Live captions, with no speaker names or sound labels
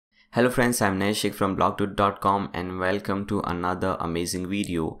Hello friends, I'm Naishik from blogdude.com and welcome to another amazing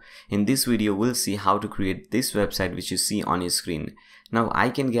video. In this video, we'll see how to create this website which you see on your screen. Now, I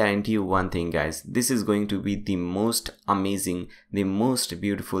can guarantee you one thing guys, this is going to be the most amazing, the most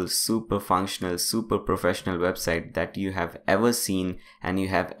beautiful, super functional, super professional website that you have ever seen and you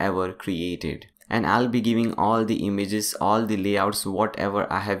have ever created. And I'll be giving all the images, all the layouts, whatever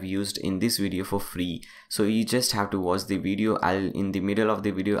I have used in this video for free. So you just have to watch the video. In the middle of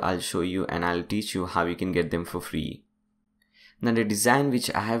the video, I'll show you and I'll teach you how you can get them for free. Now the design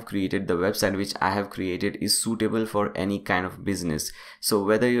which I have created, the website which I have created is suitable for any kind of business. So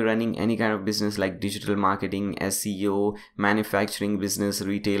whether you're running any kind of business like digital marketing, SEO, manufacturing business,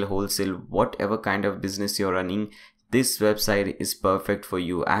 retail, wholesale, whatever kind of business you're running, this website is perfect for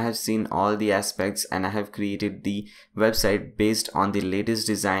you. I have seen all the aspects and I have created the website based on the latest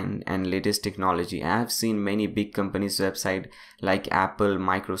design and latest technology. I have seen many big companies' website like Apple,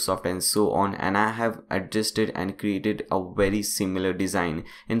 Microsoft and so on, and I have adjusted and created a very similar design.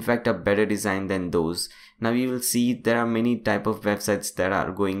 In fact, a better design than those. Now you will see there are many type of websites that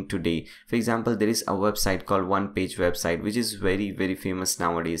are going today. For example, there is a website called One Page Website which is very famous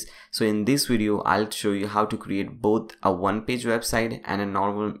nowadays. So in this video, I'll show you how to create both a one page website and a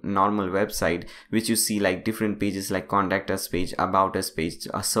normal website which you see like different pages like contact us page, about us page,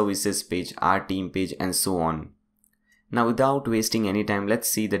 a services page, our team page and so on. Now without wasting any time, let's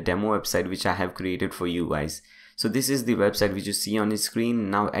see the demo website which I have created for you guys. So this is the website which you see on the screen.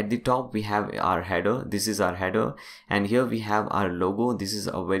 Now at the top we have our header. This is our header, and here we have our logo. This is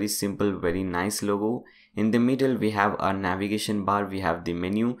a very simple, very nice logo. In the middle we have our navigation bar, we have the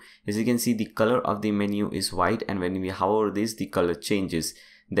menu. As you can see, the color of the menu is white, and when we hover this, the color changes.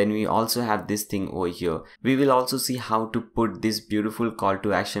 Then we also have this thing over here. We will also see how to put this beautiful call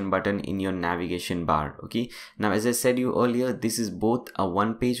to action button in your navigation bar. Okay, now as I said you earlier, this is both a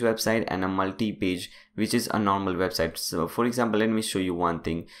one page website and a multi-page, which is a normal website. So for example, let me show you one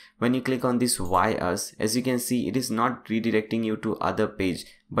thing. When you click on this why us, as you can see, it is not redirecting you to other page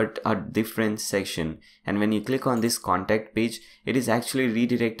but a different section. And when you click on this contact page, it is actually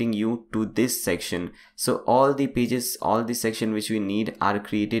redirecting you to this section. So all the pages, all the section which we need are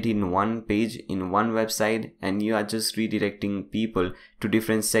created in one page, in one website, and you are just redirecting people to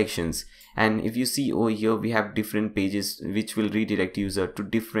different sections. And if you see over here, we have different pages which will redirect user to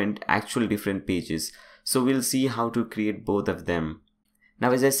different pages. So we'll see how to create both of them. Now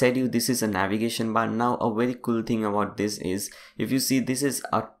as I said you, this is a navigation bar. Now a very cool thing about this is, if you see, this is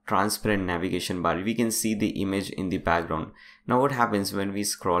a transparent navigation bar. We can see the image in the background. Now what happens when we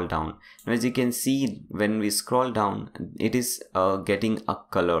scroll down? Now as you can see, when we scroll down, it is getting a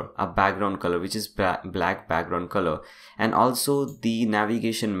color, a background color, which is black background color. And also the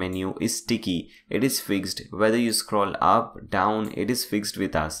navigation menu is sticky. It is fixed. Whether you scroll up, down, it is fixed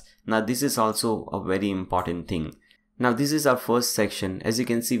with us. Now this is also a very important thing. Now this is our first section. As you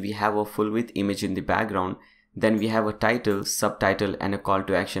can see, we have a full width image in the background. Then we have a title, subtitle and a call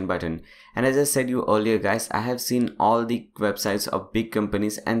to action button. And as I said you earlier guys, I have seen all the websites of big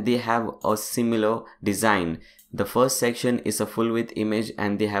companies and they have a similar design. The first section is a full width image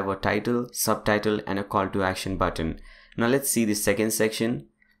and they have a title, subtitle and a call to action button. Now let's see the second section.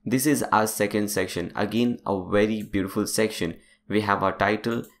 This is our second section. Again, a very beautiful section. We have our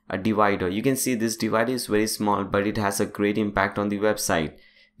title, a divider. You can see this divider is very small, but it has a great impact on the website.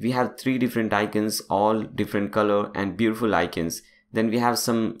 We have three different icons, all different color and beautiful icons. Then we have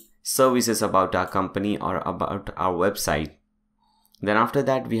some services about our company or about our website. Then after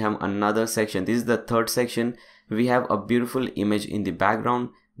that we have another section. This is the third section. We have a beautiful image in the background.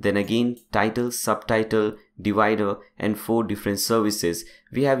 Then again, title, subtitle, divider and 4 different services.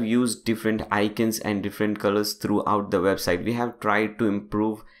 We have used different icons and different colors throughout the website. We have tried to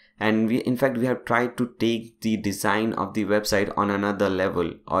improve, and we have tried to take the design of the website on another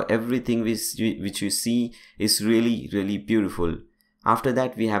level, or everything which you see is really beautiful. After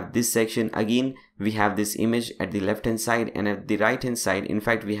that we have this section. Again, we have this image at the left hand side, and at the right hand side, in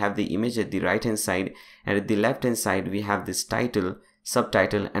fact we have the image at the right hand side, and at the left hand side we have this title,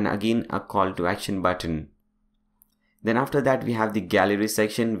 subtitle and again a call to action button. Then after that we have the gallery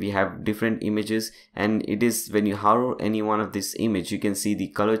section. We have different images, and it is when you hover any one of this image, you can see the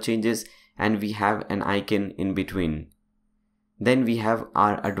color changes and we have an icon in between. Then we have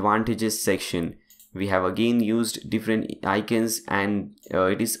our advantages section. We have again used different icons, and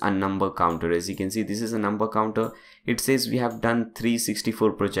it is a number counter. As you can see, this is a number counter. It says we have done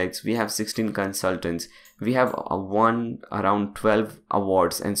 364 projects, we have 16 consultants, we have won around 12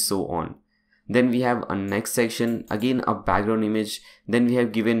 awards and so on. Then we have a next section, again a background image. Then we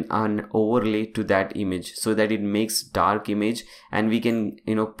have given an overlay to that image so that it makes dark image, and we can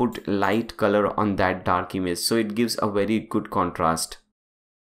put light color on that dark image, so it gives a very good contrast.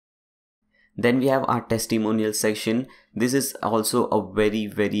 Then we have our testimonial section. This is also a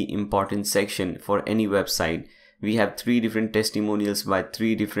very important section for any website. We have 3 different testimonials by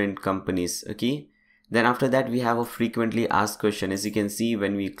 3 different companies. Okay. Then after that we have a frequently asked question. As you can see,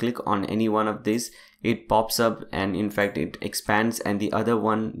 when we click on any one of these, it pops up, and in fact it expands, and the other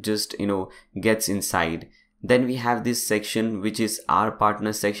one just gets inside. Then we have this section which is our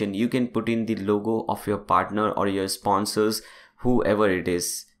partner section. You can put in the logo of your partner or your sponsors, whoever it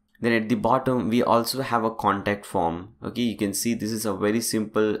is. Then at the bottom we also have a contact form. Okay, you can see this is a very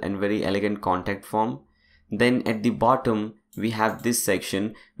simple and very elegant contact form. Then at the bottom we have this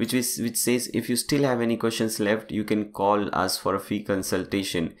section which says, if you still have any questions left, you can call us for a free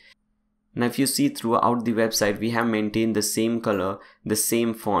consultation. Now if you see throughout the website, we have maintained the same color, the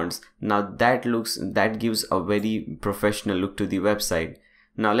same fonts. Now that gives a very professional look to the website.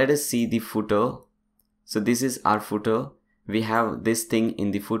 Now let us see the footer. So this is our footer. We have this thing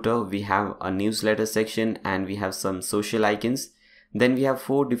in the footer. We have a newsletter section, and we have some social icons. Then we have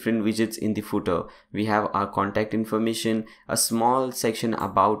 4 different widgets in the footer. We have our contact information, a small section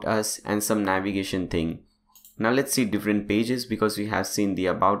about us, and some navigation thing. Now let's see different pages, because we have seen the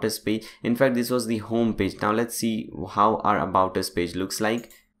about us page. In fact, this was the home page. Now let's see how our about us page looks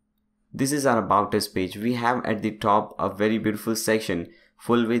like. This is our about us page. We have at the top a very beautiful section,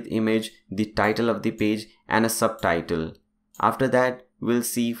 full width image, the title of the page, and a subtitle. After that, we'll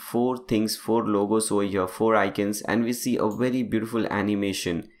see 4 things, 4 logos over here, 4 icons, and we see a very beautiful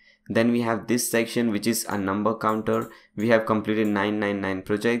animation. Then we have this section which is a number counter. We have completed 999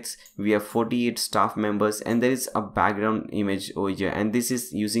 projects. We have 48 staff members, and there is a background image over here, and this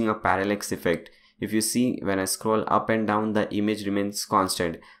is using a parallax effect. If you see, when I scroll up and down, the image remains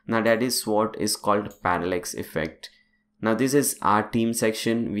constant. Now that is what is called parallax effect. Now this is our team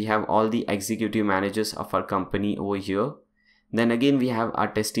section. We have all the executive managers of our company over here. Then again we have our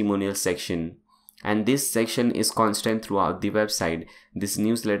testimonial section, and this section is constant throughout the website. This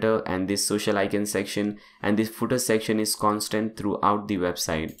newsletter and this social icon section and this footer section is constant throughout the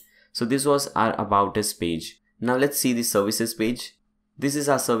website. So this was our about us page. Now let's see the services page. This is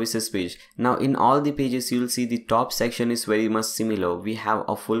our services page. Now in all the pages, you'll see the top section is very much similar. We have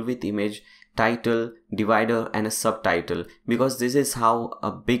a full width image, title, divider, and a subtitle, because this is how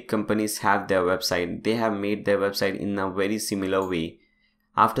big companies have their website. They have made their website in a very similar way.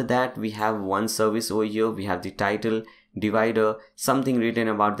 After that, we have one service over here. We have the title, divider, something written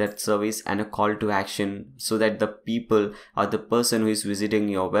about that service, and a call to action, so that the people or the person who is visiting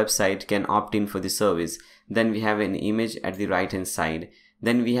your website can opt in for the service. Then we have an image at the right hand side.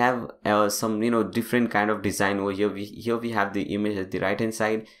 Then we have some different kind of design over here. Here we have the image at the right hand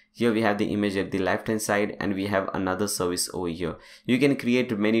side. Here we have the image at the left hand side, and we have another service over here. You can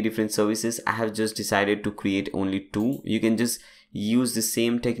create many different services. I have just decided to create only 2. You can just use the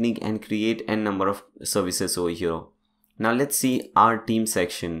same technique and create n number of services over here. Now let's see our team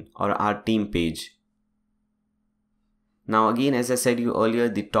section or our team page. Now again, as I said you earlier,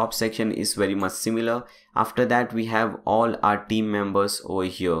 the top section is very much similar. After that, we have all our team members over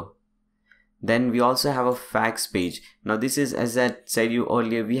here. Then we also have a facts page. Now this is, as I said you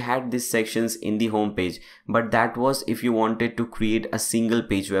earlier, we had these sections in the home page, but that was if you wanted to create a single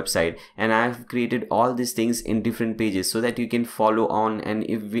page website, and I have created all these things in different pages so that you can follow on. And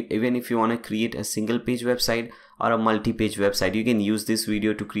even if you want to create a single page website or a multi-page website, you can use this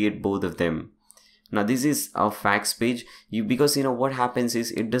video to create both of them. Now this is a facts page. Because what happens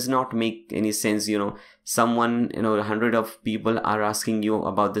is, it does not make any sense. Someone, 100 of people are asking you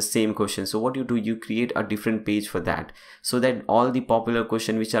about the same question. So what you do, you create a different page for that, so that all the popular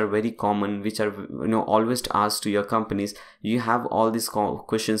questions which are very common, which are always asked to your companies, you have all these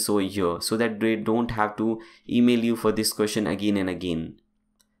questions over here, so that they don't have to email you for this question again and again.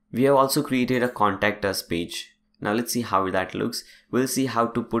 We have also created a contact us page. Now let's see how that looks. We'll see how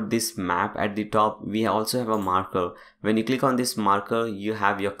to put this map at the top. We also have a marker. When you click on this marker, you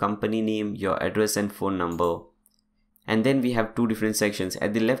have your company name, your address, and phone number. And then we have 2 different sections.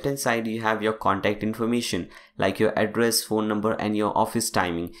 At the left hand side, you have your contact information, like your address, phone number, and your office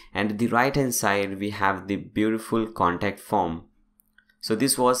timing. And at the right hand side, we have the beautiful contact form. So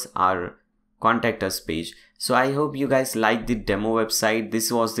this was our contact us page. So I hope you guys liked the demo website.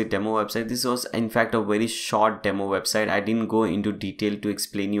 This was the demo website. This was in fact a very short demo website. I didn't go into detail to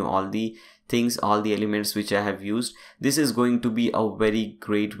explain you all the things, all the elements which I have used. This is going to be a very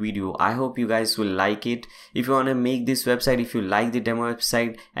great video. I hope you guys will like it. If you want to make this website, if you like the demo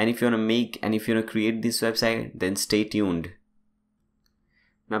website, and if you want to make and if you want to create this website, then stay tuned.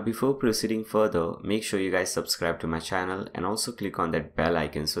 Now before proceeding further, make sure you guys subscribe to my channel and also click on that bell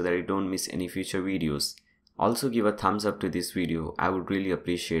icon so that you don't miss any future videos. Also give a thumbs up to this video, I would really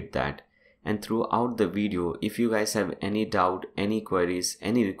appreciate that. And throughout the video, if you guys have any doubt, any queries,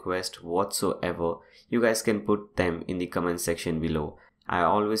 any request whatsoever, you guys can put them in the comment section below. I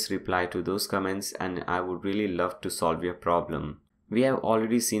always reply to those comments and I would really love to solve your problem. We have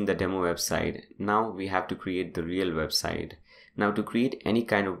already seen the demo website. Now we have to create the real website. Now to create any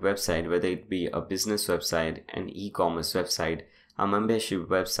kind of website, whether it be a business website, an e-commerce website, a membership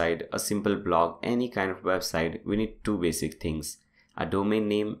website, a simple blog, any kind of website, we need two basic things: a domain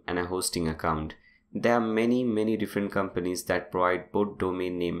name and a hosting account. There are many different companies that provide both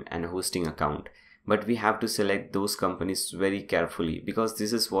domain name and a hosting account, but we have to select those companies very carefully because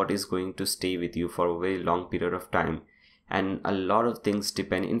this is what is going to stay with you for a very long period of time. And a lot of things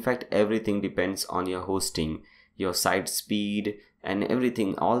depend, in fact everything depends on your hosting, your site speed and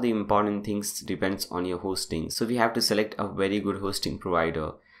everything. All the important things depends on your hosting. So we have to select a very good hosting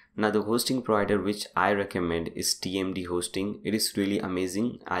provider. Now the hosting provider which I recommend is TMD hosting. It is really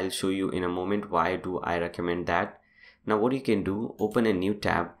amazing. I'll show you in a moment why do I recommend that. Now what you can do, open a new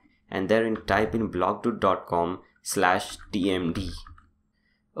tab and therein type in blogdude.com/TMD.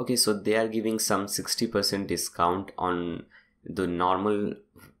 Okay, so they are giving some 60% discount on the normal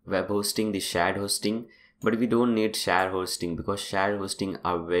web hosting, the shared hosting, but we don't need shared hosting because shared hosting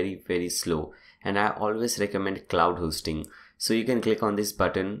are very slow, and I always recommend cloud hosting. So you can click on this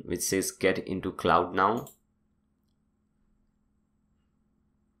button which says get into cloud now.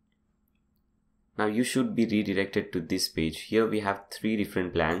 Now you should be redirected to this page. Here we have three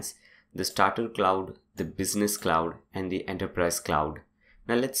different plans: the starter cloud, the business cloud and the enterprise cloud.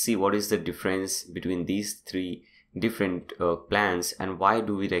 Now let's see what is the difference between these three different plans and why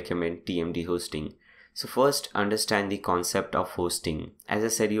do we recommend TMD hosting. So first, understand the concept of hosting. As I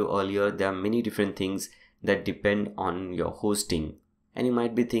said you earlier, there are many different things that depend on your hosting. And you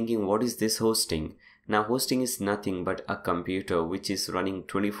might be thinking, what is this hosting? Now hosting is nothing but a computer which is running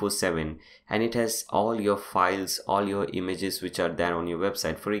 24/7 and it has all your files, all your images which are there on your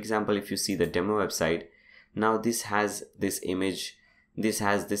website. For example, if you see the demo website, now this has this image, this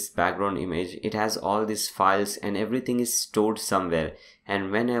has this background image, it has all these files and everything is stored somewhere,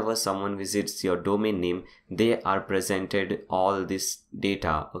 and whenever someone visits your domain name, they are presented all this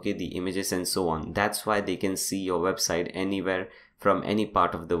data, okay, the images and so on. That's why they can see your website anywhere from any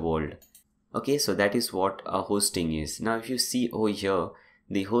part of the world. Okay, so that is what a hosting is. Now if you see over here,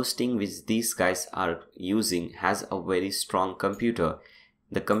 the hosting which these guys are using has a very strong computer.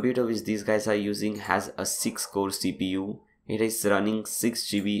 The computer which these guys are using has a 6-core CPU. It is running 6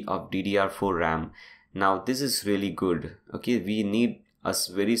 GB of DDR4 RAM. Now this is really good. Okay, we need a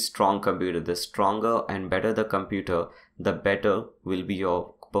very strong computer. The stronger and better the computer, the better will be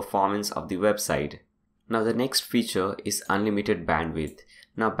your performance of the website. Now the next feature is unlimited bandwidth.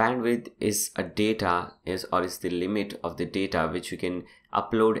 Now bandwidth is a data is the limit of the data which you can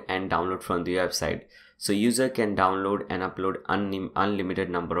upload and download from the website. So user can download and upload unlimited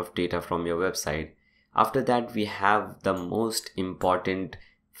number of data from your website. After that we have the most important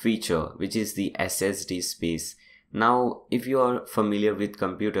feature, which is the SSD space. Now if you are familiar with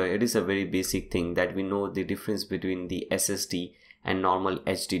computer, it is a very basic thing that we know the difference between the SSD and normal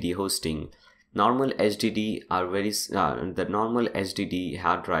HDD hosting. Normal HDD are the normal HDD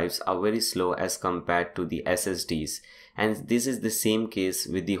hard drives are very slow as compared to the SSDs, and this is the same case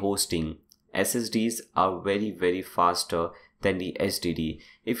with the hosting. SSDs are very faster than the HDD.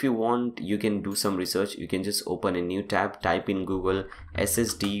 If you want, you can do some research. You can just open a new tab, type in Google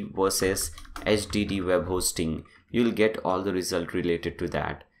SSD versus HDD web hosting. You'll get all the result related to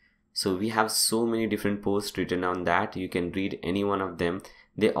that. So we have so many different posts written on that. You can read any one of them.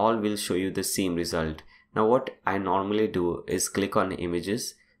 They all will show you the same result. Now what I normally do is click on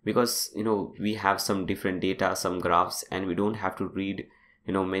images, because we have some different data, some graphs, and we don't have to read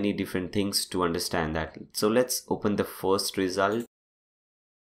many different things to understand that. So let's open the first result.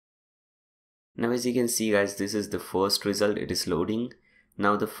 Now as you can see guys, this is the first result. It is loading.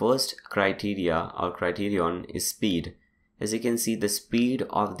 Now the first criteria or criterion is speed. As you can see, the speed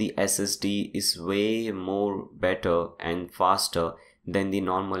of the SSD is way more better and faster than the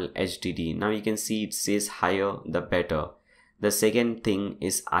normal HDD. Now you can see it says higher the better. The second thing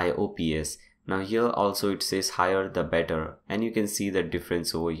is IOPS. Now here also it says higher the better, and you can see the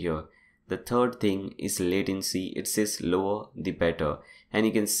difference over here. The third thing is latency. It says lower the better, and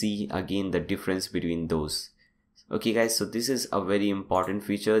you can see again the difference between those. Okay guys, so this is a very important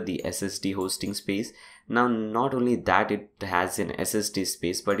feature, the SSD hosting space. Now not only that it has an SSD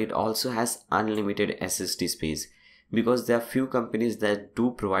space, but it also has unlimited SSD space, because there are few companies that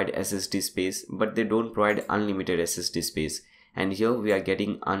do provide SSD space but they don't provide unlimited SSD space, and here we are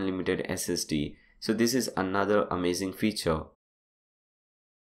getting unlimited SSD. So this is another amazing feature.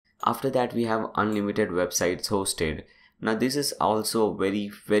 After that we have unlimited websites hosted. Now this is also a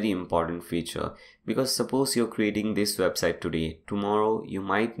very important feature, because suppose you're creating this website today, tomorrow you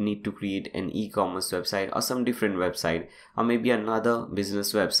might need to create an e-commerce website or some different website, or maybe another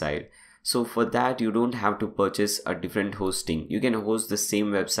business website. So for that you don't have to purchase a different hosting. You can host the same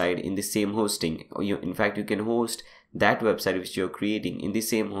website in the same hosting, or in fact you can host that website which you're creating in the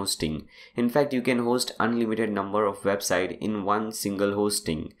same hosting. In fact you can host unlimited number of websites in one single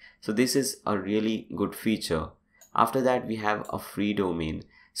hosting. So this is a really good feature. After that we have a free domain.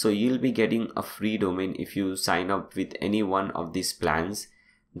 So you'll be getting a free domain if you sign up with any one of these plans.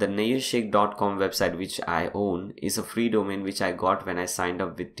 The ́siː́plʌs଼.com website which I own is a free domain which I got when I signed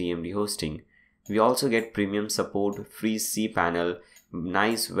up with TMD hosting. We also get premium support, free cPanel,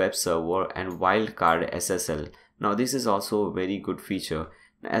 nice web server, and wildcard SSL. Now this is also a very good feature.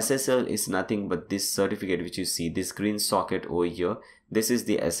 SSL is nothing but this certificate which you see, this green socket over here. This is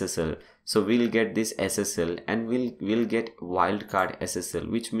the SSL. So we'll get this SSL and we'll get wildcard SSL,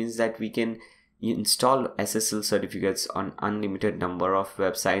 which means that we can install SSL certificates on unlimited number of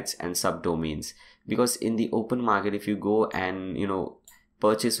websites and subdomains. Because in the open market, if you go and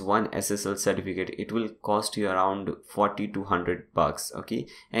purchase one SSL certificate, it will cost you around 40 to 100 bucks. Okay,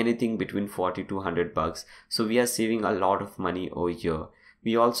 anything between 40 to 100 bucks. So we are saving a lot of money over here.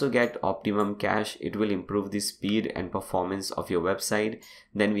 We also get optimum cache. It will improve the speed and performance of your website.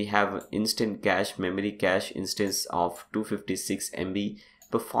 Then we have instant cache, memory cache instance of 256 MB.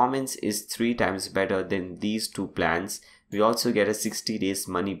 Performance is 3 times better than these two plans. We also get a 60 days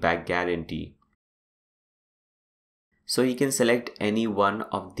money back guarantee. So you can select any one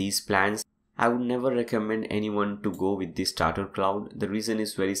of these plans. I would never recommend anyone to go with the starter cloud. The reason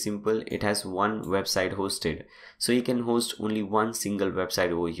is very simple. It has one website hosted. So you can host only one single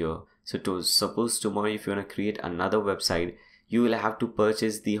website over here. So suppose tomorrow if you want to create another website, you will have to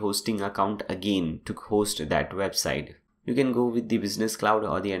purchase the hosting account again to host that website. You can go with the business cloud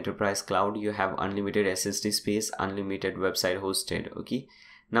or the enterprise cloud. You have unlimited SSD space, unlimited website hosted. Okay.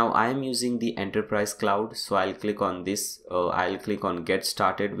 Now I am using the enterprise cloud, so I'll click on this. I'll click on get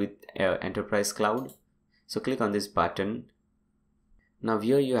started with enterprise cloud. So click on this button. Now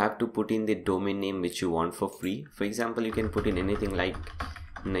here you have to put in the domain name which you want for free. For example, you can put in anything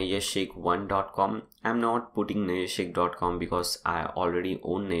like ́siː́plʌs଼1.com. I'm not putting ́siː́plʌs଼.com because I already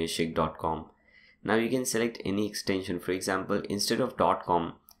own ́siː́plʌs଼.com. Now you can select any extension. For example, instead of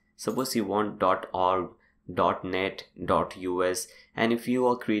 .com, suppose you want .org, .net, .us, and if you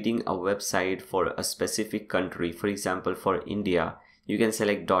are creating a website for a specific country, for example for India, you can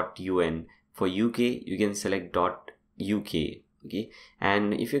select .un. For UK, you can select .uk. Okay,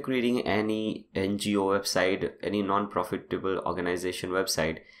 and if you're creating any NGO website, any non-profitable organization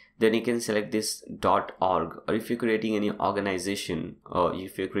website, then you can select this .org. Or if you're creating any organization, or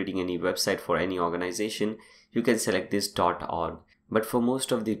if you're creating any website for any organization, you can select this .org. But for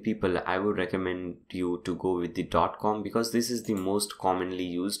most of the people, I would recommend you to go with the .com, because this is the most commonly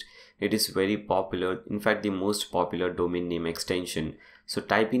used. It is very popular. In fact, the most popular domain name extension. So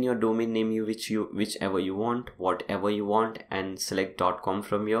type in your domain name whichever you want, whatever you want, and select .com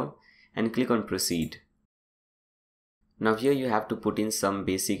from here and click on proceed. Now here you have to put in some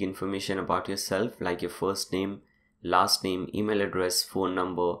basic information about yourself, like your first name, last name, email address, phone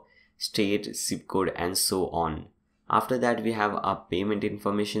number, state, zip code, and so on. After that we have a payment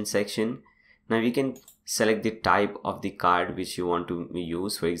information section. Now you can select the type of the card which you want to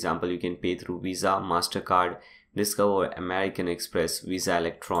use. For example, you can pay through Visa, MasterCard, Discover, American Express, Visa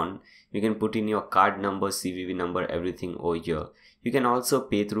Electron. You can put in your card number, CVV number, everything over here. You can also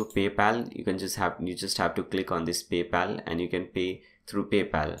pay through PayPal. You just have to click on this PayPal and you can pay through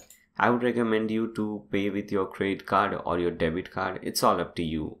PayPal. I would recommend you to pay with your credit card or your debit card. It's all up to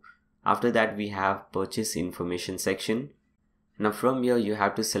you. After that we have purchase information section. Now from here you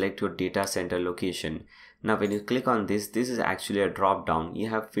have to select your data center location. Now when you click on this is actually a drop down. You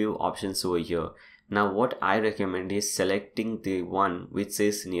have few options over here. Now what I recommend is selecting the one which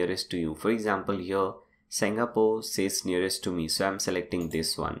says nearest to you. For example, here Singapore says nearest to me, so I'm selecting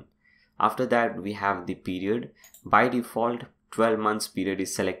this one. After that we have the period. By default 12 months period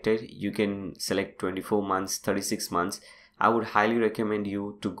is selected. You can select 24 months, 36 months. I would highly recommend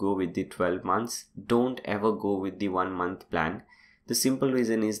you to go with the 12 months. Don't ever go with the 1 month plan. The simple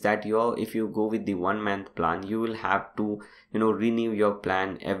reason is that if you go with the 1 month plan, you will have to renew your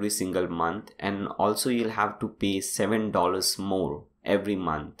plan every single month, and also you'll have to pay $7 more every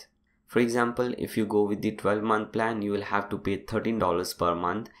month. For example, if you go with the 12-month plan, you will have to pay $13 per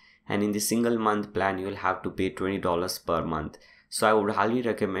month, and in the single month plan you will have to pay $20 per month. So I would highly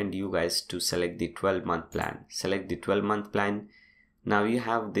recommend you guys to select the 12-month plan. Select the 12-month plan. Now you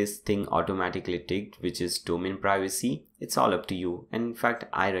have this thing automatically ticked, which is domain privacy. It's all up to you, and in fact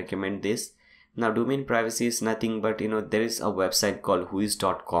I recommend this. Now domain privacy is nothing but there is a website called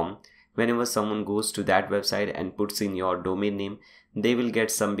whois.com. Whenever someone goes to that website and puts in your domain name, they will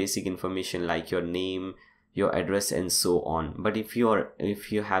get some basic information like your name, your address, and so on. But if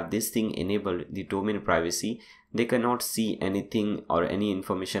you have this thing enabled, the domain privacy, they cannot see anything or any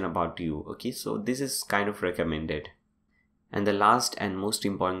information about you. Okay, so this is kind of recommended. And the last and most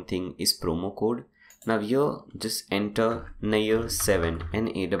important thing is promo code. Now here just enter NAYAR7,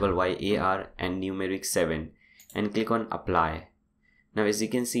 NAYYAR, and numeric 7 and click on apply. Now as you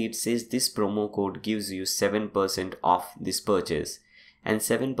can see, it says this promo code gives you 7% off this purchase, and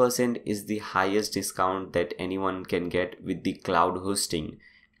 7% is the highest discount that anyone can get with the cloud hosting.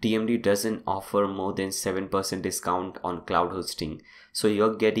 TMD doesn't offer more than 7% discount on cloud hosting, so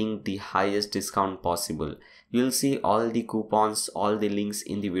you're getting the highest discount possible. You'll see all the coupons, all the links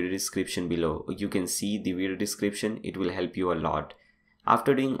in the video description below. You can see the video description, it will help you a lot.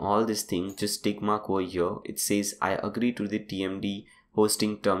 After doing all this thing, just tick mark over here. It says I agree to the TMD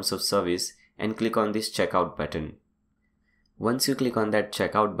hosting terms of service, and click on this checkout button. Once you click on that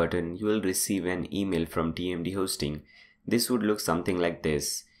checkout button, you will receive an email from TMD hosting. This would look something like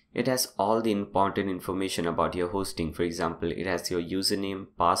this. It has all the important information about your hosting. For example, it has your username,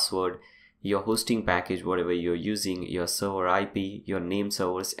 password, your hosting package, whatever you're using, your server IP, your name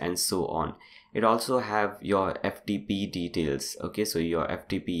servers, and so on. It also have your FTP details. Okay, so your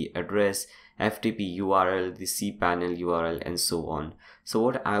FTP address, FTP URL, the cPanel URL, and so on. So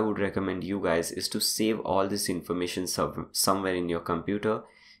what I would recommend you guys is to save all this information somewhere in your computer.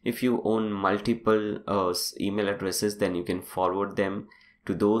 If you own multiple email addresses, then you can forward them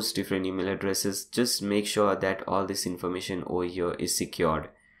to those different email addresses. Just make sure that all this information over here is secured.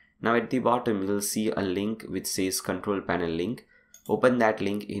 Now at the bottom you will see a link which says control panel link. Open that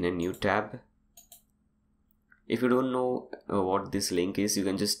link in a new tab. If you don't know what this link is, you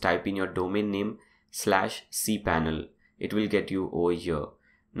can just type in your domain name /cpanel. It will get you over here.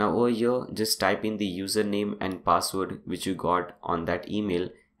 Now over here, just type in the username and password which you got on that email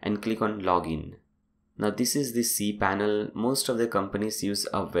and click on login. Now this is the cPanel. Most of the companies use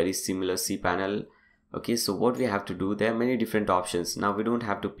a very similar cPanel. Okay, so what we have to do, there are many different options. Now we don't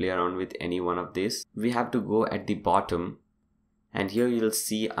have to play around with any one of this. We have to go at the bottom, and here you'll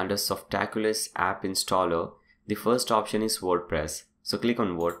see under Softaculous app installer, the first option is WordPress. So click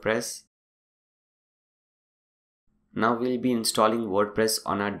on WordPress. Now we'll be installing WordPress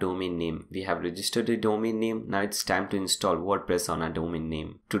on our domain name. We have registered the domain name. Now it's time to install WordPress on our domain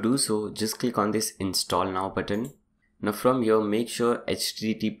name. To do so, just click on this install now button. Now from here, make sure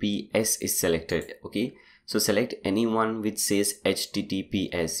HTTPS is selected. Okay, so select any one which says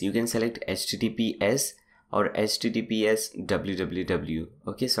HTTPS. You can select HTTPS or HTTPS www.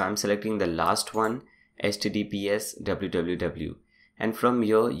 Okay, so I'm selecting the last one, HTTPS www, and from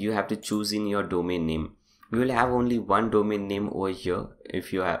here you have to choose in your domain name. You will have only one domain name over here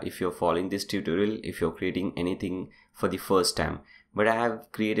if you're following this tutorial, if you're creating anything for the first time. But I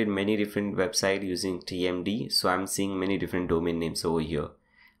have created many different websites using TMD, so I'm seeing many different domain names over here.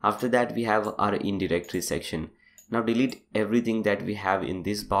 After that, we have our in directory section. Now delete everything that we have in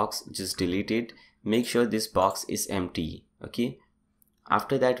this box. Just delete it. Make sure this box is empty. Okay.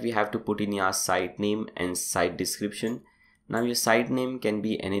 After that, we have to put in your site name and site description. Now your site name can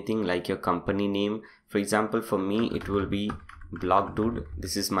be anything like your company name. For example, for me it will be Blog Dude.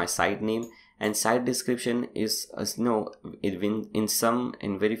 This is my site name, and site description is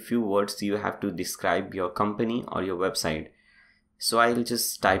in very few words you have to describe your company or your website. So I'll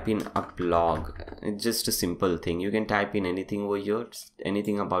just type in a blog. It's just a simple thing. You can type in anything over here,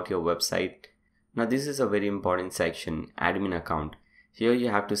 anything about your website. Now this is a very important section, admin account. Here you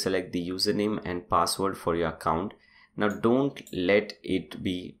have to select the username and password for your account. Now don't let it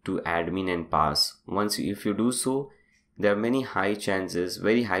be to admin and pass. If you do so, there are very high chances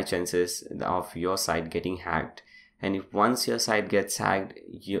of your site getting hacked. And if once your site gets hacked,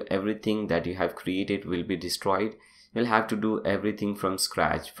 everything that you have created will be destroyed. You'll have to do everything from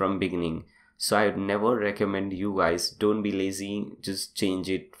scratch, from beginning. So I would never recommend you guys, don't be lazy, just change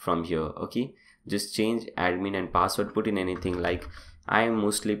it from here. Okay, just change admin and password, put in anything. Like I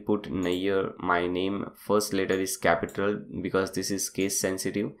mostly put Nayyar, my name first letter is capital because this is case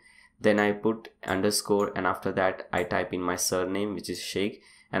sensitive. Then I put underscore, and after that I type in my surname, which is Sheikh,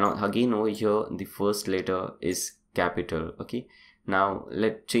 and again over here the first letter is capital. Okay, now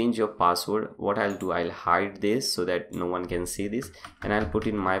let's change your password. What I'll do, I'll hide this so that no one can see this, and I'll put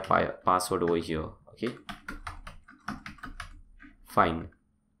in my password over here. Okay, fine.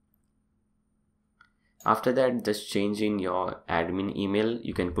 After that, just change in your admin email.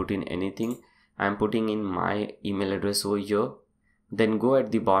 You can put in anything. I'm putting in my email address over here. Then go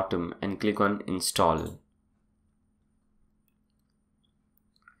at the bottom and click on install.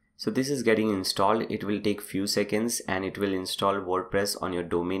 So this is getting installed. It will take few seconds and it will install WordPress on your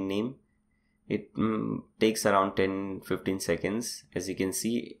domain name. It takes around 10-15 seconds. As you can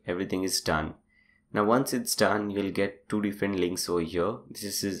see, everything is done. Now once it's done, you'll get two different links over here.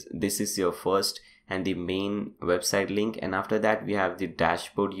 This is your first and the main website link, and after that we have the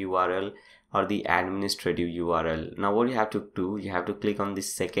dashboard URL or the administrative URL. Now what you have to do, you have to click on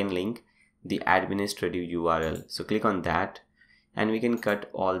this second link, the administrative URL. So click on that and we can cut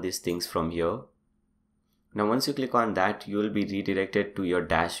all these things from here. Now once you click on that, you will be redirected to your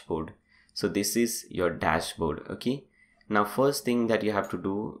dashboard. So this is your dashboard. Okay, now first thing that you have to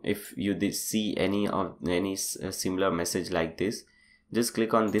do, if you see any similar message like this, just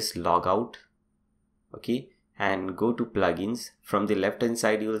click on this logout. Okay, and go to plugins. From the left hand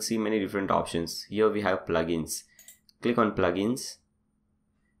side you will see many different options. Here we have plugins. Click on plugins.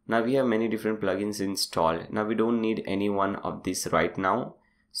 Now we have many different plugins installed. Now we don't need any one of this right now.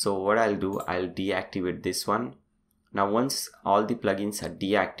 So what I'll do, I'll deactivate this one. Now once all the plugins are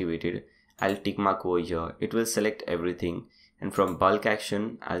deactivated, I'll tick mark over here. It will select everything, and from bulk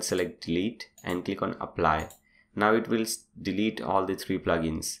action I'll select delete and click on apply. Now it will delete all the 3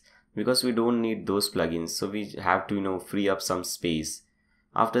 plugins because we don't need those plugins, so we have to free up some space.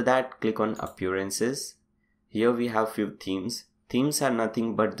 After that, click on appearances. Here we have few themes. Themes are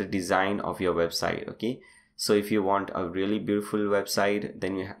nothing but the design of your website. Okay, so if you want a really beautiful website,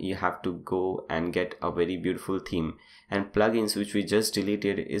 then you have to go and get a very beautiful theme. And plugins, which we just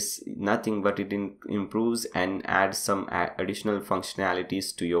deleted, is nothing but it improves and adds some additional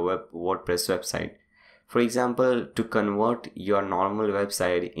functionalities to your WordPress website. For example, to convert your normal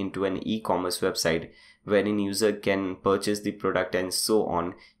website into an e-commerce website wherein user can purchase the product and so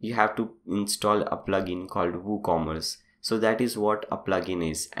on, you have to install a plugin called WooCommerce. So that is what a plugin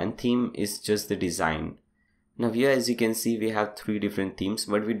is, and theme is just the design. Now here, as you can see, we have 3 different themes,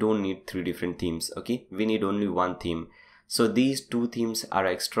 but we don't need 3 different themes. Okay, we need only one theme. So these 2 themes are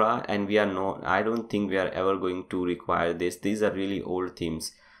extra, and I don't think we are ever going to require this. These are really old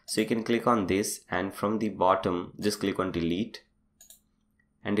themes. So you can click on this, and from the bottom just click on delete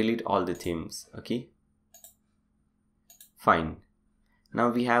and delete all the themes. Okay, fine. Now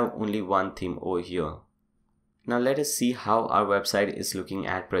we have only one theme over here. Now let us see how our website is looking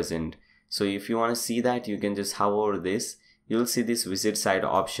at present. So if you want to see that, you can just hover over this. You'll see this visit site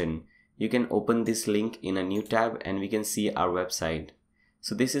option. You can open this link in a new tab and we can see our website.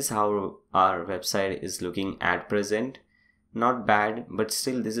 So this is how our website is looking at present. Not bad, but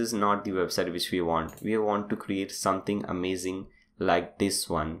still this is not the website which we want. We want to create something amazing like this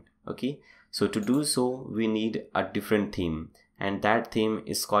one. Okay, so to do so we need a different theme, and that theme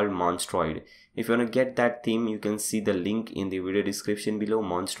is called Monstroid. If you want to get that theme, you can see the link in the video description below,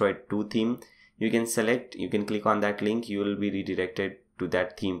 Monstroid 2 theme. You can click on that link, you will be redirected to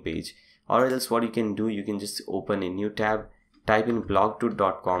that theme page. Or else what you can do, you can just open a new tab, type in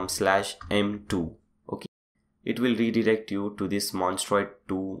blogto.com/m2. okay, it will redirect you to this Monstroid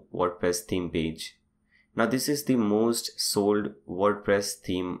 2 WordPress theme page. Now this is the most sold WordPress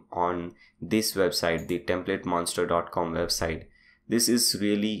theme on this website, the templatemonster.com website. This is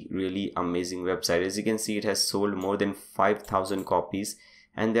really amazing website. As you can see, it has sold more than 5,000 copies,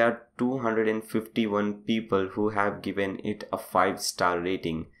 and there are 251 people who have given it a 5-star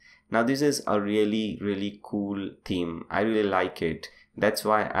rating. Now this is a really cool theme. I really like it. That's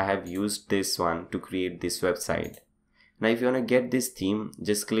why I have used this one to create this website. Now if you want to get this theme,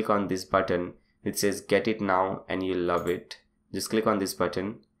 just click on this button. It says get it now and you'll love it. Just click on this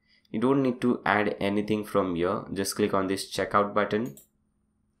button. You don't need to add anything from here. Just click on this checkout button.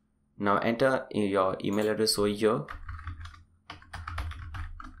 Now enter your email address over here.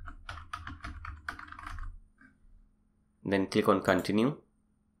 Then click on continue.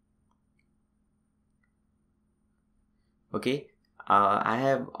 Okay, I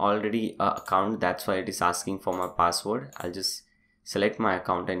have already an account, that's why it is asking for my password. I'll just select my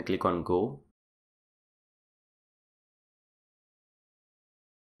account and click on go.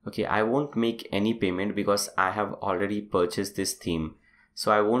 Okay, I won't make any payment because I have already purchased this theme.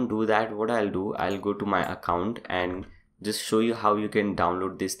 So I won't do that. What I'll do, I'll go to my account and just show you how you can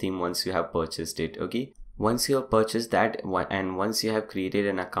download this theme once you have purchased it. Okay, once you have purchased that and once you have created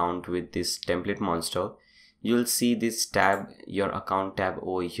an account with this template monster, you'll see this tab, your account tab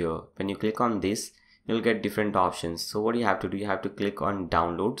over here. When you click on this, you'll get different options. So what you have to do, you have to click on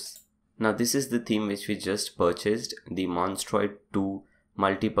downloads. Now this is the theme which we just purchased, the Monstroid 2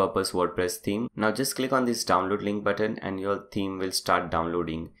 multi-purpose WordPress theme. Now just click on this download link button and your theme will start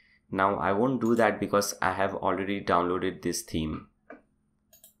downloading. Now I won't do that because I have already downloaded this theme.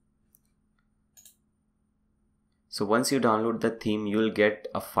 So once you download the theme, you'll get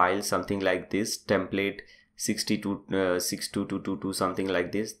a file something like this, template 62222 something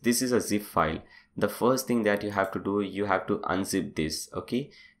like this. This is a zip file. The first thing that you have to do, you have to unzip this. Okay,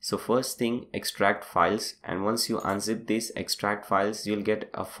 so first thing, extract files, and once you unzip this extract files, you'll get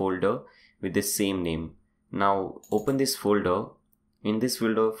a folder with the same name. Now open this folder. In this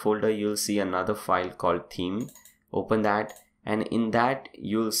folder you'll see another file called theme. Open that, and in that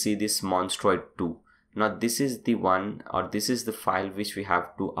you'll see this Monstroid 2. Now this is the one, or this is the file which we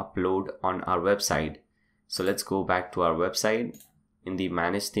have to upload on our website. So let's go back to our website in the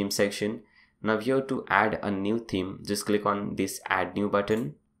manage theme section. Now here to add a new theme, just click on this add new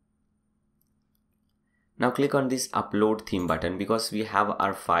button. Now click on this upload theme button because we have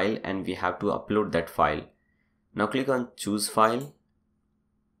our file and we have to upload that file. Now click on choose file.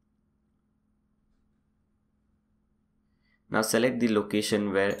 Now select the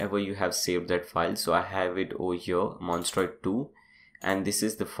location wherever you have saved that file. So I have it over here, Monstroid 2, and this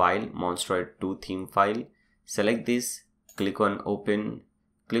is the file, Monstroid 2 theme file. Select this, click on open,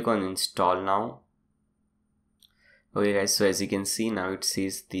 click on install now. Okay guys, so as you can see, now it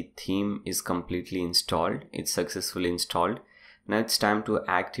says the theme is completely installed. It's successfully installed. Now it's time to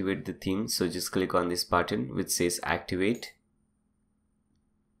activate the theme. So just click on this button which says activate.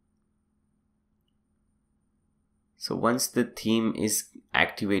 So once the theme is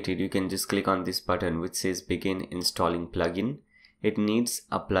activated, you can just click on this button which says begin installing plugin. It needs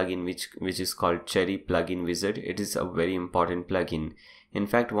a plugin which is called Cherry Plugin Wizard. It is a very important plugin. In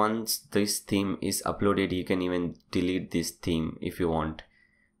fact, once this theme is uploaded, you can even delete this theme if you want.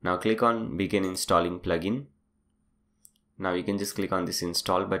 Now click on begin installing plugin. Now you can just click on this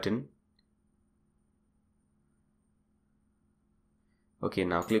install button. Okay,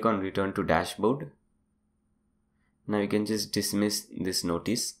 now click on return to dashboard. Now you can just dismiss this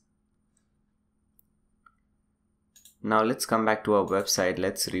notice. Now let's come back to our website.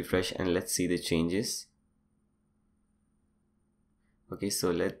 Let's refresh and let's see the changes. Okay,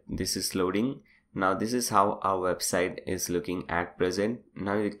 so this is loading. Now this is how our website is looking at present.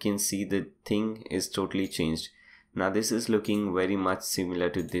 Now you can see the thing is totally changed. Now this is looking very much similar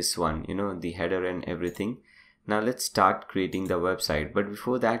to this one, you know, the header and everything. Now let's start creating the website, but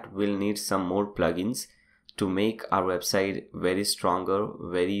before that we'll need some more plugins to make our website very stronger,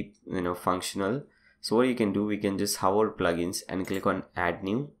 very functional. So what you can do, we can just hover plugins and click on add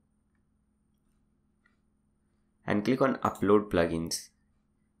new and click on upload plugins.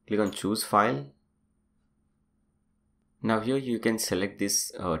 Click on choose file. Now here you can select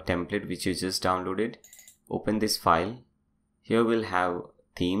this template which you just downloaded. Open this file. Here we'll have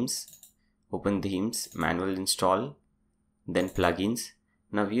themes. Open themes, manual install, then plugins.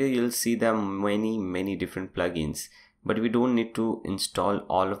 Now here you'll see there are many different plugins, but we don't need to install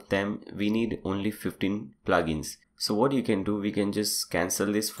all of them. We need only 15 plugins. So what you can do, we can just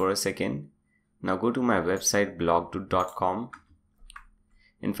cancel this for a second. Now go to my website blogdude.com.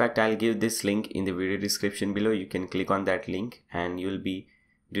 In fact, I'll give this link in the video description below. You can click on that link and you'll be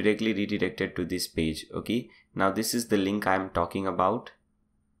directly redirected to this page. Okay, now this is the link I'm talking about.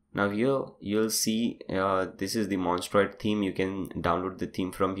 Now here you'll see this is the Monstroid theme. You can download the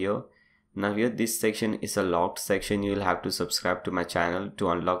theme from here. Now here this section is a locked section. You'll have to subscribe to my channel to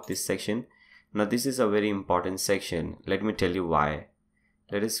unlock this section. Now this is a very important section. Let me tell you why.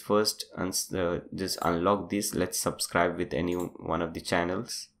 Let us first just unlock this. Let's subscribe with any one of the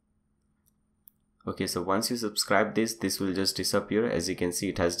channels. Okay, so once you subscribe this will just disappear. As you can see,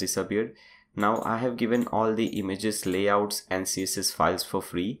 it has disappeared. Now I have given all the images, layouts and CSS files for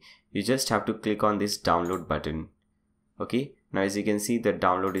free. You just have to click on this download button. Okay, now as you can see, the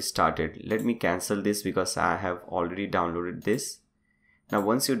download is started. Let me cancel this because I have already downloaded this. Now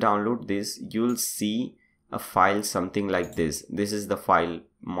once you download this, you'll see a file something like this. This is the file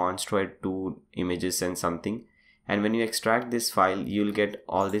Monstroid 2 images and something. And when you extract this file, you'll get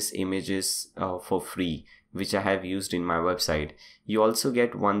all these images for free, which I have used in my website. You also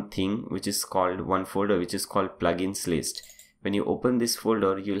get one thing which is called one folder which is called plugins list. When you open this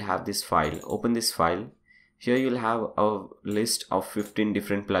folder, you'll have this file. Open this file. Here you'll have a list of 15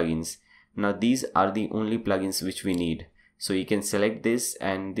 different plugins. Now these are the only plugins which we need. So you can select this,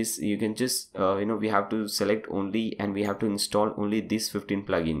 and this you can just we have to select only, and we have to install only these 15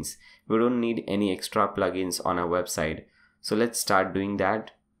 plugins. We don't need any extra plugins on our website. So let's start doing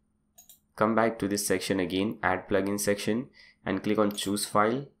that. Come back to this section again, add plugin section, and click on choose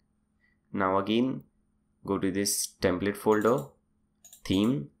file. Now again go to this template folder,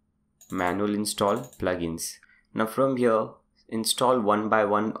 theme, manual install plugins. Now from here, install one by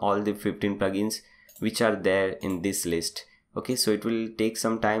one all the 15 plugins which are there in this list. Okay, so it will take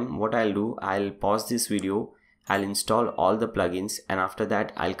some time. What I'll do, I'll pause this video, I'll install all the plugins, and after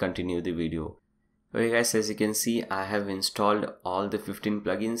that I'll continue the video. Okay guys, as you can see, I have installed all the 15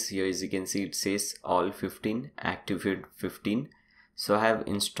 plugins. Here as you can see, it says all 15, activated 15. So I have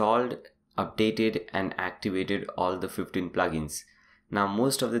installed, updated and activated all the 15 plugins. Now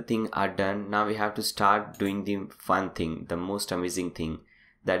most of the things are done. Now we have to start doing the fun thing, the most amazing thing,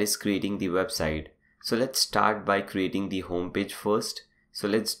 that is creating the website. So let's start by creating the home page first. So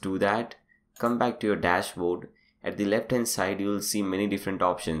let's do that. Come back to your dashboard. At the left hand side you will see many different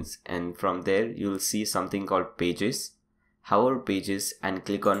options, and from there you will see something called pages. Hover pages and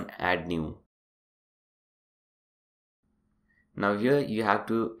click on add new. Now here you have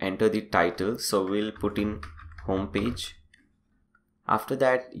to enter the title, so we'll put in home page. After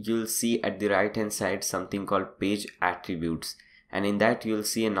that you'll see at the right hand side something called page attributes, and in that you'll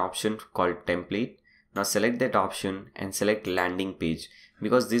see an option called template. Now select that option and select landing page,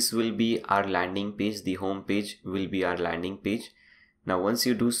 because this will be our landing page. The home page will be our landing page. Now once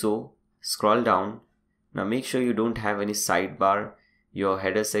you do so, scroll down. Now make sure you don't have any sidebar. Your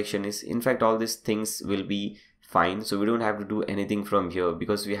header section is, in fact all these things will be fine, so we don't have to do anything from here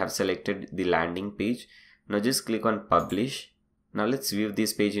because we have selected the landing page. Now just click on publish. Now let's view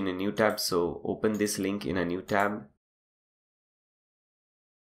this page in a new tab, so open this link in a new tab.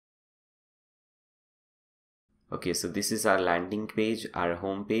 Okay, so this is our landing page, our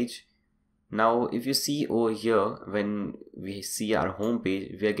home page. Now if you see over here, when we see our home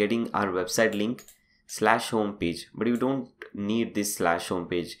page, we are getting our website link /home page, but you don't need this /home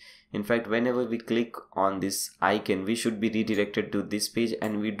page. In fact, whenever we click on this icon, we should be redirected to this page,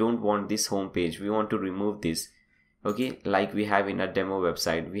 and we don't want this home page. We want to remove this. Okay, like we have in a demo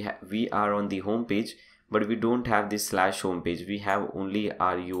website, we are on the home page, but we don't have this /home page. We have only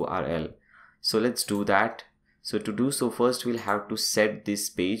our URL. So let's do that. So to do so, first we'll have to set this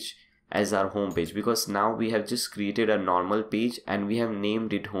page as our home page, because now we have just created a normal page and we have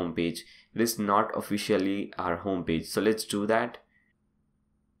named it home page. It is not officially our home page. So let's do that.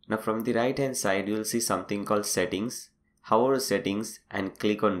 Now from the right hand side you will see something called settings. Hover settings and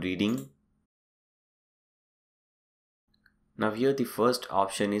click on reading. Now here the first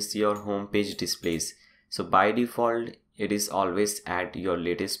option is your home page displays. So by default it is always at your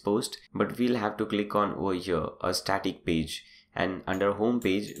latest post, but we'll have to click on over here a static page, and under home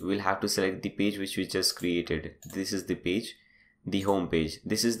page we'll have to select the page which we just created. This is the page, the home page.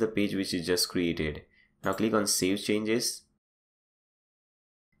 This is the page which we just created. Now click on save changes.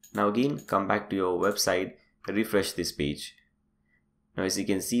 Now again come back to your website, refresh this page. Now as you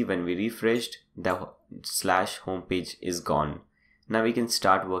can see, when we refreshed, the /home page is gone. Now we can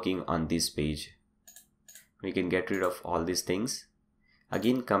start working on this page. We can get rid of all these things.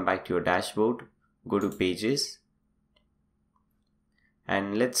 Again come back to your dashboard, go to pages,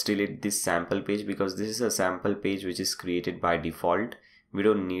 and let's delete this sample page, because this is a sample page which is created by default. We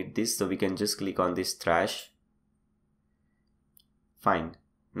don't need this, so we can just click on this trash. Fine.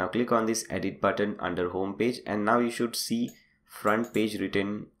 Now click on this edit button under home page, and now you should see front page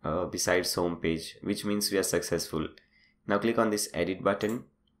written besides home page, which means we are successful. Now click on this edit button.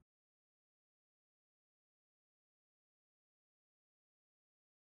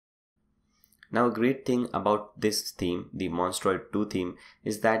 Now a great thing about this theme, the Monstroid 2 theme,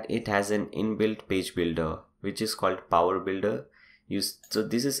 is that it has an inbuilt page builder which is called Power Builder. So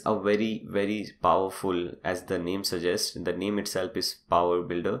this is a very powerful, as the name suggests, the name itself is Power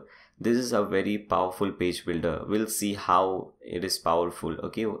Builder. This is a very powerful page builder. We'll see how it is powerful,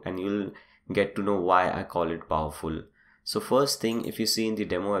 okay, and you'll get to know why I call it powerful. So first thing, if you see in the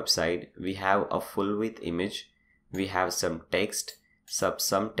demo website, we have a full width image, we have some text,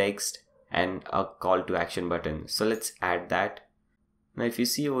 some text, and a call to action button. So let's add that. Now if you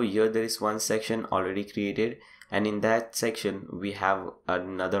see over here, there is one section already created, and in that section we have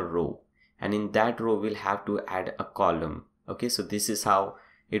another row, and in that row we'll have to add a column. Okay, so this is how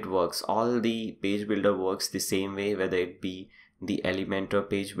it works. All the page builder works the same way, whether it be the Elementor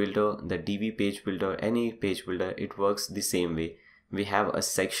page builder, the Divi page builder, any page builder, it works the same way. We have a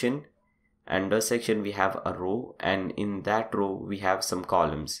section, under section we have a row, and in that row we have some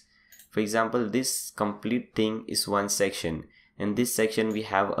columns. For example, this complete thing is one section. In this section we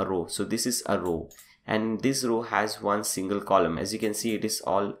have a row, so this is a row, and this row has one single column. As you can see, it is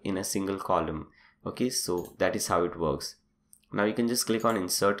all in a single column. Okay, so that is how it works. Now you can just click on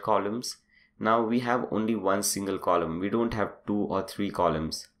insert columns. Now we have only one single column, we don't have 2 or 3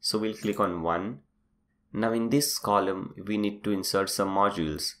 columns, so we'll click on one. Now in this column we need to insert some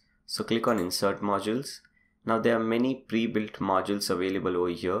modules, so click on insert modules. Now there are many pre-built modules available over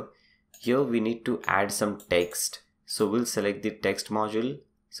here. Here we need to add some text, so we'll select the text module,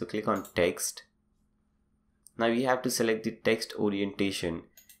 so click on text. Now we have to select the text orientation.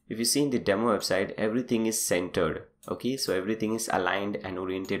 If you see in the demo website, everything is centered. Okay, so everything is aligned and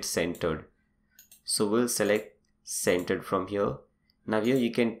oriented centered. So we'll select centered from here. Now here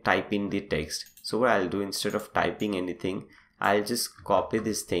you can type in the text. So what I'll do, instead of typing anything, I'll just copy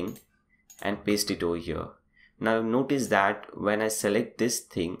this thing and paste it over here. Now notice that when I select this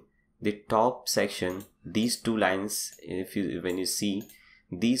thing, the top section, these two lines, when you see,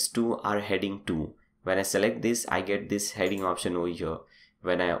 these two are heading 2. When I select this, I get this heading option over here.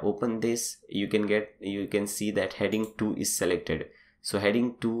 When I open this, you can see that heading 2 is selected. So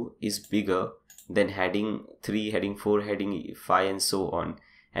heading 2 is bigger than heading 3, heading 4, heading 5, and so on.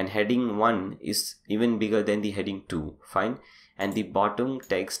 And heading 1 is even bigger than the heading 2. Fine. And the bottom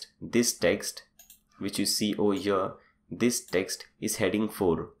text, this text which you see over here, this text is heading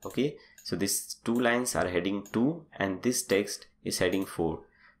 4. Okay, so these two lines are heading 2 and this text is heading 4.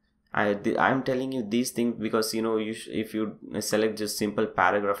 I'm telling you these things because if you select just simple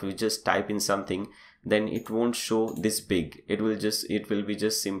paragraph, you just type in something, then it won't show this big. It will be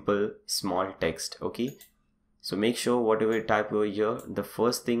just simple small text. Okay, so make sure whatever you type over here, the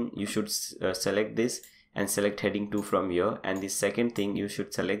first thing you should select this and select heading 2 from here, and the second thing you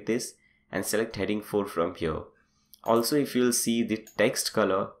should select this and select heading 4 from here. Also, if you'll see, the text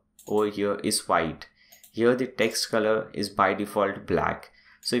color over here is white. Here the text color is by default black.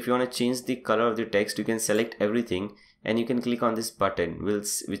 So if you want to change the color of the text, you can select everything and you can click on this button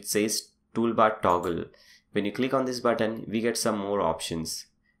which says toolbar toggle. When you click on this button, we get some more options.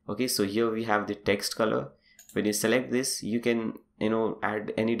 Okay, so here we have the text color. When you select this, you can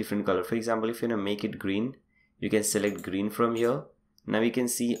add any different color. For example, if you want to make it green, you can select green from here. Now we can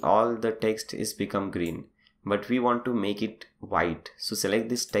see all the text is become green, but we want to make it white. So select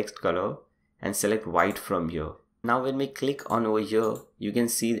this text color and select white from here. Now when we click on over here, you can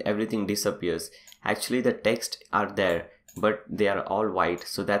see everything disappears. Actually the text are there, but they are all white,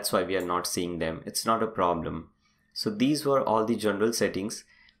 so that's why we are not seeing them. It's not a problem. So these were all the general settings.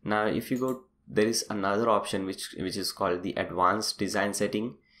 Now if you go, there is another option which is called the advanced design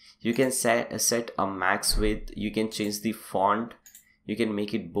setting. You can set a max width, you can change the font, you can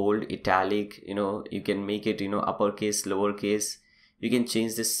make it bold, italic, you can make it uppercase, lowercase, you can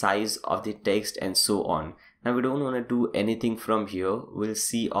change the size of the text and so on. Now we don't want to do anything from here. We'll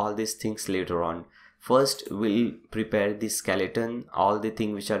see all these things later on. First we'll prepare the skeleton, all the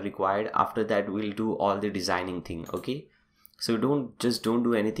things which are required. After that we'll do all the designing thing. Okay, so don't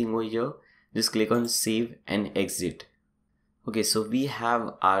do anything over here. Just click on save and exit. Okay, so we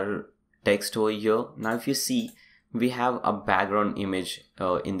have our text over here. Now if you see, we have a background image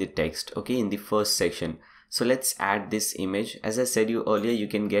in the text, okay, in the first section. So let's add this image. As I said you earlier, you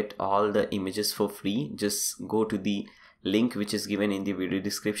can get all the images for free. Just go to the link which is given in the video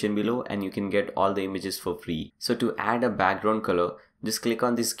description below and you can get all the images for free. So to add a background color, just click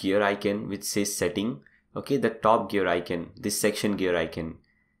on this gear icon which says setting. Okay, the top gear icon, this section gear icon.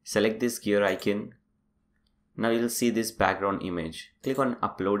 Select this gear icon. Now you'll see this background image. Click on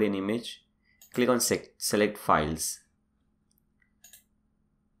upload an image. Click on select files.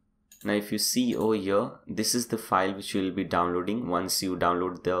 Now if you see over here, this is the file which you will be downloading once you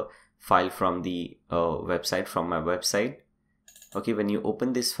download the file from the website, from my website. Okay, when you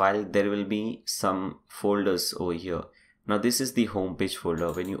open this file, there will be some folders over here. Now this is the home page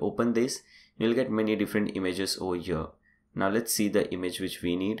folder. When you open this, you'll get many different images over here. Now let's see the image which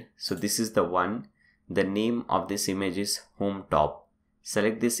we need. So this is the one. The name of this image is home top.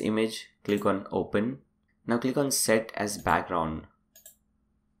 Select this image, click on open. Now click on set as background.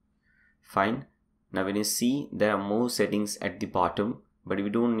 Fine. Now when you see, there are more settings at the bottom, but we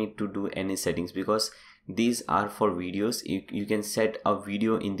don't need to do any settings because these are for videos. You can set a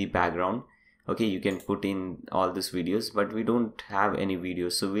video in the background. Okay, you can put in all these videos, but we don't have any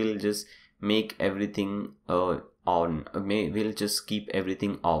videos, so we'll just make everything on. We'll just keep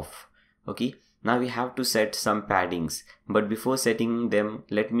everything off. Okay, Now we have to set some paddings, but before setting them,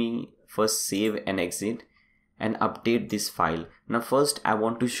 let me first save and exit and update this file. Now first I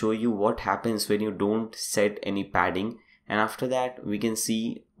want to show you what happens when you don't set any padding, and after that we can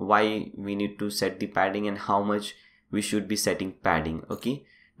see why we need to set the padding and how much we should be setting padding. Okay,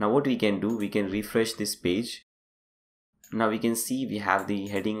 now what we can do, we can refresh this page. Now we can see we have the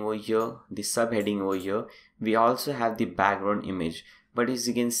heading over here, the subheading over here. We also have the background image, but as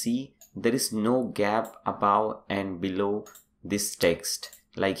you can see, there is no gap above and below this text.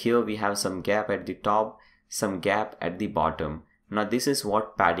 Like here we have some gap at the top, some gap at the bottom. Now this is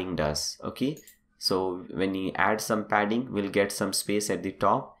what padding does. Okay, so when you add some padding, we'll get some space at the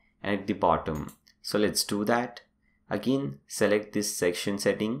top and at the bottom. So let's do that. Again, select this section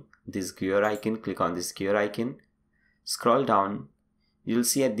setting, this gear icon, click on this gear icon, scroll down. You'll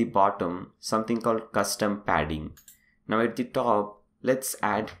see at the bottom something called custom padding. Now at the top, let's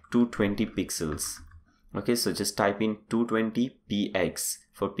add 220 pixels. Okay, so just type in 220 px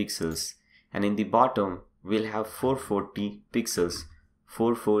for pixels, and in the bottom we'll have 440 pixels,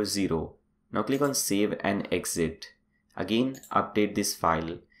 440. Now click on save and exit. Again, update this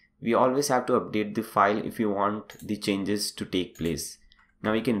file. We always have to update the file if you want the changes to take place.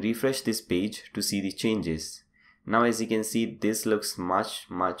 Now we can refresh this page to see the changes. Now as you can see, this looks much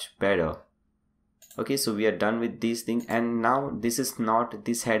better. Okay, so we are done with these things, and now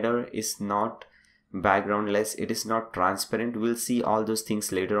this header is not backgroundless, it is not transparent. We'll see all those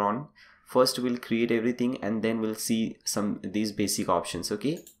things later on. First we'll create everything and then we'll see these basic options.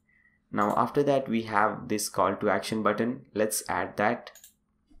 Okay, now after that we have this call to action button. Let's add that.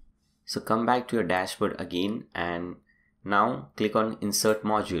 So come back to your dashboard again, and now click on insert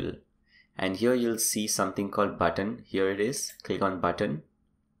module, and here you'll see something called button. Here it is, click on button.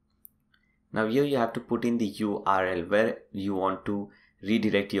 Now here you have to put in the URL where you want to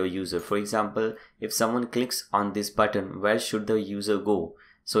redirect your user. For example, if someone clicks on this button, where should the user go?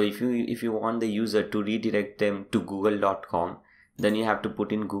 So if you want the user to redirect them to google.com, then you have to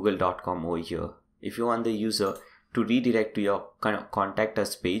put in google.com over here. If you want the user to redirect to your contact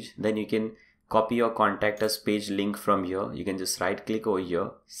us page, then you can copy your contact us page link from here. You can just right click over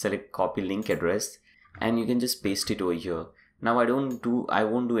here, select copy link address, and you can just paste it over here. Now I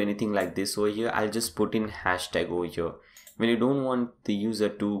won't do anything like this over here. I'll just put in hashtag over here. When you don't want the user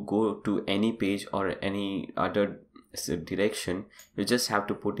to go to any page or any other direction, you just have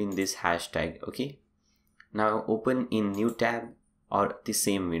to put in this hashtag. Okay, now open in new tab or the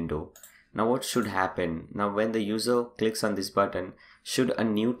same window. Now what should happen? Now when the user clicks on this button, should a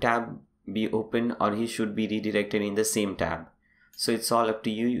new tab be open or he should be redirected in the same tab? So it's all up to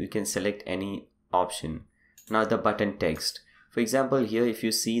you. You can select any option. Now the button text. For example, here if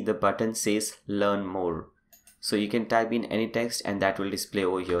you see, the button says learn more. So you can type in any text and that will display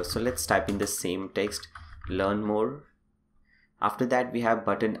over here. So let's type in the same text, learn more. After that we have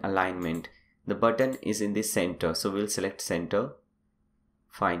button alignment. The button is in the center, so we'll select center.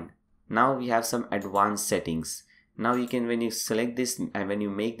 Fine. Now we have some advanced settings. Now you can, when you select this and when you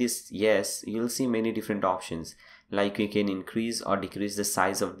make this yes, you'll see many different options. Like you can increase or decrease the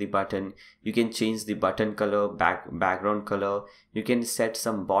size of the button. You can change the button color, background color. You can set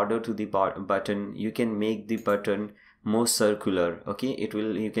some border to the button. You can make the button more circular. Okay,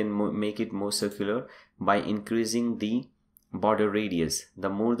 you can make it more circular by increasing the border radius. The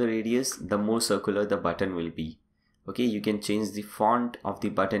more the radius, the more circular the button will be. Okay, you can change the font of the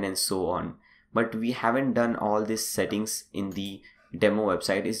button and so on. But we haven't done all these settings in the demo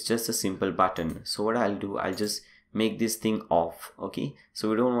website. It's just a simple button. So what I'll do, I'll just make this thing off. Okay, so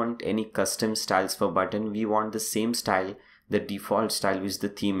we don't want any custom styles for button. We want the same style, the default style which the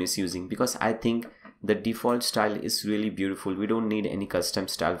theme is using, because I think the default style is really beautiful. We don't need any custom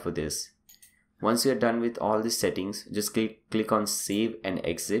style for this. Once you're done with all the settings, just click on save and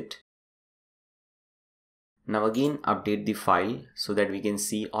exit. Now again update the file so that we can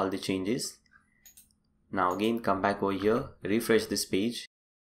see all the changes. Now again come back over here, refresh this page.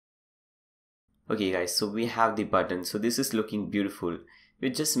 Okay guys, so we have the button. So this is looking beautiful.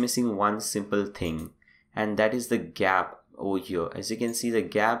 We're just missing one simple thing, and that is the gap over here. As you can see, the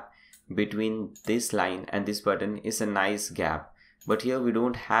gap between this line and this button is a nice gap, but here we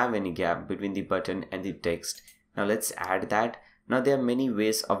don't have any gap between the button and the text. Now let's add that. Now there are many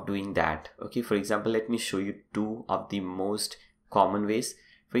ways of doing that. Okay, for example, let me show you two of the most common ways.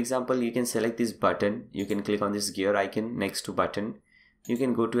 For example, you can select this button, you can click on this gear icon next to button, you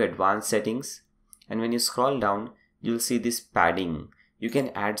can go to advanced settings, and when you scroll down, you'll see this padding. You can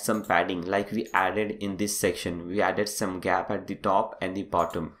add some padding like we added in this section. We added some gap at the top and the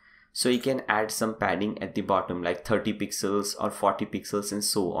bottom. So you can add some padding at the bottom like 30 pixels or 40 pixels and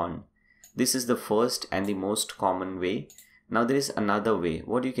so on. This is the first and the most common way. Now there is another way.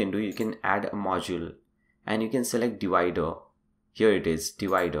 What you can do, you can add a module and you can select divider. Here it is,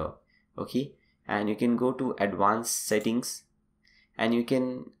 divider. Okay, and you can go to advanced settings and you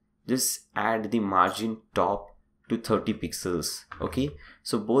can just add the margin top to 30 pixels. Okay,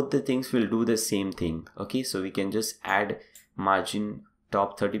 so both the things will do the same thing. Okay, so we can just add margin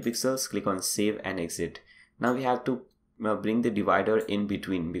top 30 pixels, click on save and exit. Now we have to bring the divider in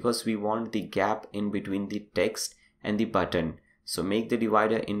between because we want the gap in between the text and the button. So make the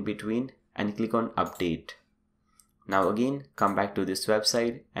divider in between and click on update. Now again come back to this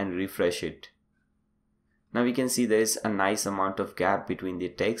website and refresh it. Now we can see there is a nice amount of gap between the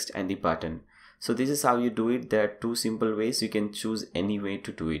text and the button. So this is how you do it. There are two simple ways. You can choose any way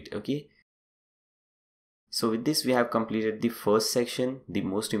to do it. Okay, so with this we have completed the first section, the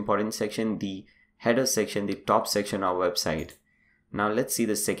most important section, the header section, the top section of our website. Now let's see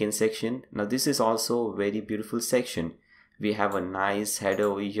the second section. Now this is also a very beautiful section. We have a nice header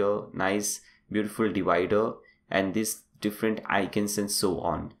over here, nice beautiful divider, and these different icons and so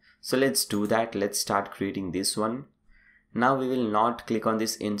on. So let's do that. Let's start creating this one. Now we will not click on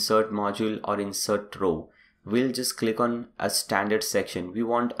this insert module or insert row. We'll just click on a standard section. We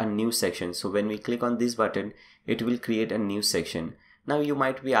want a new section. So when we click on this button, it will create a new section. Now you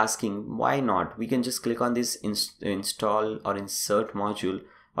might be asking, why not? We can just click on this install or insert module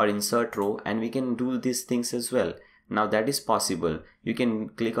or insert row and we can do these things as well. Now that is possible. You can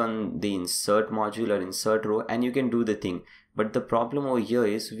click on the insert module or insert row and you can do the thing. But the problem over here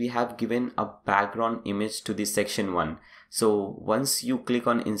is we have given a background image to the section 1. So once you click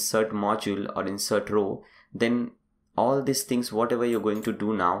on insert module or insert row, then all these things, whatever you're going to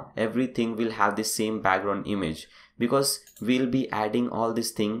do now, everything will have the same background image because we'll be adding all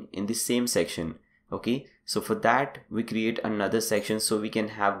this thing in the same section. Okay, so for that we create another section so we can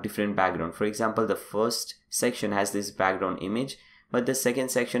have different background. For example, the first section has this background image, but the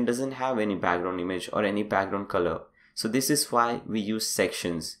second section doesn't have any background image or any background color. So this is why we use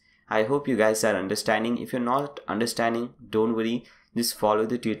sections. I hope you guys are understanding. If you're not understanding, don't worry, just follow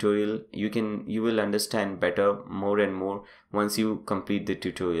the tutorial. You will understand better, more and more once you complete the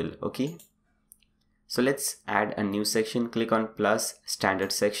tutorial. Okay, so let's add a new section. Click on plus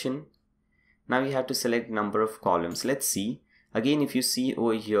standard section. Now we have to select number of columns. Let's see. Again, if you see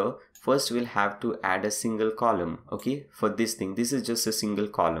over here, first we'll have to add a single column. Okay, for this thing, this is just a single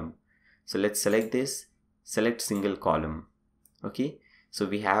column. So let's select this, select single column. Okay, so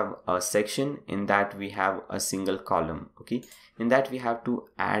we have a section, in that we have a single column. Okay, in that we have to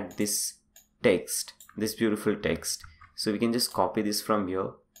add this text, this beautiful text. So we can just copy this from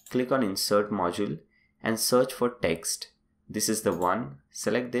here, click on insert module and search for text. This is the one,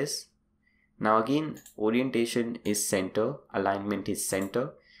 select this. Now again, orientation is center, alignment is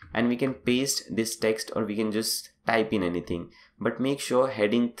center, and we can paste this text or we can just type in anything, but make sure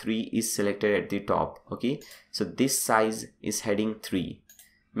heading 3 is selected at the top. Okay, so this size is heading 3.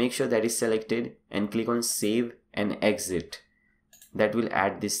 Make sure that is selected and click on save and exit. That will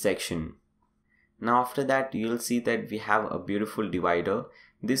add this section. Now after that, you'll see that we have a beautiful divider.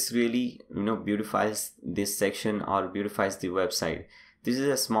 This really, beautifies this section or beautifies the website. This is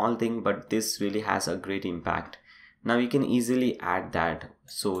a small thing, but this really has a great impact. Now you can easily add that.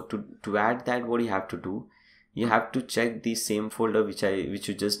 So to add that, what you have to do, you have to check the same folder which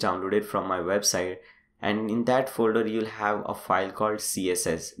you just downloaded from my website, and in that folder you'll have a file called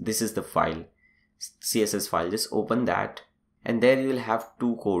CSS. This is the file, CSS file. Just open that and there you'll have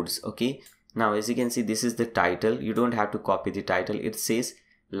two codes. Okay, now as you can see, this is the title. You don't have to copy the title. It says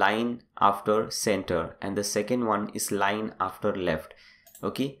line after center and the second one is line after left.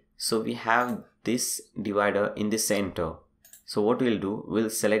 Okay, so we have this divider in the center. So what we'll do,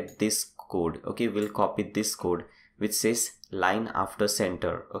 we'll select this code. Okay, we'll copy this code which says line after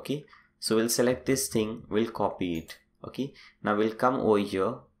center. Okay, so we'll select this thing, we'll copy it. Okay, now we'll come over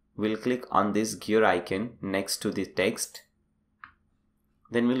here, we'll click on this gear icon next to the text,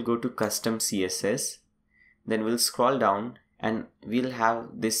 then we'll go to custom CSS, then we'll scroll down and we'll have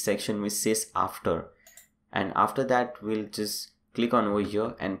this section which says after, and after that we'll just click on over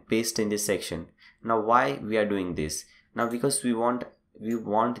here and paste in this section. Now why we are doing this? Now because we want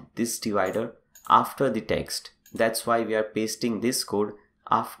this divider after the text. That's why we are pasting this code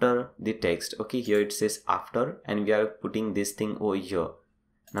after the text. Okay, here it says after and we are putting this thing over here.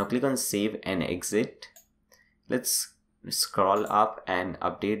 Now click on save and exit. Let's scroll up and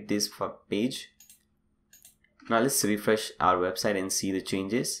update this page. Now let's refresh our website and see the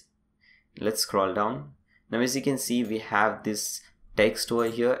changes. Let's scroll down. Now as you can see, we have this text over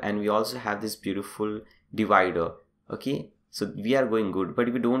here and we also have this beautiful divider. Okay, So we are going good,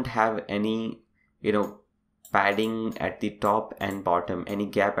 but we don't have any, padding at the top and bottom, any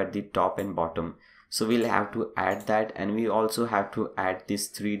gap at the top and bottom. So we'll have to add that, and we also have to add these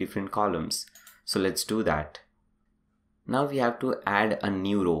 3 different columns. So let's do that. Now we have to add a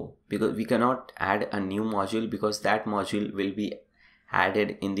new row, because we cannot add a new module because that module will be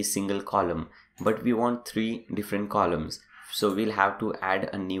added in the single column, but we want 3 different columns. So we'll have to add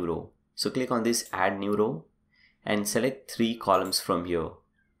a new row. So click on this add new row and select 3 columns from here.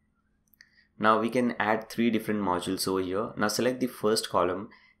 Now we can add 3 different modules over here. Now select the first column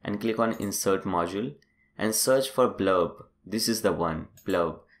and click on insert module and search for blurb. This is the one,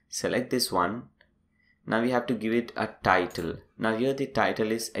 blurb. Select this one. Now we have to give it a title. Now here the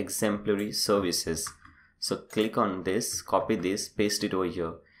title is exemplary services. So click on this, copy this, paste it over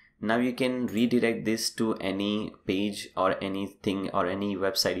here. Now you can redirect this to any page or anything or any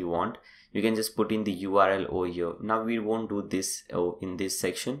website you want. You can just put in the URL over here. Now we won't do this in this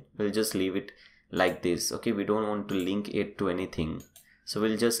section. We'll just leave it like this. Okay, we don't want to link it to anything. So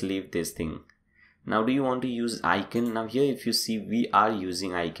we'll just leave this thing. Now do you want to use icon? Now here if you see, we are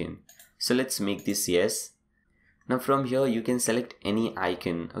using icon. So let's make this yes. Now from here you can select any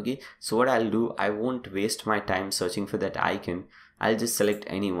icon. Okay, so what I'll do, I won't waste my time searching for that icon. I'll just select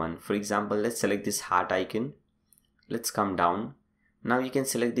anyone. For example, let's select this heart icon. Let's come down. Now you can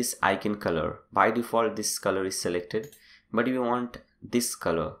select this icon color. By default this color is selected, but if you want this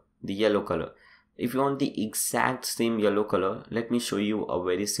color, the yellow color, if you want the exact same yellow color, let me show you a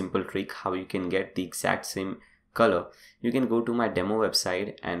very simple trick how you can get the exact same color. You can go to my demo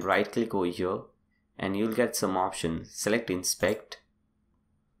website and right click over here and you'll get some options. Select inspect.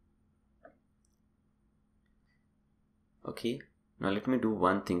 Okay, now let me do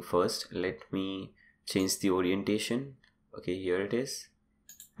one thing first. Let me change the orientation. Okay, here it is.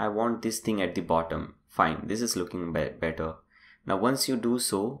 I want this thing at the bottom. Fine, this is looking better. Now once you do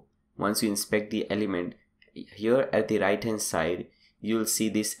so, once you inspect the element, here at the right hand side you'll see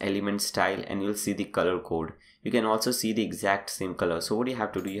this element style and you'll see the color code. You can also see the exact same color. So what you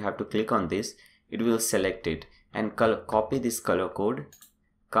have to do, you have to click on this, it will select it and copy this color code,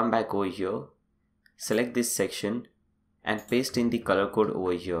 come back over here, select this section and paste in the color code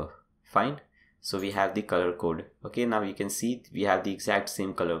over here. Fine. So we have the color code. Okay, now you can see we have the exact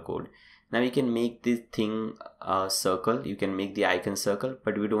same color code. Now you can make this thing a circle. You can make the icon circle,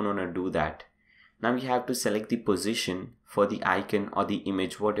 but we don't want to do that. Now we have to select the position for the icon or the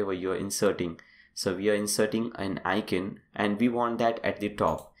image, whatever you're inserting. So we are inserting an icon and we want that at the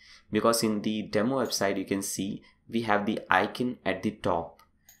top, because in the demo website you can see we have the icon at the top.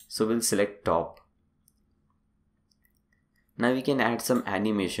 So we'll select top. Now we can add some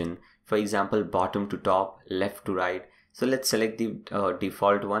animation. For example, bottom to top, left to right. So let's select the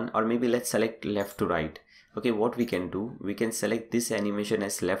default one, or maybe let's select left to right. Okay, what we can do, we can select this animation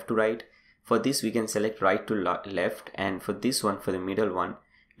as left to right. For this we can select right to left, and for this one, for the middle one,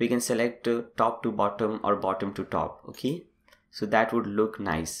 we can select top to bottom or bottom to top. Okay, so that would look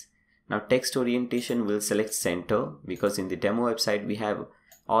nice. Now text orientation will select center, because in the demo website we have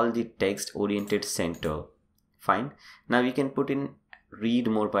all the text oriented center. Fine. Now we can put in read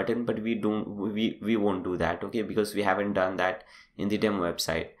more button, but we won't do that. Okay, because we haven't done that in the demo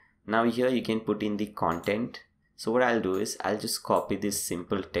website. Now here you can put in the content. So what I'll do is I'll just copy this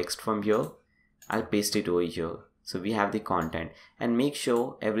simple text from here, I'll paste it over here. So we have the content, and make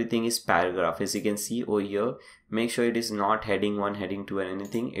sure everything is paragraph. As you can see over here, make sure it is not heading 1, heading 2 and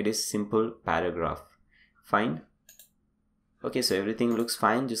anything. It is simple paragraph. Fine. Okay, so everything looks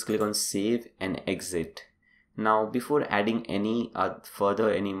fine. Just click on save and exit. Now before adding any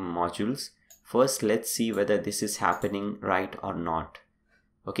further modules, first let's see whether this is happening right or not.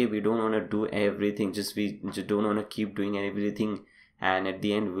 Okay, we don't want to do everything, we just don't want to keep doing everything and at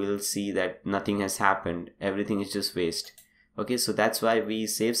the end we'll see that nothing has happened, everything is just waste. Okay, so that's why we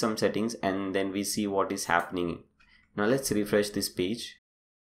save some settings and then we see what is happening. Now let's refresh this page.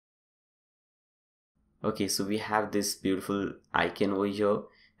 Okay, so we have this beautiful icon over here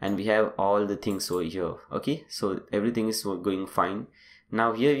and we have all the things over here. Okay, so everything is going fine.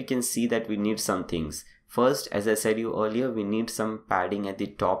 Now here you can see that we need some things. First, as I said you earlier, we need some padding at the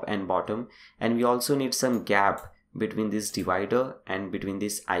top and bottom, and we also need some gap between this divider and between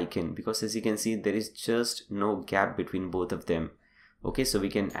this icon, because as you can see there is just no gap between both of them. Okay, so we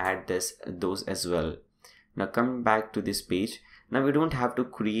can add those as well. Now come back to this page. Now we don't have to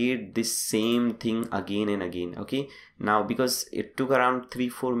create this same thing again and again. Okay, now because it took around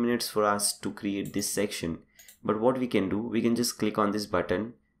 3-4 minutes for us to create this section, but what we can do, we can just click on this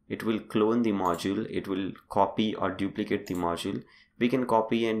button. It will clone the module, it will copy or duplicate the module. We can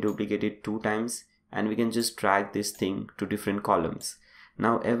copy and duplicate it 2 times, and we can just drag this thing to different columns.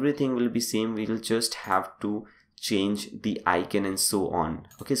 Now everything will be same, we will just have to change the icon and so on.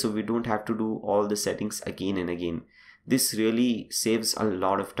 Okay, so we don't have to do all the settings again and again. This really saves a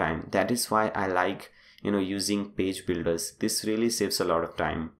lot of time. That is why I like using page builders. This really saves a lot of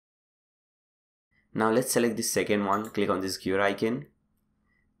time. Now let's select the second one, click on this gear icon,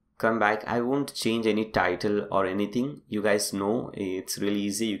 come back. I won't change any title or anything. You guys know it's really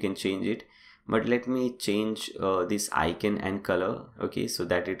easy, you can change it, but let me change this icon and color, okay, so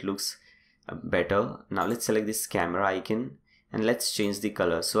that it looks better. Now let's select this camera icon and let's change the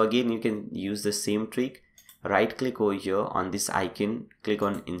color. So again, you can use the same trick. Right click over here on this icon, click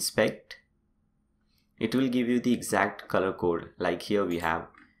on inspect. It will give you the exact color code. Like here we have,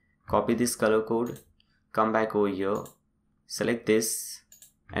 copy this color code, come back over here, select this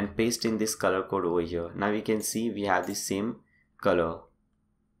and paste in this color code over here. Now we can see we have the same color.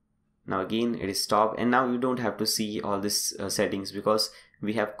 Now again it is stopped, and now you don't have to see all these settings because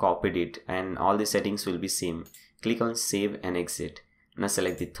we have copied it and all the settings will be same. Click on save and exit. Now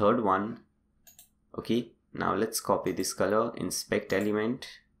select the third one. Okay, now let's copy this color, inspect element.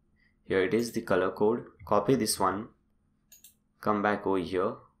 Here it is, the color code. Copy this one, come back over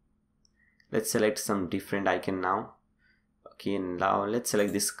here. Let's select some different icon now. Okay, now let's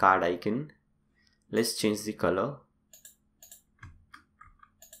select this card icon. Let's change the color.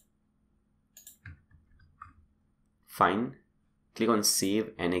 Fine. Click on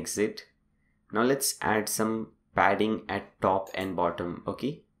save and exit. Now let's add some padding at top and bottom.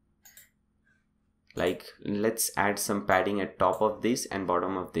 Okay, like let's add some padding at top of this and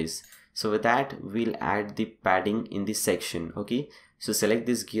bottom of this. So with that, we'll add the padding in this section. Okay, so select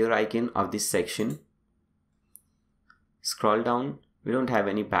this gear icon of this section, scroll down. We don't have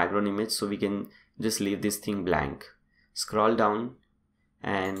any background image, so we can just leave this thing blank. Scroll down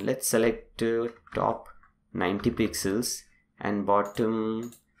and let's select top 90 pixels and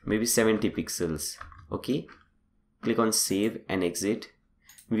bottom maybe 70 pixels. Okay, click on save and exit.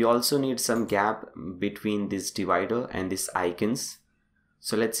 We also need some gap between this divider and these icons,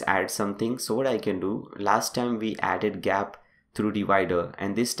 so let's add something. So what I can do, last time we added gap through divider,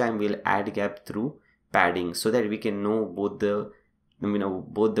 and this time we'll add gap through padding, so that we can know both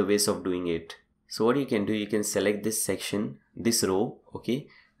the ways of doing it. So what you can do, you can select this section, this row, okay,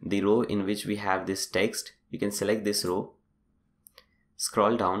 the row in which we have this text. You can select this row,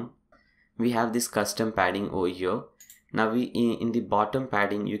 scroll down, we have this custom padding over here. Now in the bottom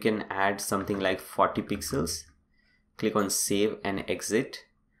padding, you can add something like 40 pixels. Click on save and exit.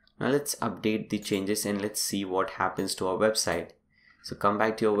 Now let's update the changes and let's see what happens to our website. So come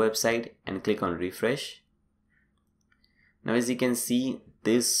back to your website and click on refresh. Now as you can see,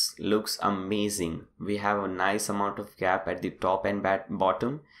 this looks amazing. We have a nice amount of gap at the top and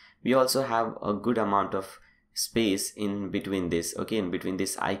bottom. We also have a good amount of space in between this, okay, in between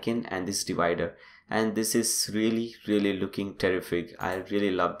this icon and this divider, and this is really looking terrific. I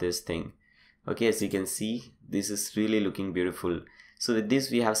really love this thing. Okay, as you can see, this is really looking beautiful. So with this,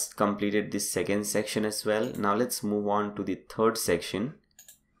 we have completed this second section as well. Now let's move on to the third section,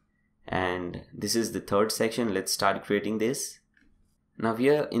 and this is the third section. Let's start creating this. Now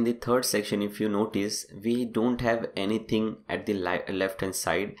here in the third section, if you notice, we don't have anything at the left hand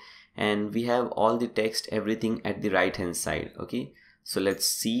side, and we have all the text, everything at the right hand side. Okay, so let's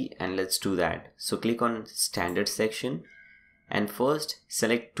see and let's do that. So click on standard section and first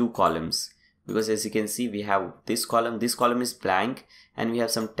select two columns, because as you can see, we have this column is blank, and we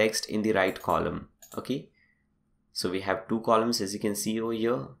have some text in the right column. Okay, so we have two columns, as you can see over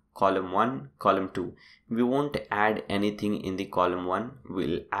here, column 1, column 2. We won't add anything in the column 1,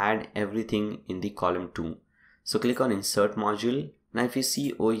 we'll add everything in the column 2. So click on insert module. Now if you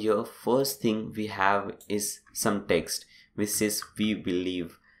see over here, first thing we have is some text which says we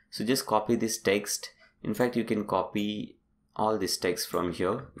believe. So just copy this text. In fact, you can copy all this text from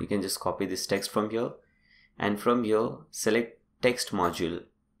here. You can just copy this text from here, and from here select text module.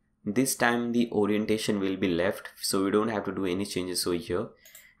 This time the orientation will be left, so we don't have to do any changes over here.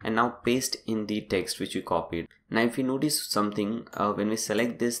 And now paste in the text which we copied. Now if you notice something, when we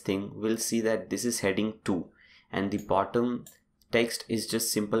select this thing, we'll see that this is heading 2 and the bottom text is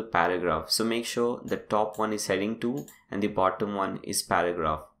just simple paragraph. So make sure the top one is heading 2 and the bottom one is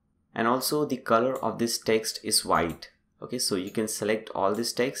paragraph. And also the color of this text is white. Okay, so you can select all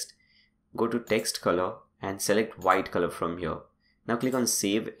this text, go to text color and select white color from here. Now click on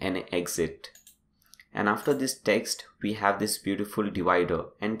save and exit. And after this text, we have this beautiful divider,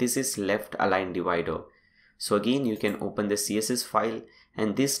 and this is left aligned divider. So again, you can open the CSS file,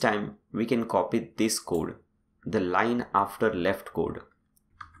 and this time we can copy this code, the line after left code.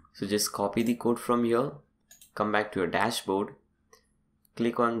 So just copy the code from here, come back to your dashboard,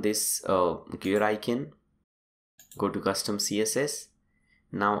 click on this gear icon, go to custom CSS.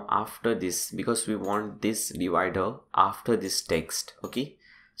 Now after this, because we want this divider after this text, okay,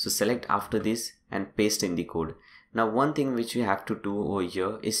 so select after this and paste in the code. Now one thing which you have to do over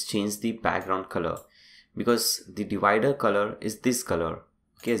here is change the background color, because the divider color is this color,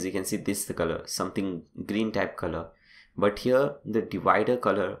 okay, as you can see this is the color, something green type color, but here the divider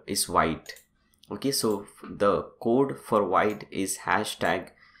color is white. Okay, so the code for white is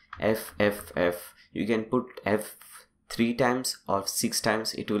hashtag FFF. You can put F 3 times or 6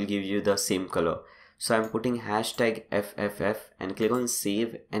 times, it will give you the same color. So I'm putting hashtag FFF and click on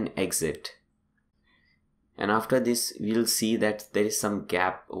save and exit. And after this we'll see that there is some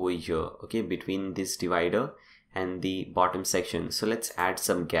gap over here, okay, between this divider and the bottom section. So let's add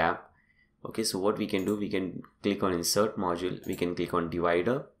some gap. Okay, so what we can do, we can click on insert module, we can click on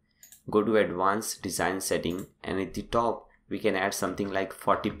divider, go to advanced design setting, and at the top we can add something like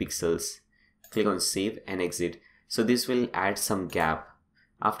 40 pixels. Click on save and exit. So this will add some gap.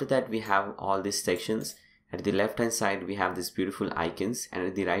 After that we have all these sections. At the left hand side we have these beautiful icons, and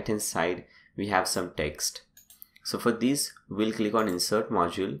at the right hand side we have some text. So for this we'll click on insert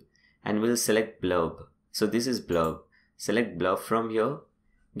module and we'll select blurb. So this is blurb. Select blurb from here,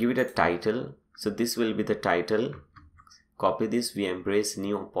 give it a title. So this will be the title. Copy this, we embrace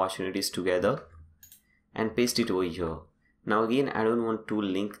new opportunities together, and paste it over here. Now again, I don't want to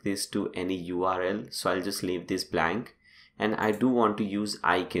link this to any URL, so I'll just leave this blank, and I do want to use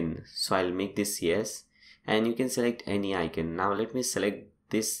icon, so I'll make this yes, and you can select any icon. Now let me select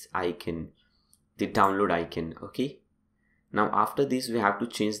this icon, the download icon. Okay, now after this we have to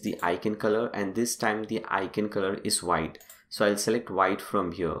change the icon color, and this time the icon color is white, so I'll select white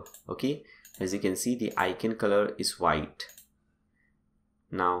from here. Okay, as you can see the icon color is white.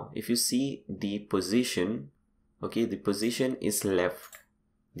 Now if you see the position, okay, the position is left,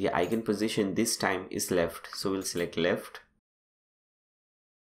 the icon position this time is left, so we'll select left.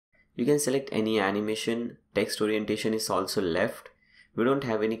 You can select any animation. Text orientation is also left. We don't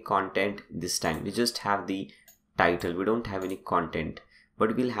have any content this time, we just have the title, we don't have any content,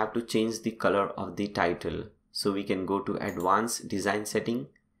 but we'll have to change the color of the title. So we can go to advanced design setting,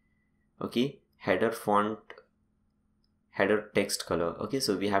 okay, header font, header text color. Okay,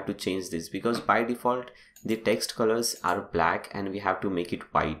 so we have to change this because by default the text colors are black and we have to make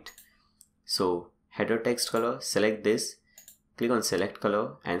it white. So header text color, select this, click on select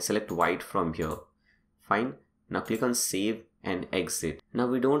color and select white from here. Fine. Now click on save and exit. Now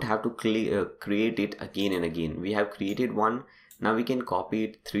we don't have to create it again and again. We have created one. Now we can copy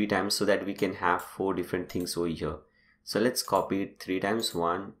it 3 times so that we can have 4 different things over here. So let's copy it 3 times,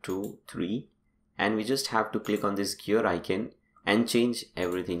 1, 2, 3, and we just have to click on this gear icon and change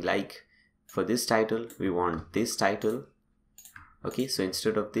everything. Like for this title, we want this title. Okay, so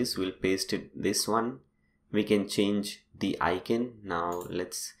instead of this, we'll paste it this one. We can change the icon. Now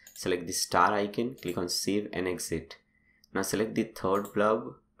let's select the star icon, click on save and exit. Now select the third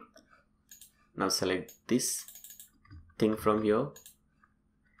blurb. Now select this thing from here.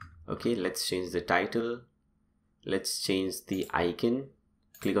 Okay, let's change the title. Let's change the icon,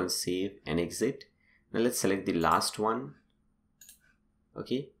 click on save and exit. Now let's select the last one.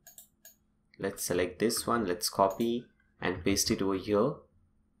 Okay, let's select this one, let's copy and paste it over here.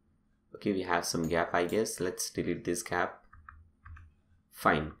 Okay, we have some gap, I guess. Let's delete this gap.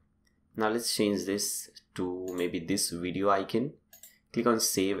 Fine. Now let's change this to maybe this video icon. Click on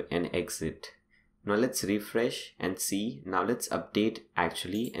save and exit. Now let's refresh and see. Now let's update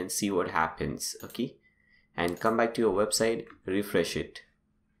actually and see what happens. Okay, and come back to your website, refresh it.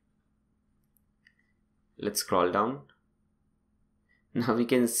 Let's scroll down. Now we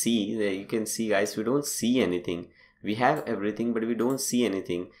can see that, you can see guys, we don't see anything. We have everything but we don't see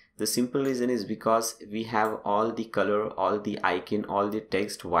anything. The simple reason is because we have all the color, all the icon, all the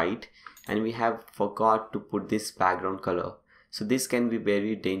text white, and we have forgot to put this background color. So this can be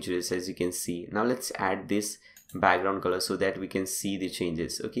very dangerous, as you can see. Now let's add this background color so that we can see the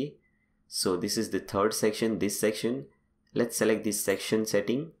changes. Okay, so this is the third section, this section. Let's select this section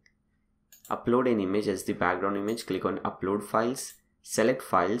setting, upload an image as the background image, click on upload files, select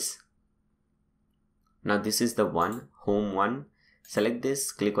files. Now this is the one, home one. Select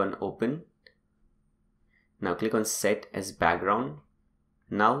this, click on open. Now click on set as background.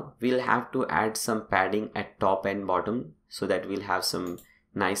 Now we'll have to add some padding at top and bottom so that we'll have some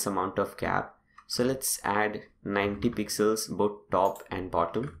nice amount of gap. So let's add 90 pixels both top and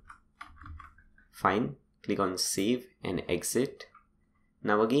bottom. Fine. Click on save and exit.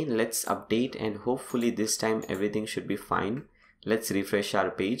 Now again let's update and hopefully this time everything should be fine. Let's refresh our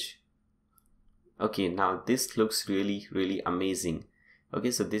page. Okay, now this looks really amazing.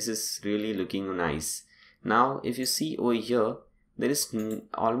 Okay, so this is really looking nice. Now if you see over here, there is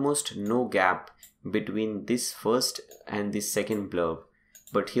almost no gap between this first and this second blurb,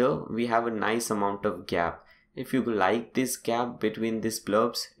 but here we have a nice amount of gap. If you like this gap between these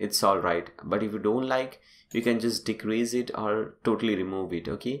blurbs, it's alright, but if you don't like, you can just decrease it or totally remove it.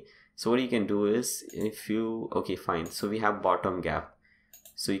 Okay, so what you can do is, okay, fine, so we have bottom gap,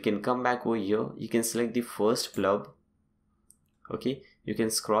 so you can come back over here, you can select the first blurb. Okay, you can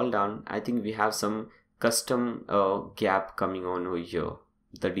scroll down. I think we have some custom gap coming on over here,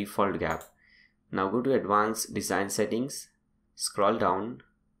 the default gap. Now go to advanced design settings, scroll down.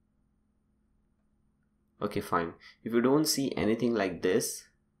 Okay, fine. If you don't see anything like this,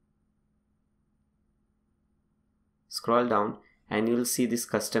 scroll down and you will see this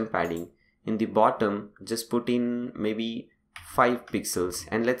custom padding. In the bottom, just put in maybe 5 pixels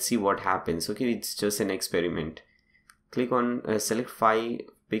and let's see what happens. Okay, it's just an experiment. Click on select 5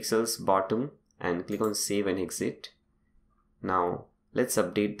 pixels bottom and click on save and exit. Now let's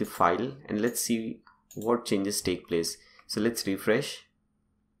update the file and let's see what changes take place. So let's refresh.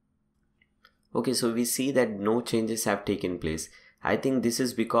 Okay, so we see that no changes have taken place. I think this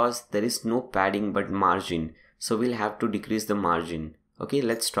is because there is no padding but margin, so we'll have to decrease the margin. Okay,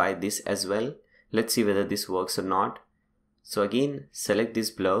 let's try this as well. Let's see whether this works or not. So again, select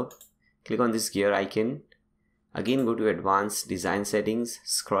this blurb, click on this gear icon, again go to advanced design settings,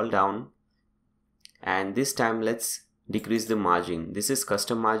 scroll down, and this time let's decrease the margin. This is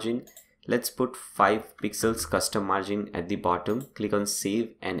custom margin. Let's put 5 pixels custom margin at the bottom. Click on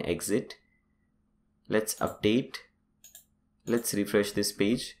save and exit. Let's update. Let's refresh this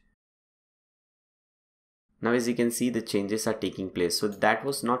page. Now as you can see, the changes are taking place. So that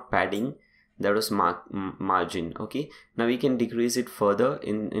was not padding, that was margin. Okay, now we can decrease it further.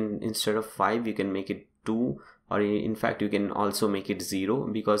 Instead of 5, you can make it 2, or in fact you can also make it 0,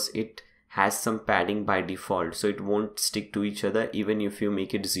 because it has some padding by default, so it won't stick to each other even if you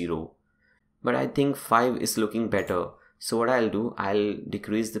make it 0. But I think 5 is looking better. So what I'll do, I'll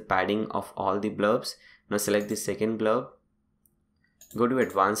decrease the padding of all the blurbs. Now select the second blurb, go to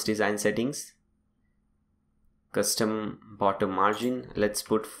advanced design settings, custom bottom margin, let's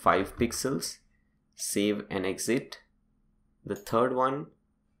put 5 pixels, save and exit. The third one,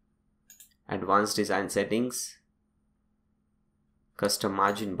 advanced design settings, custom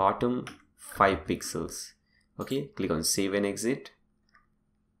margin bottom, 5 pixels. Okay, click on save and exit.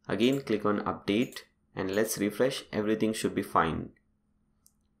 Again click on update and let's refresh. Everything should be fine.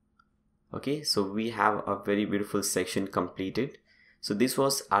 Okay, so we have a very beautiful section completed. So this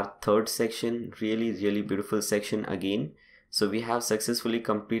was our third section, really beautiful section again. So we have successfully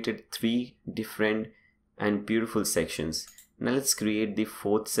completed 3 different and beautiful sections. Now let's create the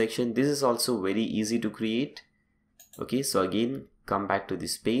fourth section. This is also very easy to create. Okay, so again come back to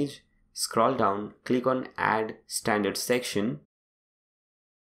this page, scroll down, click on add standard section.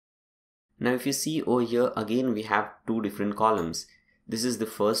 Now if you see over here, again we have 2 different columns. This is the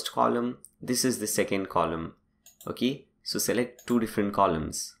first column, this is the second column. Okay, so select 2 different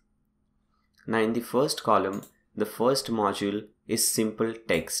columns. Now in the first column, the first module is simple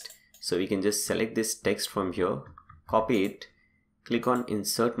text. So we can just select this text from here, copy it, click on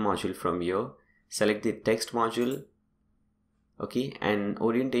insert module from here, select the text module. Okay, and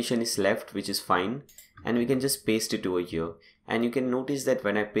orientation is left, which is fine, and we can just paste it over here. And you can notice that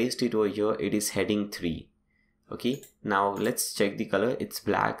when I paste it over here, it is heading 3. Okay, now let's check the color. It's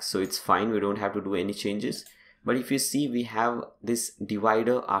black, so it's fine, we don't have to do any changes. But if you see, we have this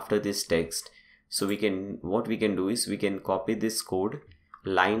divider after this text. So what we can do is we can copy this code,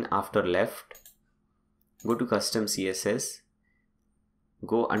 line after left, go to custom CSS,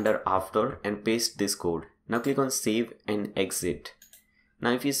 go under after and paste this code. Now click on save and exit.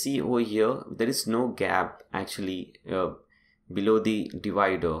 Now if you see over here, there is no gap actually below the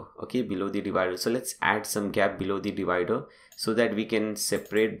divider. Okay, below the divider. So let's add some gap below the divider so that we can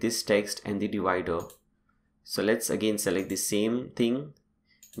separate this text and the divider. So let's again select the same thing,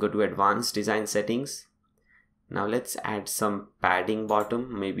 go to advanced design settings. Now let's add some padding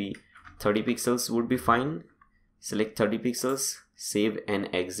bottom, maybe 30 pixels would be fine. Select 30 pixels, save and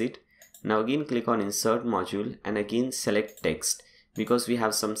exit. Now again click on insert module and again select text, because we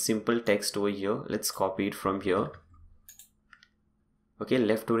have some simple text over here. Let's copy it from here. Okay,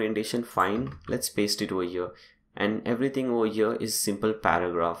 left orientation fine, let's paste it over here, and everything over here is simple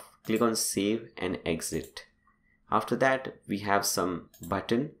paragraph. Click on save and exit. After that we have some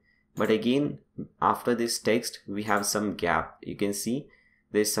button, but again after this text we have some gap. You can see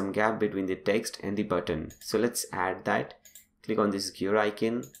there's some gap between the text and the button. So let's add that click on this gear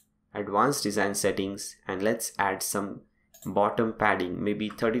icon, advanced design settings, and let's add some bottom padding, maybe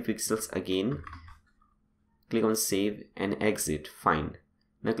 30 pixels again. Click on save and exit. Fine.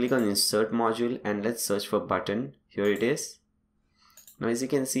 Now click on insert module and let's search for button. Here it is. Now as you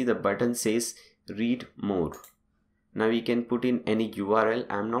can see, the button says read more. Now we can put in any URL.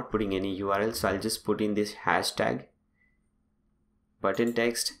 I'm not putting any URL, so I'll just put in this hashtag. Button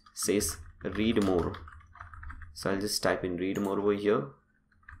text says read more. So I'll just type in read more over here.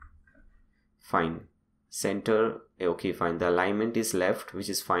 Fine. Center, okay, fine. The alignment is left, which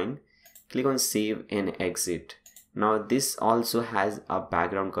is fine. Click on save and exit. Now this also has a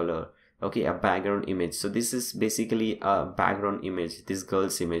background color, okay, a background image. So this is basically a background image, this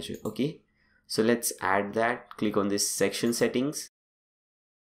girl's image, okay. So let's add that. Click on this section settings.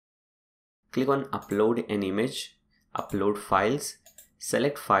 Click on upload an image, upload files,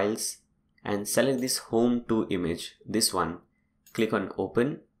 select files, and select this home to image, this one. Click on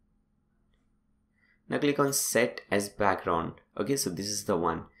open. Now click on set as background. Okay, so this is the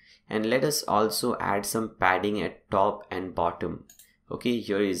one. And let us also add some padding at top and bottom. Okay,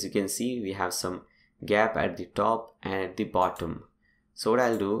 here as you can see, we have some gap at the top and at the bottom. So what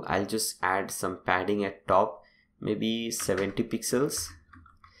I'll do, I'll just add some padding at top, maybe 70 pixels.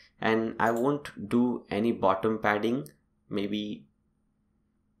 And I won't do any bottom padding, maybe,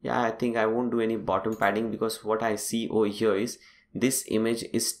 yeah, I think I won't do any bottom padding, because what I see over here is this image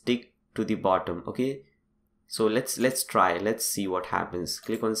is stick to the bottom. Okay, so let's try, let's see what happens.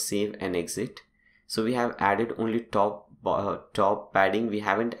 Click on save and exit. So we have added only top padding, we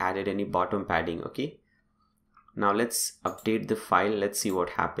haven't added any bottom padding. Okay, now let's update the file, let's see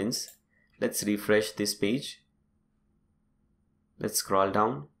what happens. Let's refresh this page, let's scroll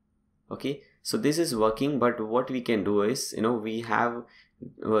down. Okay, so this is working, but what we can do is, we have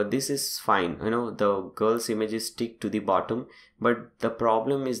this is fine, the girl's image is stick to the bottom, but the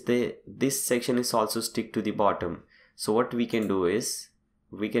problem is this section is also stick to the bottom. So what we can do is,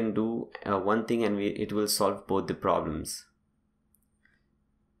 we can do one thing, and it will solve both the problems.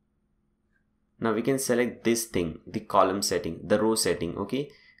 Now we can select this thing, the column setting, the row setting. Okay,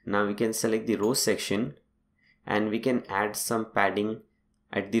 now we can select the row section, and we can add some padding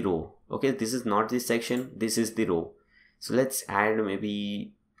at the row. Okay, this is not the section, this is the row. So let's add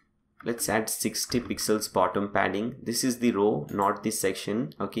 60 pixels bottom padding. This is the row, not the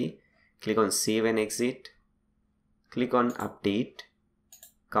section. Okay, click on save and exit. Click on update.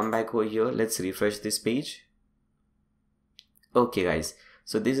 Come back over here. Let's refresh this page. Okay guys,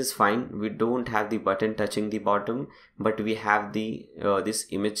 so this is fine. We don't have the button touching the bottom, but we have the this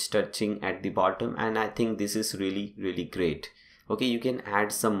image touching at the bottom, and I think this is really great. Okay, you can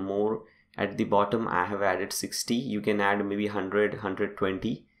add some more at the bottom. I have added 60. You can add maybe 100,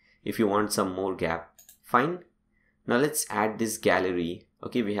 120 if you want some more gap. Fine. Now let's add this gallery.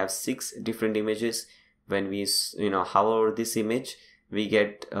 Okay, we have 6 different images. When we hover over this image, we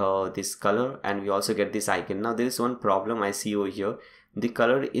get this color, and we also get this icon. Now there is one problem I see over here. The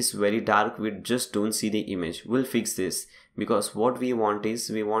color is very dark, we just don't see the image. We'll fix this, because what we want is,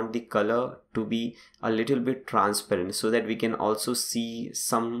 we want the color to be a little bit transparent, so that we can also see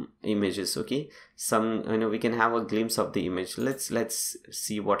some images. Okay, some we can have a glimpse of the image. Let's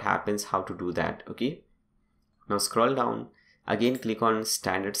see what happens, how to do that. Okay, now scroll down again, click on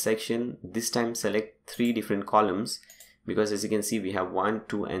standard section. This time select 3 different columns, because as you can see, we have 1,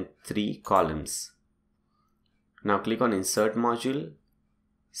 2 and 3 columns. Now click on insert module,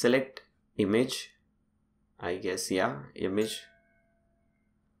 select image, I guess, yeah, image.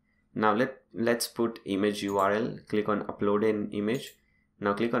 Now let's put image URL. Click on upload an image.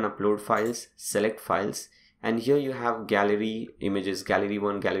 Now click on upload files, select files, and here you have gallery images, gallery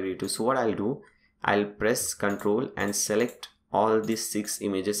 1, gallery 2. So what I'll do, I'll press Ctrl and select all these 6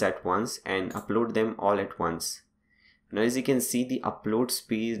 images at once and upload them all at once. Now as you can see, the upload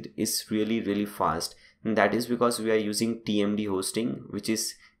speed is really fast, and that is because we are using TMD hosting, which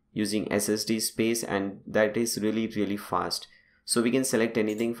is using SSD space, and that is really fast. So we can select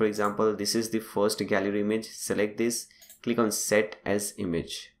anything. For example, this is the first gallery image. Select this, click on set as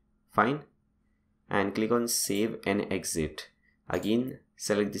image. Fine, and click on save and exit. Again,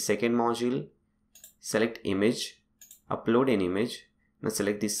 select the second module, select image, upload an image. Now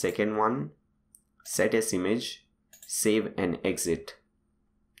select the second one, set as image, save and exit.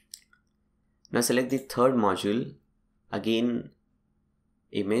 Now select the third module, again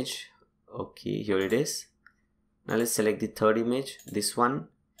image. Okay, here it is. Now let's select the third image, this one,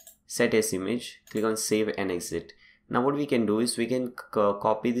 set as image, click on save and exit. Now what we can do is, we can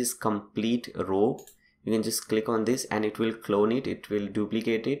copy this complete row. You can just click on this and it will clone it, it will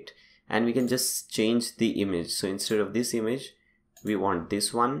duplicate it, and we can just change the image. So instead of this image, we want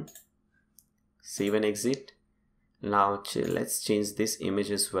this one. Save and exit. Now let's change this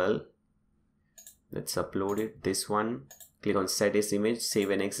image as well. Let's upload it, this one. Click on set as image, save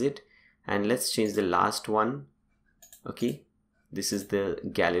and exit, and let's change the last one. Okay, this is the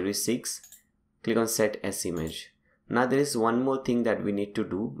gallery 6. Click on set as image. Now there is one more thing that we need to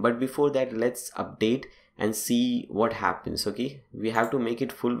do, but before that let's update and see what happens. Okay, we have to make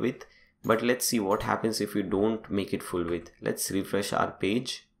it full width, but let's see what happens if we don't make it full width. Let's refresh our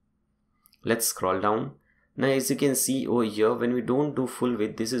page. Let's scroll down. Now as you can see over here, when we don't do full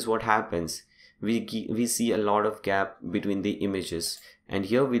width, this is what happens. We see a lot of gap between the images, and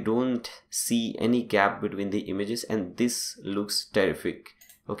here we don't see any gap between the images, and this looks terrific.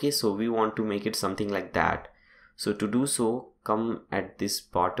 Okay, so we want to make it something like that. So to do so, come at this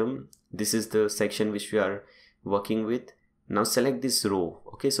bottom. This is the section which we are working with. Now select this row.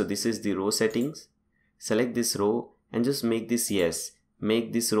 Okay, so this is the row settings. Select this row and just make this yes.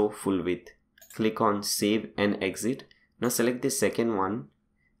 Make this row full width. Click on save and exit. Now select the second one.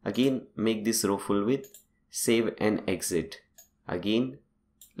 Again, make this row full width. Save and exit. Again,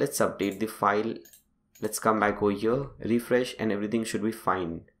 let's update the file. Let's come back over here, refresh, and everything should be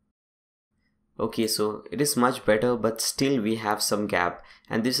fine. Okay, so it is much better, but still we have some gap,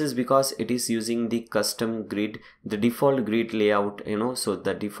 and this is because it is using the custom grid, the default grid layout, so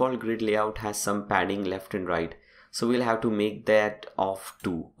the default grid layout has some padding left and right, so we'll have to make that off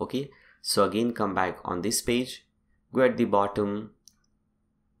too. Okay, so again, come back on this page, go at the bottom,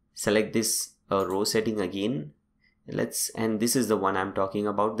 select this row setting again. And this is the one I'm talking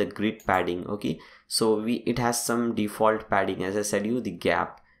about, the grid padding. Okay, so it has some default padding, as I said you, the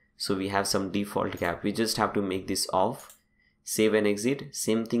gap. So we have some default gap. We just have to make this off. Save and exit.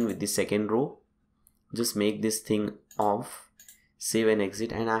 Same thing with the second row. Just make this thing off. Save and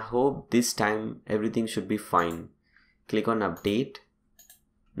exit. And I hope this time everything should be fine. Click on update.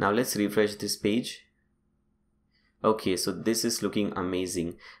 Now let's refresh this page. Okay, so this is looking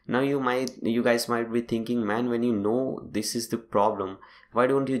amazing. Now you guys might be thinking, man, when you know this is the problem, why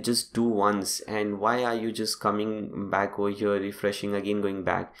don't you just do once, and why are you just coming back over here, refreshing again, going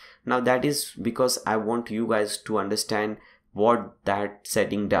back? Now that is because I want you guys to understand what that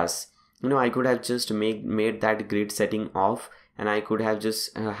setting does. I could have just made that grid setting off, and I could have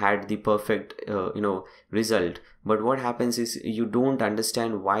just had the perfect result. But what happens is you don't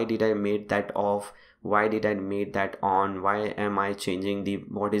understand, why did I made that off, why did I made that on, why am I changing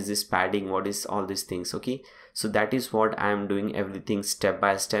what is this padding, what is all these things. Okay, so that is what I am doing, everything step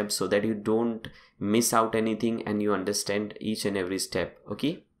by step, so that you don't miss out anything and you understand each and every step.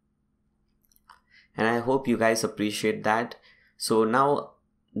 Okay, and I hope you guys appreciate that. So now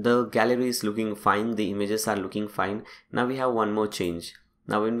the gallery is looking fine, the images are looking fine. Now we have one more change.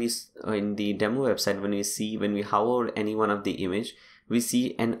 Now when we in the demo website, when we hover any one of the image, we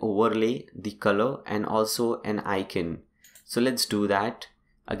see an overlay, the color, and also an icon. So let's do that.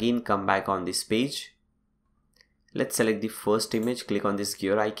 Again, come back on this page. Let's select the first image, click on this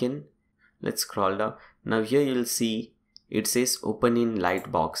gear icon. Let's scroll down. Now here you'll see it says open in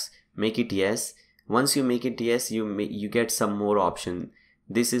Lightbox. Make it yes. Once you make it yes, you get some more option.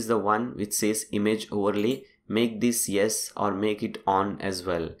 This is the one which says image overlay. Make this yes or make it on as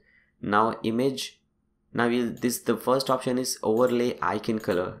well. Now image. Now the first option is overlay icon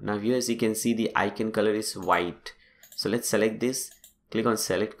color. Now here, as you can see, the icon color is white. So let's select this, click on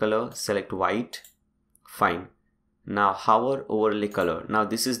select color, select white. Fine. Now hover overlay color. Now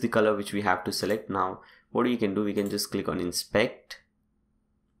this is the color which we have to select. Now what you can do, we can just click on inspect,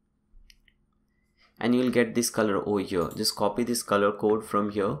 and you will get this color over here. Just copy this color code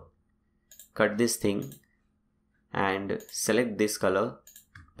from here, cut this thing and select this color,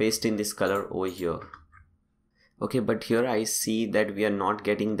 paste in this color over here. Okay, but here I see that we are not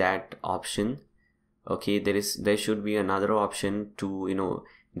getting that option. Okay, there should be another option to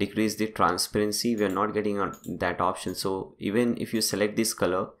decrease the transparency. We are not getting that option. So even if you select this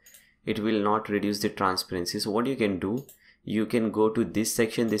color, it will not reduce the transparency. So what you can do, you can go to this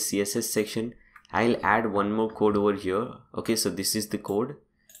section, this CSS section. I'll add one more code over here. Okay, so this is the code,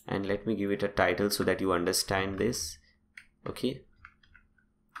 and let me give it a title so that you understand this. Okay,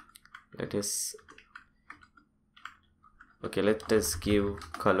 let us give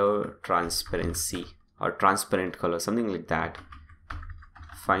color transparency or transparent color, something like that.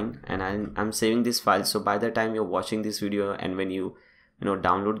 Fine, and I'm saving this file, so by the time you're watching this video and when you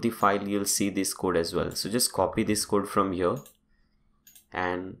download the file, you'll see this code as well. So just copy this code from here,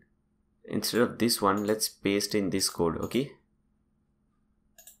 and instead of this one, let's paste in this code. Okay,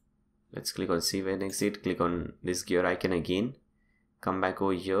 let's click on save and exit, click on this gear icon again, come back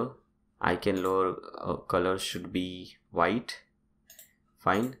over here, icon lower color should be white.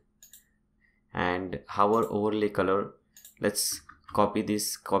 Fine. And hover overlay color, let's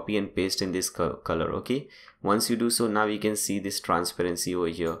copy and paste in this color. Okay, once you do so, now you can see this transparency over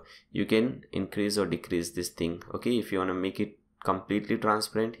here. You can increase or decrease this thing. Okay, if you want to make it completely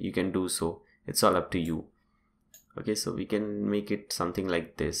transparent, you can do so. It's all up to you. Okay, so we can make it something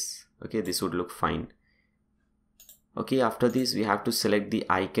like this. Okay, this would look fine. Okay, after this we have to select the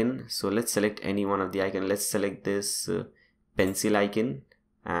icon. So let's select any one of the icon. Let's select this pencil icon,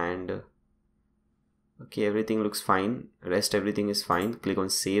 and okay, everything looks fine. Rest everything is fine. Click on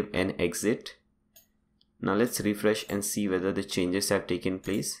save and exit. Now let's refresh and see whether the changes have taken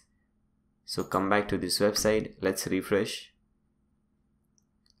place. So come back to this website. Let's refresh.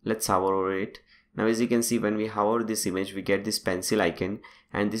 Let's hover over it. Now as you can see, when we hover this image, we get this pencil icon,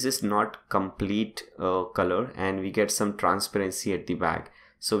 and this is not complete color, and we get some transparency at the back.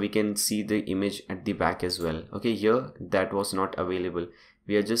 So we can see the image at the back as well. Okay, here that was not available.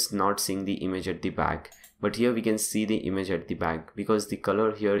 We are just not seeing the image at the back, but here we can see the image at the back because the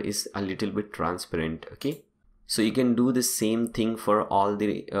color here is a little bit transparent. Okay, so you can do the same thing for all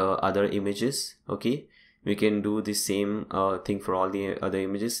the other images. Okay, we can do the same thing for all the other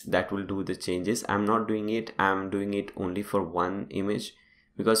images. That will do the changes. I'm not doing it. I'm doing it only for one image,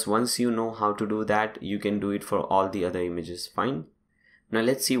 because once you know how to do that, you can do it for all the other images. Fine. Now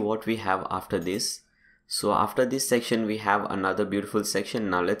let's see what we have after this. So after this section, we have another beautiful section.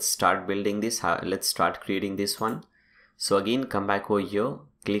 Now let's start building this. Let's start creating this one. So again, come back over here,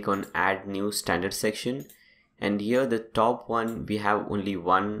 click on add new standard section, and here the top one, we have only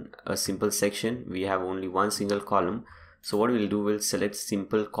a simple section. We have only one single column. So what we'll do, we'll select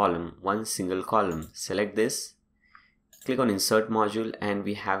simple column, one single column. Select this, click on insert module, and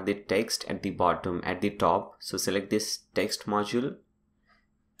we have the text at the bottom, at the top. So select this text module.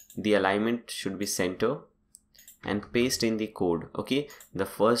 The alignment should be center, and paste in the code. Okay, the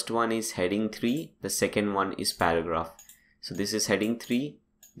first one is heading 3, the second one is paragraph. So this is heading 3,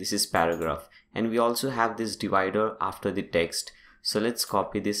 this is paragraph, and we also have this divider after the text. So let's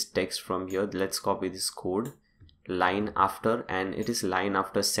copy this text from here. Let's copy this code, line after, and it is line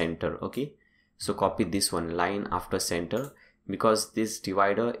after center. Okay, so copy this one, line after center, because this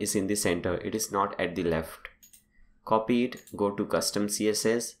divider is in the center, it is not at the left. Copy it, go to custom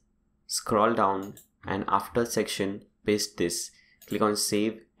CSS, scroll down, and after section, paste this. Click on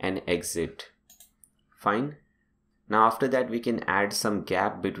save and exit. Fine. Now after that, we can add some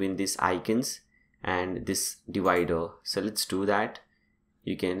gap between these icons and this divider. So let's do that.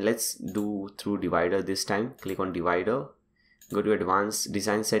 Let's do through divider this time. Click on divider, go to advanced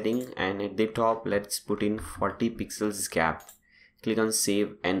design setting, and at the top, let's put in 40 pixels gap. Click on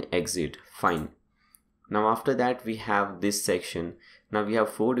save and exit. Fine. Now after that, we have this section. Now we have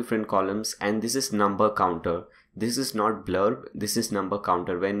 4 different columns, and this is number counter. This is not blurb, this is number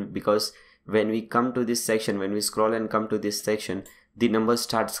counter. Because when we come to this section, when we scroll and come to this section, the number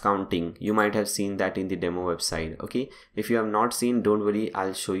starts counting. You might have seen that in the demo website. Okay, if you have not seen, don't worry,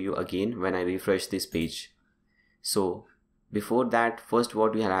 I'll show you again when I refresh this page. So before that, first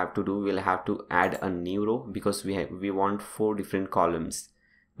what we have to do, we'll have to add a new row, because we want 4 different columns.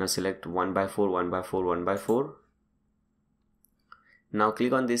 Now select 1 by 4, 1 by 4, 1 by 4. Now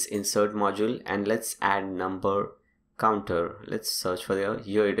click on this insert module, and let's add number counter. Let's search for there.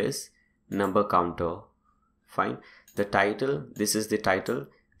 Here it is, number counter. Fine. The title, this is the title,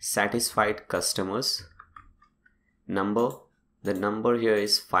 satisfied customers. Number, the number here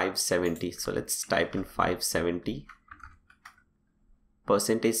is 570. So let's type in 570.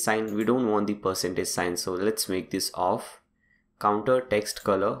 Percentage sign, we don't want the percentage sign, so let's make this off. Counter text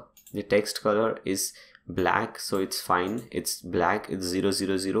color, the text color is black, so it's fine, it's black, it's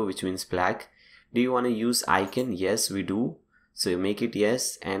 000, which means black. Do you want to use icon? Yes, we do. So you make it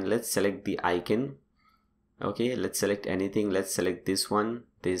yes, and let's select the icon. Okay, let's select anything. Let's select this one,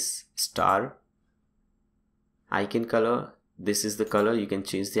 this star. Icon color, this is the color. You can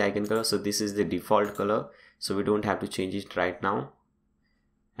change the icon color. So this is the default color, so we don't have to change it right now.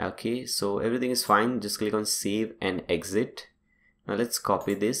 Okay, so everything is fine. Just click on save and exit. Now let's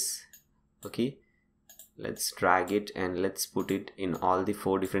copy this. Okay, let's drag it and let's put it in all the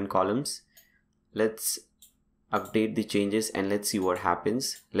 4 different columns. Let's update the changes and let's see what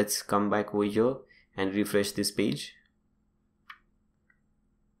happens. Let's come back over here and refresh this page.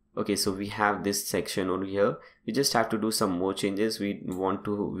 Okay, so we have this section over here. We just have to do some more changes. We want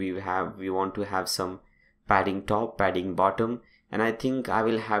to have some padding top, padding bottom, and I think I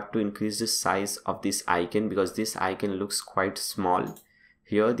will have to increase the size of this icon because this icon looks quite small.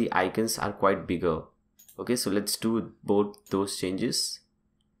 Here the icons are quite bigger. Okay, so let's do both those changes.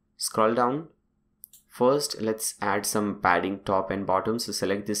 scroll down. First, let's add some padding top and bottom. So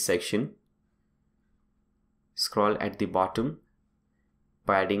select this section, scroll at the bottom,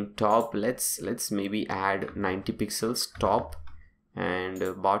 padding top, let's maybe add 90 pixels top, and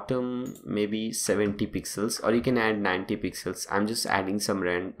bottom maybe 70 pixels, or you can add 90 pixels. I'm just adding some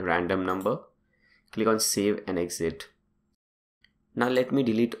random number. Click on save and exit. Now let me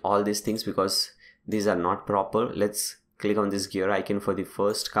delete all these things because these are not proper. Let's click on this gear icon for the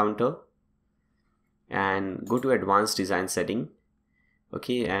first counter and go to advanced design setting.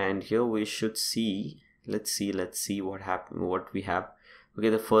 Okay, and here we should see, let's see what we have. Okay,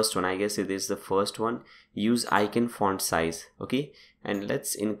 the first one, I guess it is the first one. Use icon font size. Okay, and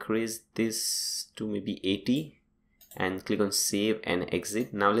let's increase this to maybe 80 and click on save and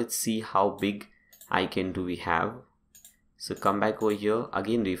exit. Now let's see how big icon do we have. So come back over here,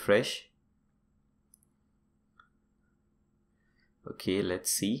 again refresh. Okay,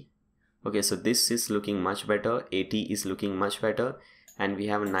 let's see. Okay, so this is looking much better. 80 is looking much better, and we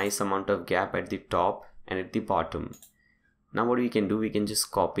have a nice amount of gap at the top and at the bottom. Now what we can do, we can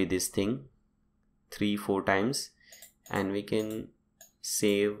just copy this thing 3-4 times and we can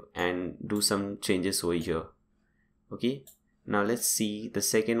save and do some changes over here. Okay, now let's see, the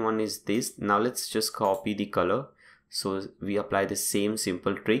second one is this. Now let's just copy the color. So we apply the same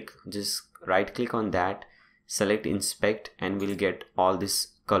simple trick, just right click on that, select inspect, and we'll get all these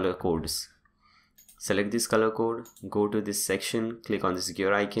color codes. Select this color code, go to this section, click on this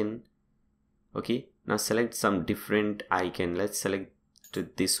gear icon. Okay, now select some different icon. Let's select to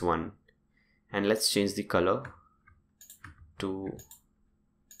this one and let's change the color to,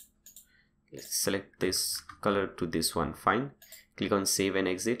 let's select this color to this one. Fine, click on save and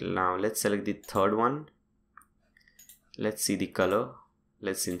exit. Now let's select the third one. Let's see the color,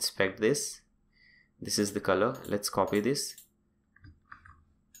 let's inspect this. This is the color, let's copy this.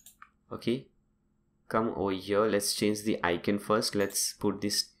 Okay, come over here, let's change the icon first. Let's put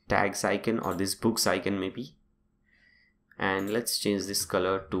this tags icon or this books icon maybe, and let's change this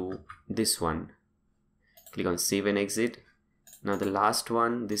color to this one. Click on save and exit. Now the last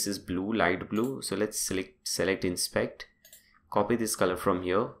one, this is blue, light blue. So let's select inspect, copy this color from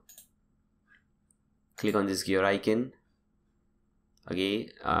here, click on this gear icon. Okay,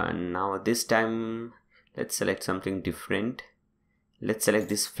 now this time let's select something different. Let's select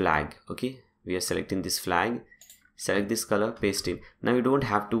this flag. Okay, we are selecting this flag. Select this color, paste it. Now you don't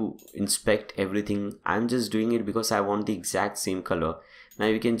have to inspect everything. I'm just doing it because I want the exact same color. Now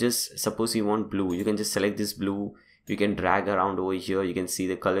you can just, suppose you want blue, you can just select this blue. You can drag around over here, you can see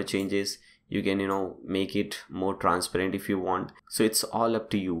the color changes. You can, make it more transparent if you want. So it's all up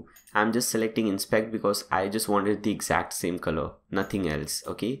to you. I'm just selecting inspect because I just wanted the exact same color, nothing else.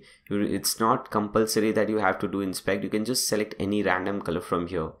 Okay, it's not compulsory that you have to do inspect. You can just select any random color from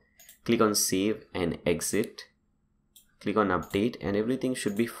here. Click on save and exit. Click on update and everything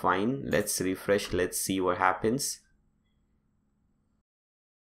should be fine. Let's refresh, let's see what happens.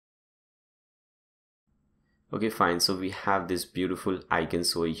 Okay, fine. So we have this beautiful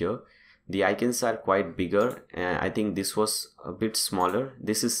icons over here. The icons are quite bigger. I think this was a bit smaller.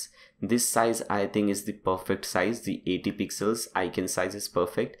 This size I think is the perfect size. The 80 pixels icon size is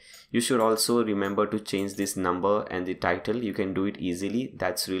perfect. You should also remember to change this number and the title. You can do it easily.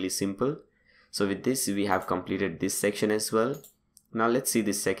 That's really simple. So with this we have completed this section as well. Now let's see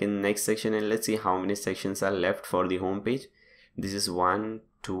this next section, and let's see how many sections are left for the home page. This is 1,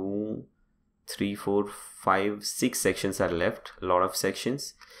 2, 3, 4, 5, 6 sections are left. A lot of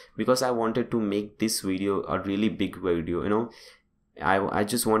sections, because I wanted to make this video a really big video. I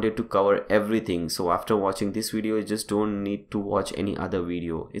just wanted to cover everything. So after watching this video, you just don't need to watch any other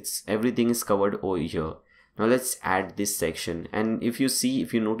video. Everything is covered over here. Now let's add this section, and if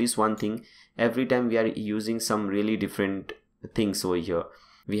you notice one thing, every time we are using some really different things over here.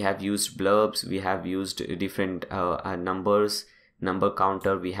 We have used blurbs, we have used different numbers, number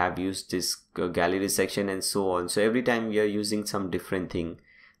counter, we have used this gallery section and so on. So every time we are using some different thing.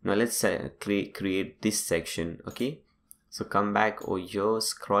 Now let's create this section. Okay, so come back over here,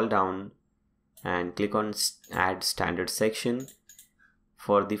 scroll down and click on add standard section.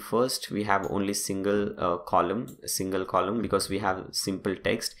 For the first, we have only single column because we have simple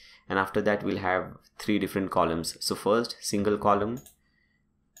text, and after that we'll have 3 different columns. So first, single column,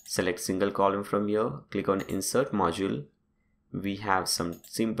 select single column from here, click on insert module. We have some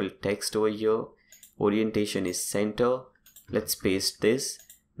simple text over here. Orientation is center. Let's paste this.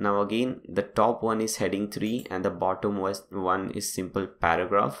 Now again, the top one is heading 3 and the bottom one is simple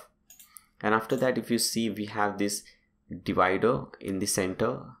paragraph. And after that, if you see, we have this divider in the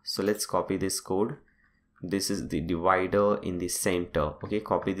center. So let's copy this code, this is the divider in the center. Okay,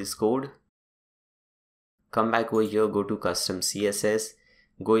 copy this code, come back over here, go to custom CSS,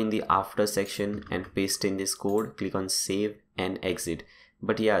 go in the after section and paste in this code, click on save and exit.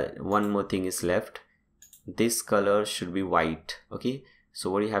 But yeah, one more thing is left. This color should be white. Okay,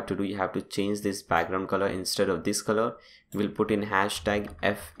 so what you have to do, you have to change this background color. Instead of this color, we'll put in hashtag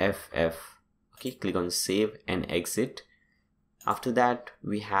FFF. Okay, click on save and exit. After that,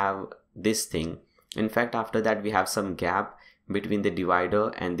 we have this thing. In fact, after that, we have some gap between the divider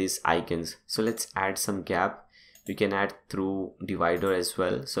and these icons. So let's add some gap. We can add through divider as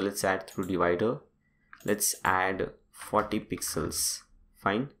well. So let's add through divider. Let's add 40 pixels.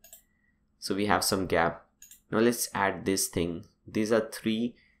 Fine. So we have some gap. Now let's add this thing. These are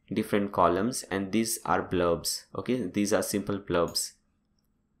 3 different columns and these are blurbs. Okay, these are simple blurbs.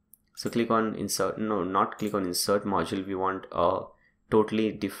 So click on insert, no, not click on insert module. We want a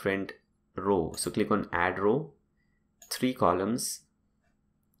totally different row. So click on add row, 3 columns,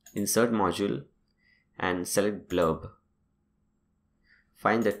 insert module and select blurb.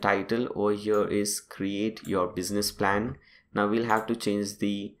 Find the title over here is create your business plan. Now we'll have to change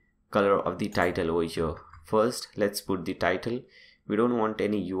the color of the title over here. First, let's put the title. We don't want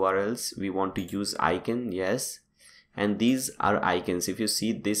any URLs. We want to use icon. Yes. And these are icons. If you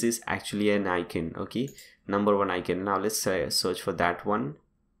see, this is actually an icon. Okay, number 1 icon. Now let's search for that one.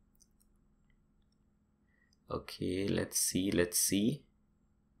 Okay, let's see.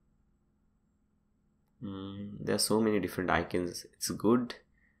 There are so many different icons. It's good.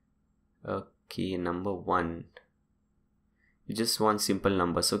 Okay, number 1. You just want simple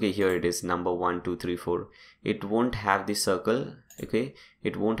numbers. Okay, here it is, number 1 2 3 4. It won't have the circle. Okay,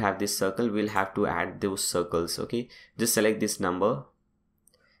 it won't have this circle. We'll have to add those circles. Okay, just select this number.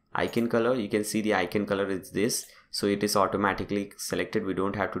 Icon color, you can see the icon color is this, so it is automatically selected. We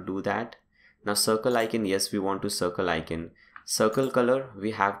don't have to do that. Now circle icon, yes, we want to circle icon. Circle color,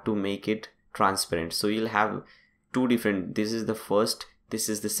 we have to make it transparent. So you'll have 2 different, this is the first, this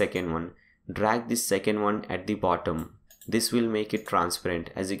is the second one. Drag this second one at the bottom. This will make it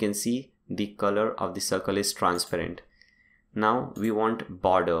transparent. As you can see, the color of the circle is transparent. Now we want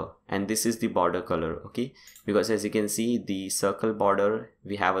border, and this is the border color. Okay, because as you can see, the circle border,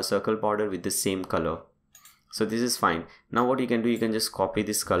 we have a circle border with the same color. So this is fine. Now what you can do, you can just copy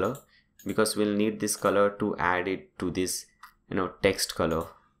this color, because we'll need this color to add it to this, text color.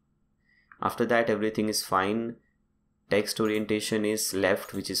 After that, everything is fine. Text orientation is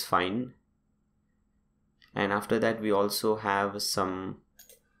left, which is fine. And after that, we also have some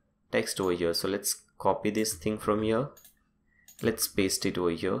text over here. So let's copy this thing from here. Let's paste it over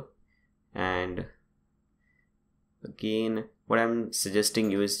here. And again, what I'm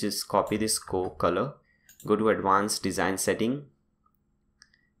suggesting you is just copy this color, go to advanced design setting,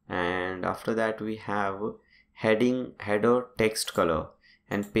 and after that we have header text color,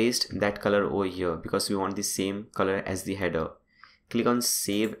 and paste that color over here because we want the same color as the header. Click on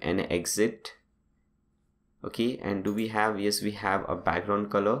save and exit. Okay, and do we have, yes, we have a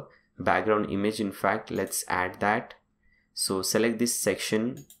background color, background image. In fact, let's add that. So select this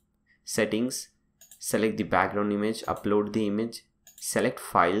section, settings, select the background image, upload the image, select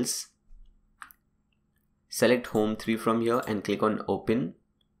files, select home 3 from here and click on open.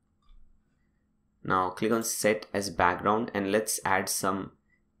 Now click on set as background, and let's add some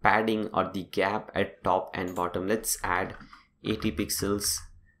padding or the gap at top and bottom. Let's add 80 pixels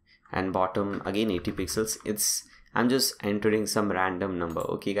and bottom again 80 pixels. I'm just entering some random number.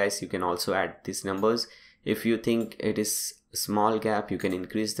 Okay guys, you can also add these numbers. If you think it is a small gap, you can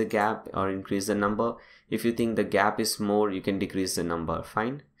increase the gap or increase the number. If you think the gap is more, you can decrease the number.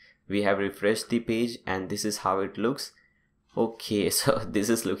 Fine. We have refreshed the page and this is how it looks. Okay, so this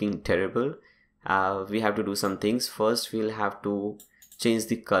is looking terrible. We have to do some things. First, we'll have to change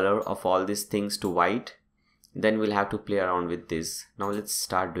the color of all these things to white. Then we'll have to play around with this. Now let's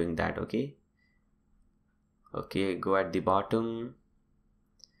start doing that. Okay, go at the bottom.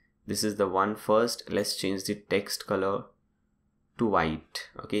 This is the one first. Let's change the text color to white.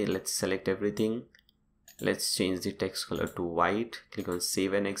 Okay, let's select everything. Let's change the text color to white. Click on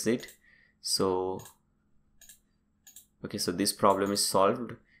save and exit. So okay, so this problem is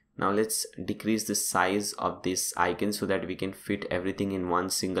solved. Now let's decrease the size of this icon so that we can fit everything in one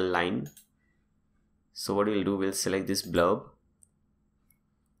single line. So what we'll do, we'll select this blurb.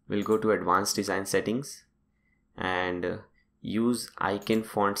 We'll go to advanced design settings and use icon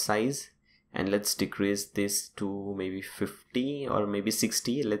font size, and let's decrease this to maybe 50 or maybe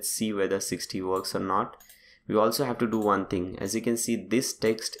 60. Let's see whether 60 works or not. We also have to do one thing. As you can see, this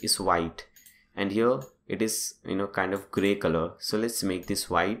text is white and here it is kind of gray color. So let's make this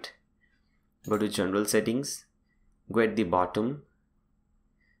white. go to general settings, go at the bottom.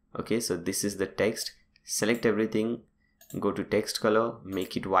 Okay, so this is the text. Select everything, go to text color,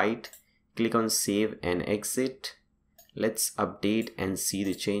 make it white, click on save and exit. Let's update and see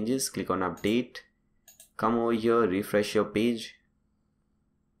the changes. Click on update, come over here, refresh your page.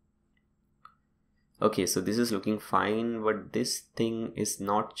 Okay, so this is looking fine, but this thing is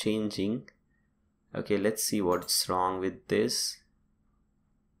not changing. Okay, let's see what's wrong with this.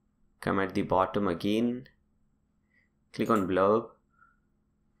 Come at the bottom again, click on blurb,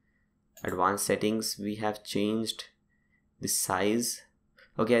 advanced settings. We have changed the size.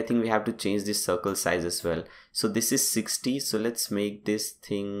 Okay, I think we have to change the circle size as well. So this is 60, so let's make this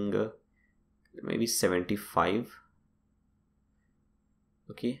thing maybe 75.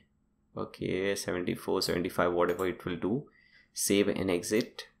 Okay, 74, 75, whatever it will do. Save and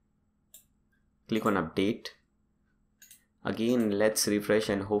exit, click on update. Again, let's refresh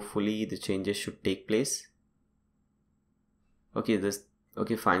and hopefully the changes should take place. Okay,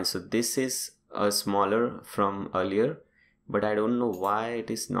 okay, fine. So this is smaller from earlier, but I don't know why it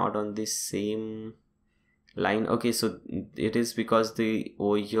is not on the same line. Okay, so it is because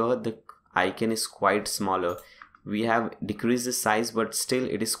over here the icon is quite smaller. We have decreased the size, but still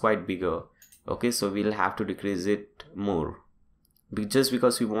it is quite bigger. Okay, so we'll have to decrease it more, just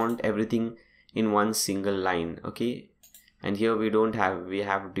because we want everything in one single line. Okay, and here we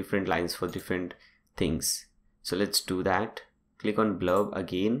have different lines for different things. So let's do that. Click on blurb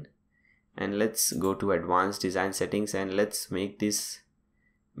again, and let's go to advanced design settings, and let's make this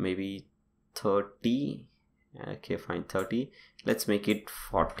maybe 30. Okay, fine, 30. Let's make it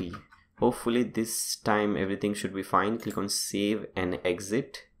 40. Hopefully this time everything should be fine. Click on save and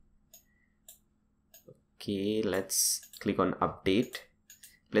exit. Okay, let's click on update.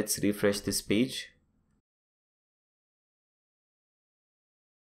 Let's refresh this page.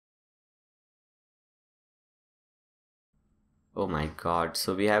 Oh my god,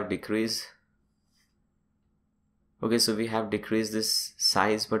 so we have decreased. Okay, so we have decreased this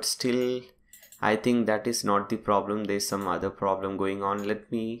size, but still I think that is not the problem. There's some other problem going on.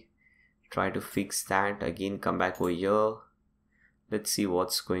 Let me try to fix that. Again, come back over here. Let's see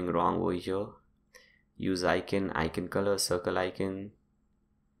what's going wrong over here. Use icon, icon color, circle icon.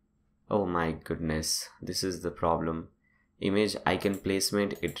 Oh my goodness, this is the problem. Image icon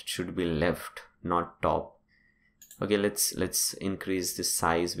placement, it should be left, not top. Okay, let's increase the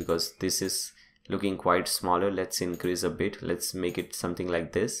size because this is looking quite smaller. Let's increase a bit. Let's make it something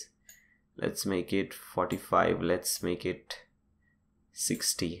like this. Let's make it 45. Let's make it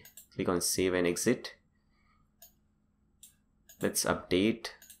 60. Click on save and exit. Let's update.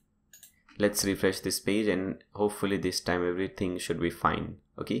 Let's refresh this page, and hopefully this time everything should be fine.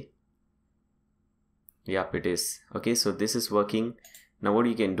 Okay, yep, it is. Okay, so this is working. Now what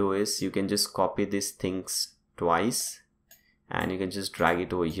you can do is you can just copy these things twice and you can just drag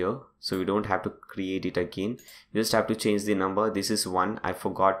it over here, so you don't have to create it again. You just have to change the number. This is 1. I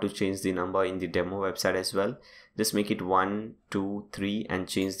forgot to change the number in the demo website as well. Just make it 1, 2, 3 and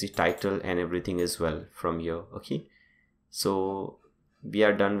change the title and everything as well from here. Okay, so we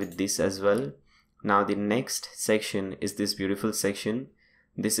are done with this as well. Now the next section is this beautiful section.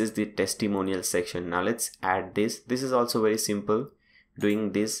 This is the testimonial section. Now let's add this. This is also very simple.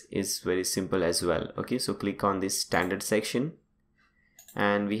 Doing this is very simple as well. Okay, so click on this standard section,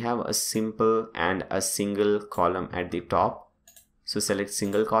 and we have a simple and a single column at the top. So select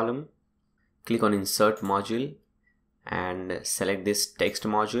single column, click on insert module and select this text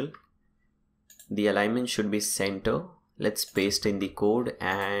module. The alignment should be center. Let's paste in the code,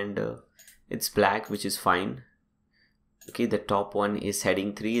 and it's black, which is fine. Okay, the top one is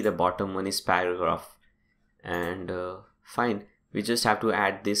heading 3, the bottom one is paragraph, and fine. We just have to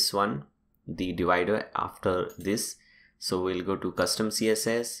add this one, the divider, after this. So we'll go to custom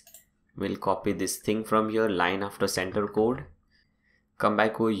CSS, we'll copy this thing from here, line after center code, come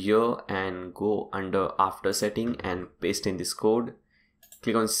back over here and go under after setting and paste in this code.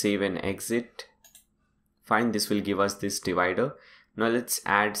 Click on save and exit. Fine, this will give us this divider. Now let's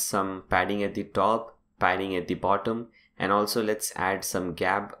add some padding at the top, padding at the bottom, and also let's add some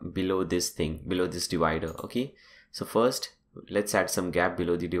gap below this thing, below this divider. Okay, so first let's add some gap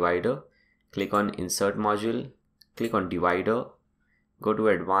below the divider. Click on insert module, click on divider, go to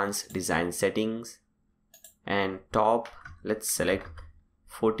advanced design settings, and top, let's select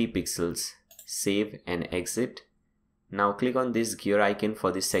 40 pixels, save and exit. Now click on this gear icon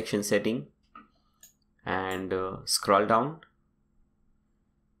for this section setting and scroll down.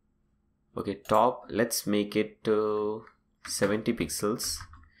 Okay, top, let's make it 70 pixels,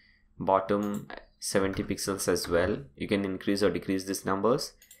 bottom 70 pixels as well. You can increase or decrease these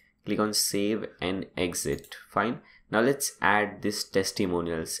numbers. click on save and exit. Fine. Now let's add this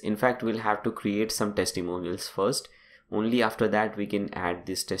testimonials. In fact, we'll have to create some testimonials first. Only after that we can add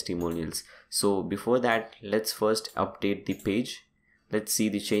these testimonials. So before that, let's first update the page. Let's see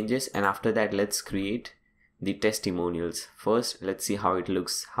the changes, and after that let's create the testimonials. First, let's see how it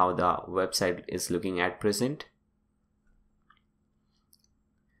looks, how the website is looking at present.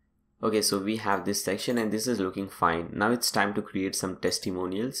 Okay, so we have this section and this is looking fine. Now it's time to create some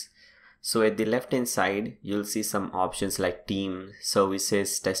testimonials. So at the left hand side, you'll see some options like team,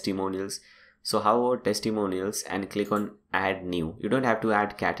 services, testimonials. So how about testimonials, and click on add new. You don't have to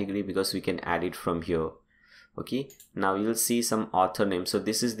add category because we can add it from here. Okay, now you'll see some author name. So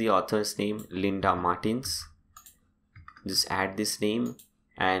this is the author's name, Linda Martins. Just add this name,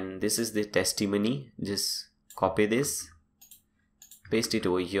 and this is the testimony. Just copy this, paste it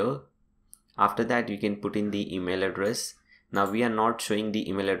over here. After that, you can put in the email address. Now we are not showing the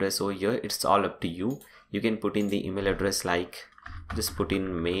email address over here. It's all up to you. You can put in the email address, like just put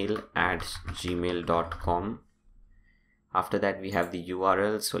in mail@gmail.com. After that, we have the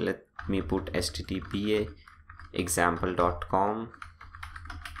URL. So let me put http example.com.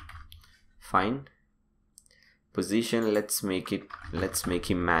 Fine. Position, let's make him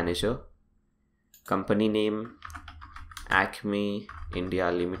manager. Company name, Acme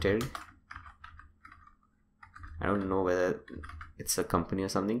India Limited. I don't know whether it's a company or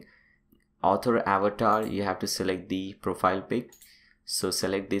something. Author avatar, you have to select the profile pic. So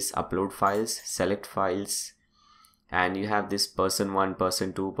select this upload files, select files, and you have this person 1,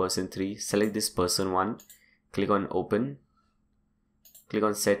 person 2, person 3. Select this person 1, click on open, click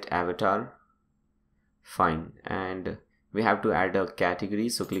on set avatar. Fine. And we have to add a category,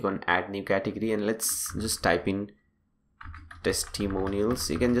 so click on add new category, and let's just type in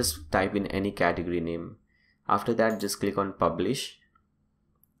testimonials. You can just type in any category name. After that, just click on publish.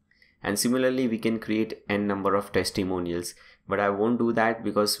 And similarly, we can create n number of testimonials, but I won't do that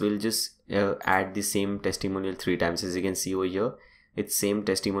because we'll just add the same testimonial 3 times. As you can see over here, it's same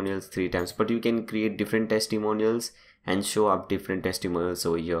testimonials 3 times, but you can create different testimonials and show up different testimonials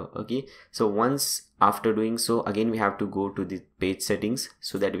over here. Okay, so once after doing so, again we have to go to the page settings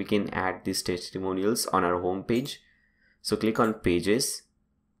so that we can add these testimonials on our home page. So click on pages,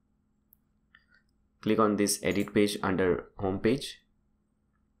 click on this edit page under home page.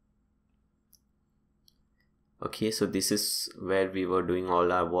 Okay, so this is where we were doing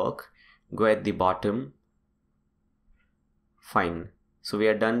all our work. Go at the bottom. Fine. So we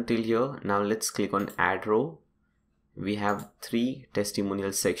are done till here. Now let's click on add row. We have 3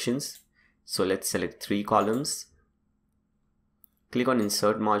 testimonial sections. So let's select 3 columns. Click on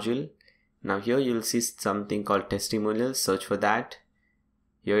insert module. Now here you'll see something called testimonials. Search for that.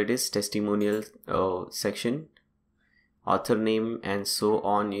 Here it is, testimonial section, author name, and so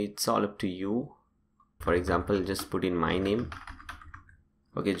on. It's all up to you. For example, just put in my name.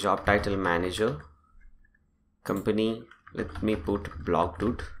 Okay, job title manager. Company, let me put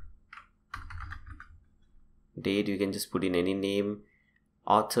blogdude. Date, you can just put in any name.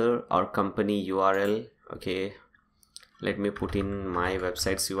 Author or company URL. Okay, let me put in my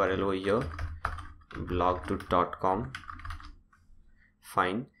website's URL over here, blogdude.com.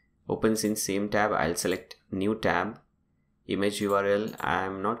 Fine. Opens in same tab. I'll select new tab. Image URL,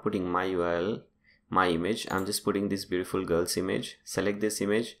 I'm not putting my URL, my image. I'm just putting this beautiful girl's image. Select this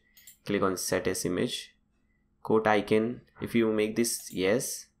image, click on set as image. Quote icon, if you make this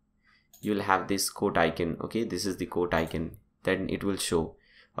yes, you'll have this quote icon. Okay, this is the quote icon, then it will show.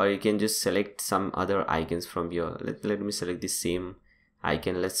 Or you can just select some other icons from here. Let me select the same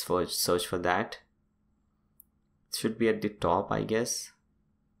icon. Let's search for that. It should be at the top, I guess.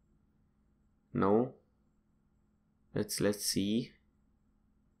 No, let's see.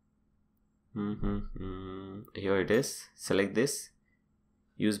 Here it is. Select this,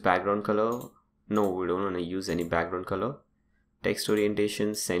 use background color. No, we don't want to use any background color. Text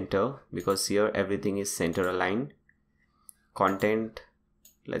orientation center, because here everything is center aligned. Content,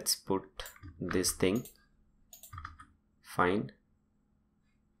 let's put this thing. Fine.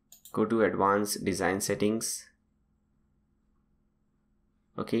 Go to advanced design settings.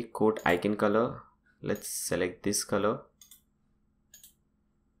 Okay, quote icon color, let's select this color.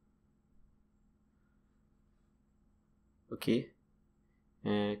 Okay,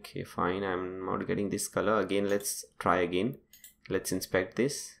 fine, I'm not getting this color. Again, let's try again. Let's inspect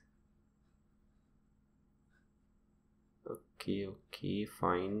this. Okay,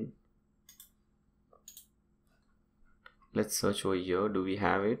 fine. Let's search over here. Do we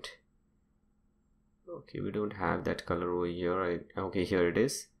have it? Okay, we don't have that color over here. Okay, here it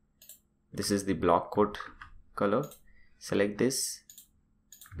is. This is the block quote color. Select this.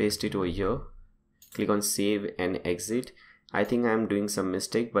 paste it over here, click on save and exit. I think I'm doing some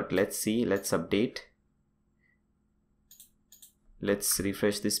mistake, but let's see. Let's update. Let's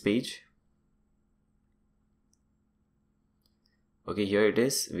refresh this page. Okay, here it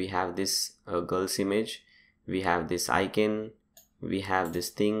is. We have this girl's image, we have this icon, we have this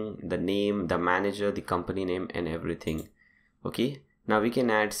thing, the name, the manager, the company name, and everything. Okay, now we can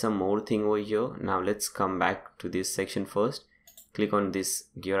add some more thing over here. Now let's come back to this section first. Click on this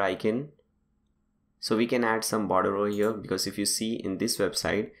gear icon. So we can add some border over here, because if you see in this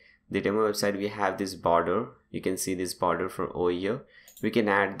website, the demo website, we have this border. You can see this border from over here. We can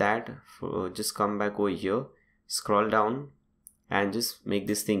add that. Just come back over here, scroll down, and just make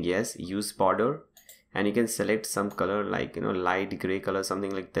this thing, yes, use border, and you can select some color like, you know, light gray color,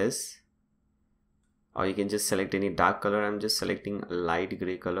 something like this, or you can just select any dark color. I'm just selecting a light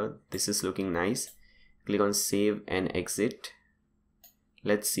gray color. This is looking nice. Click on save and exit.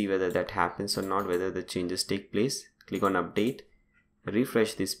 Let's see whether that happens or not, whether the changes take place. Click on update,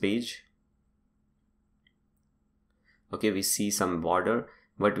 refresh this page. Okay, we see some border,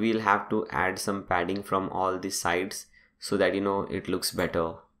 but we'll have to add some padding from all the sides so that, you know, it looks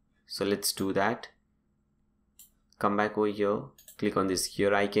better. So let's do that. Come back over here, click on this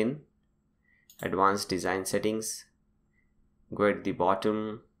gear icon, advanced design settings, go at the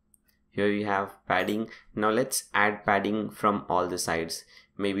bottom. Here we have padding. Now let's add padding from all the sides.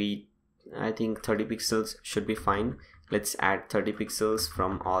 Maybe I think 30 pixels should be fine. Let's add 30 pixels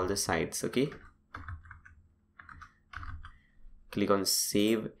from all the sides. Okay, click on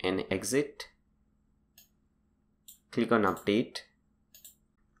save and exit. Click on update.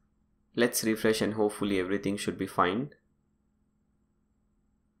 Let's refresh and hopefully everything should be fine.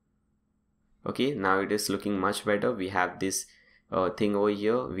 Okay, now it is looking much better. We have this thing over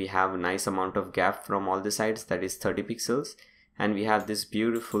here. We have a nice amount of gap from all the sides, that is 30 pixels, and we have this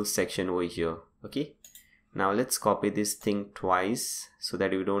beautiful section over here. Okay, now let's copy this thing twice so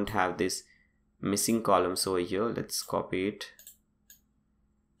that we don't have this missing columns over here. Let's copy it.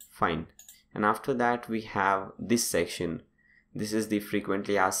 Fine. And after that we have this section. This is the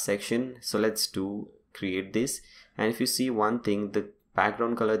frequently asked section. So let's create this. And if you see one thing, the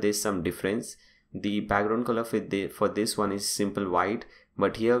background color, there's some difference. The background color for this one is simple white,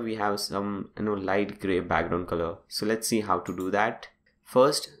 but here we have some, you know, light gray background color. So let's see how to do that.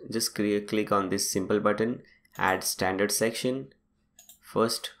 First, just click on this simple button, add standard section.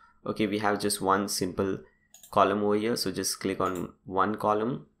 First, okay, we have just one simple column over here, so just click on one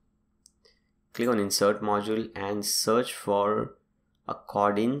column. Click on insert module and search for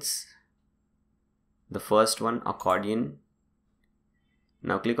accordions. The first one, accordion.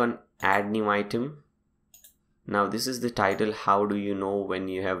 Now click on add new item. Now this is the title. How do you know when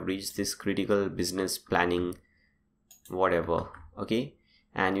you have reached this critical business planning, whatever. Okay,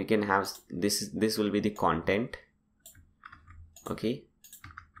 and you can have this will be the content. Okay,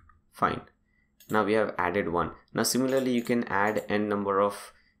 fine. Now we have added one. Now similarly you can add n number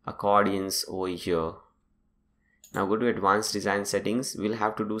of accordions over here. Now go to advanced design settings. We'll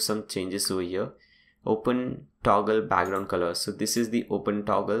have to do some changes over here. Open toggle background color. So this is the open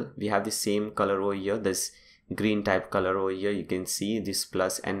toggle. We have the same color over here, this green type color over here. You can see this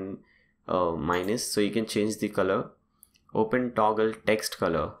plus and minus, so you can change the color. Open toggle text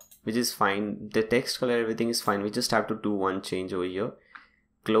color, which is fine. The text color, everything is fine. We just have to do one change over here.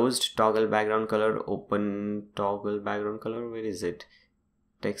 Closed toggle background color, open toggle background color. Where is it?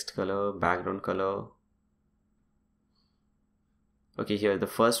 Text color, background color. Okay, here the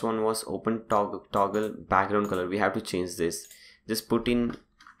first one was open toggle background color. We have to change this. Just put in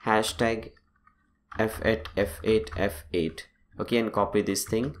hashtag F8 F8 F8. Okay, and copy this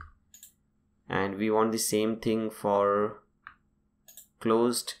thing. And we want the same thing for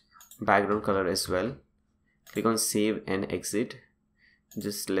closed background color as well. Click on save and exit.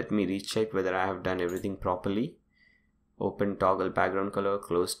 Just let me recheck whether I have done everything properly. Open toggle background color,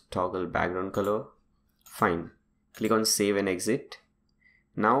 closed toggle background color. Fine. Click on save and exit.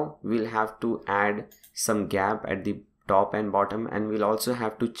 Now we'll have to add some gap at the top and bottom, and we'll also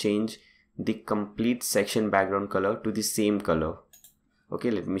have to change the complete section background color to the same color.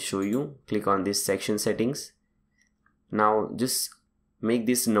 Okay, let me show you. Click on this section settings. Now just make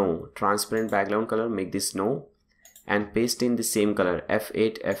this no, transparent background color, make this no, and paste in the same color,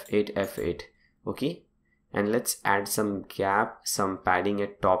 F8 F8 F8. Okay, and let's add some gap, some padding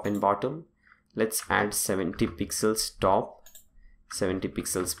at top and bottom. Let's add 70 pixels top, 70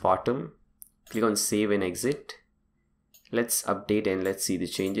 pixels bottom. Click on save and exit. Let's update and let's see the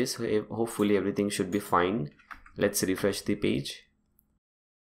changes. Hopefully everything should be fine. Let's refresh the page.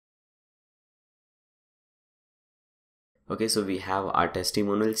 Okay, so we have our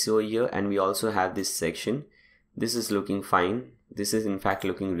testimonials over here, and we also have this section. This is looking fine. This is in fact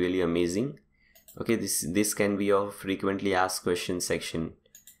looking really amazing. Okay, this can be your frequently asked questions section.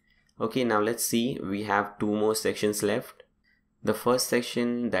 Okay, now let's see, we have two more sections left. The first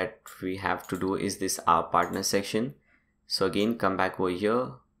section that we have to do is this our partner section. So again, come back over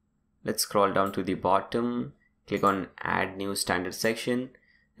here. Let's scroll down to the bottom, click on add new standard section.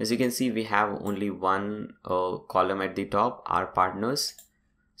 As you can see, we have only one column at the top, our partners.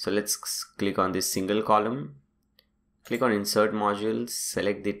 So let's click on this single column, click on insert module,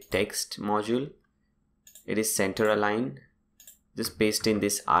 select the text module. It is center aligned. Just paste in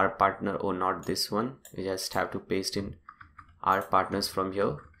this our partner, or not this one. We just have to paste in our partners from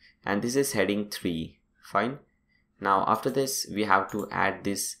here, and this is heading 3. Fine. Now after this, we have to add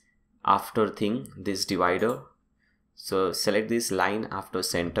this after thing, this divider. So select this line after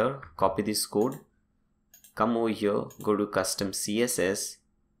center, copy this code, come over here, go to custom CSS,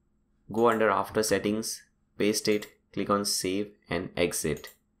 go under after settings, paste it, click on save and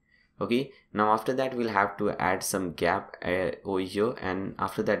exit. Okay, now after that we'll have to add some gap over here, and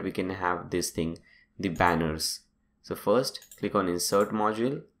after that we can have this thing, the banners. So first click on insert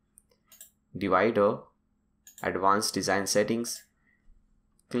module, divider, advanced design settings,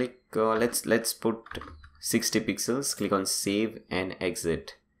 click let's put 60 pixels, click on save and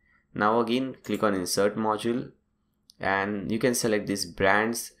exit. Now again click on insert module, and you can select this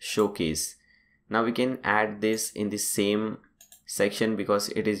brands showcase. Now we can add this in the same section because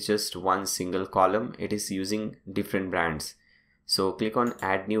it is just one single column, it is using different brands. So click on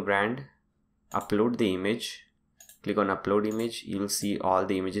add new brand, upload the image, click on upload image. You'll see all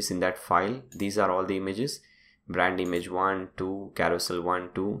the images in that file. These are all the images, brand image 1, 2, carousel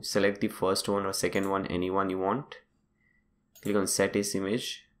 1, 2. Select the first one or second one, anyone you want. Click on set as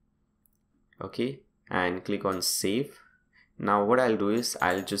image. Okay, and click on save. Now what I'll do is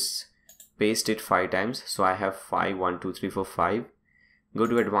I'll just paste it 5 times. So I have 5, 1, 2, 3, 4, 5. Go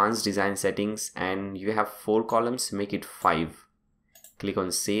to advanced design settings, and you have 4 columns, make it 5. Click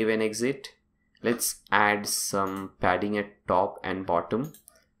on save and exit. Let's add some padding at top and bottom.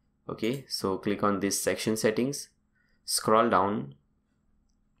 Okay, so click on this section settings, scroll down.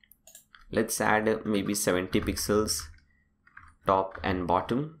 Let's add maybe 70 pixels top and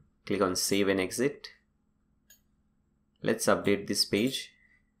bottom. Click on save and exit. Let's update this page.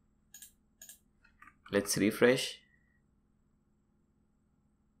 Let's refresh.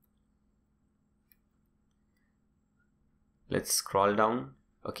 Let's scroll down.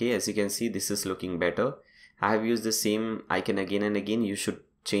 Okay, as you can see, this is looking better. I have used the same icon again and again. You should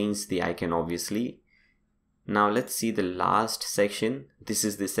change the icon obviously. Now let's see the last section. This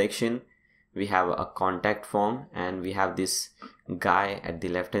is the section. We have a contact form, and we have this guy at the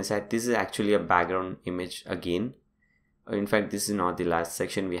left hand side. This is actually a background image again. In fact, this is not the last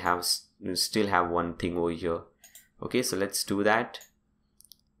section. We still have one thing over here. Okay, so let's do that.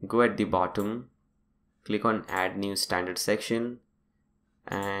 Go at the bottom, click on add new standard section,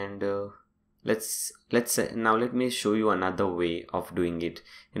 and now let me show you another way of doing it.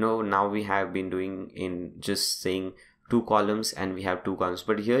 Now we have been doing in just saying 2 columns, and we have 2 columns,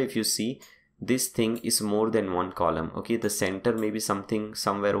 but here if you see, this thing is more than 1 column. Okay, the center may be something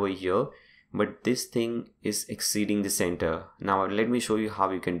somewhere over here, but this thing is exceeding the center. Now let me show you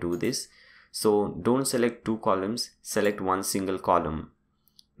how you can do this. So don't select 2 columns, select one single column.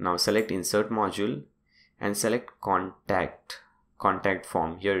 Now select insert module and select contact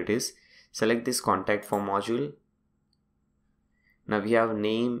form. Here it is. Select this contact form module. Now we have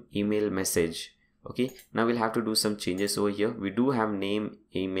name, email, message. Okay, now we'll have to do some changes over here. We do have name,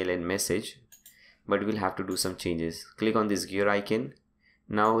 email and message, but we'll have to do some changes. Click on this gear icon.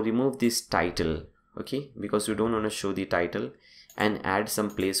 Now remove this title, okay, because we don't want to show the title, and add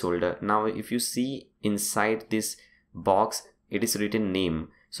some placeholder. Now if you see inside this box, it is written name,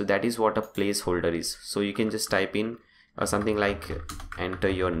 so that is what a placeholder is. So you can just type in something like enter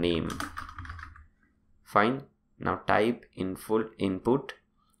your name. Fine. Now type in full input.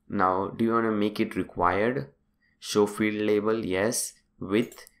 Now do you want to make it required? Show field label, yes.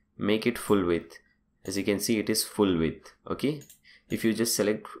 Width, make it full width. As you can see, it is full width. Okay, if you just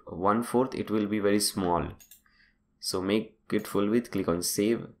select 1/4, it will be very small. So make it full width, click on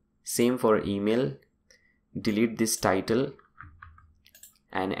save. Same for email. Delete this title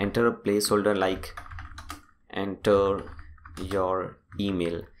and enter a placeholder like enter your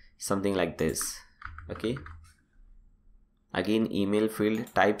email, something like this. Okay, again email field,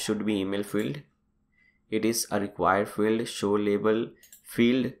 type should be email field. It is a required field. Show label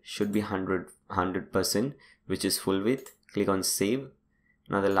field should be 100%, which is full width. Click on save.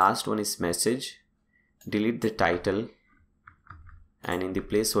 Now the last one is message. Delete the title and in the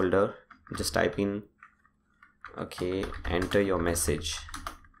placeholder just type in, okay, enter your message.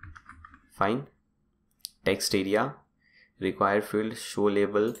 Fine. Text area, required field, show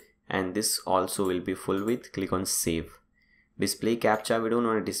label, and this also will be full width. Click on save. Display captcha, we don't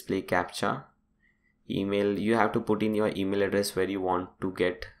want to display captcha. Email, you have to put in your email address where you want to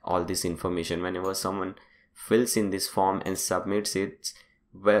get all this information. Whenever someone fills in this form and submits it,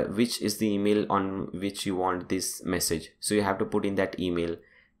 which is the email on which you want this message, so you have to put in that email,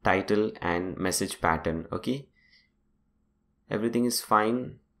 title and message pattern. Okay, everything is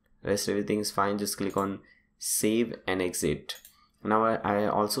fine, rest everything is fine. Just click on save and exit. Now I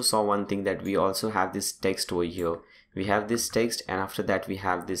also saw one thing, that we also have this text over here. We have this text, and after that we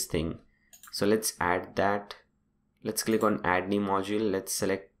have this thing. So let's add that. Let's click on add new module. Let's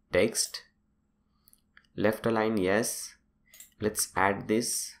select text, left align, yes. Let's add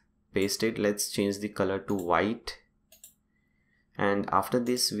this, paste it. Let's change the color to white, and after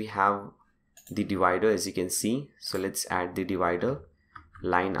this we have the divider, as you can see. So let's add the divider,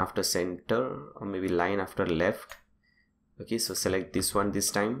 line after center, or maybe line after left. Okay, so select this one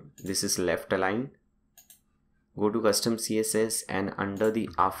this time. This is left align. Go to custom CSS, and under the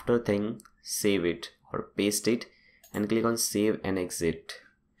after thing, save it or paste it and click on save and exit.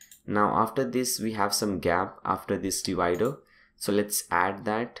 Now after this we have some gap after this divider, so let's add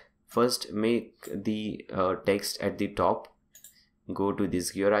that. First make the text at the top. Go to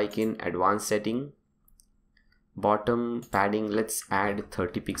this gear icon, advanced setting, bottom padding, let's add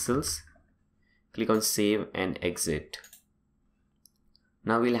 30 pixels. Click on save and exit.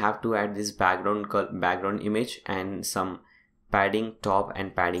 Now we'll have to add this background image and some padding top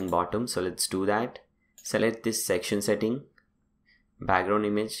and padding bottom. So let's do that. Select this section setting, background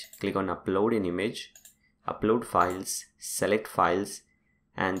image, click on upload an image, upload files, select files,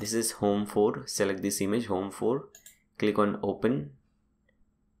 and this is home 4. Select this image, home 4, click on open.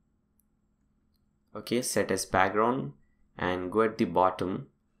 Okay, set as background and go at the bottom,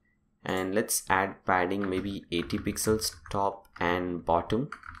 and let's add padding, maybe 80 pixels top and bottom.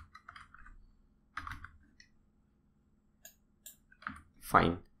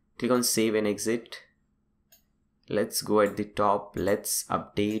 Fine. Click on save and exit. Let's go at the top, let's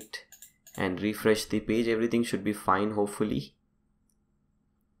update and refresh the page. Everything should be fine, hopefully.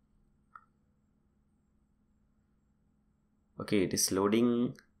 Okay, it is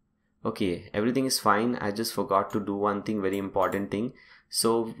loading. Okay, everything is fine. I just forgot to do one thing, very important thing.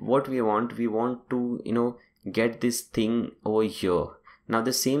 So what we want to get this thing over here. Now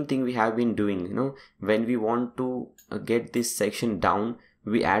the same thing we have been doing, when we want to get this section down,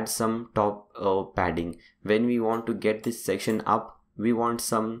 we add some top padding. When we want to get this section up, we want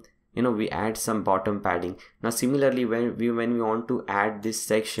some, we add some bottom padding. Now similarly, when we want to add this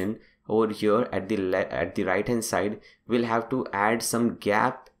section over here at the right hand side, we'll have to add some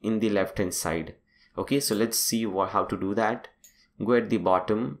gap in the left hand side. Okay, so let's see how to do that. Go at the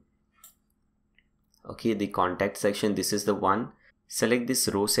bottom. Okay, the contact section, this is the one. Select this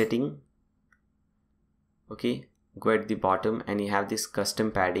row setting. Okay, go at the bottom and you have this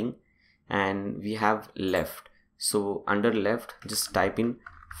custom padding, and we have left. So under left, just type in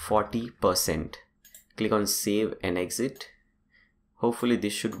 40%. Click on save and exit. Hopefully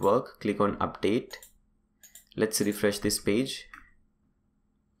this should work. Click on update. Let's refresh this page.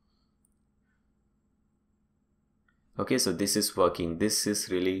 Okay, so this is working. This is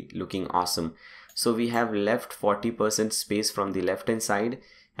really looking awesome. So we have left 40% space from the left hand side,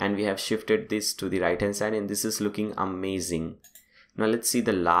 and we have shifted this to the right hand side, and this is looking amazing. Now let's see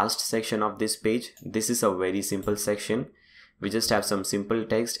the last section of this page. This is a very simple section. We just have some simple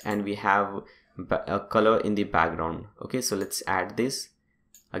text and we have a color in the background. Okay, so let's add this.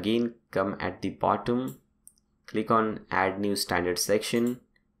 Again, come at the bottom, click on add new standard section.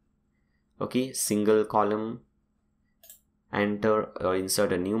 Okay, single column, enter or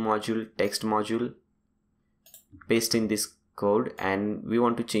insert a new module, text module, paste in this code, and we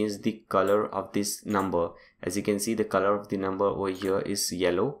want to change the color of this number. As you can see, the color of the number over here is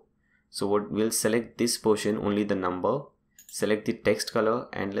yellow. So what we'll select this portion, only the number, select the text color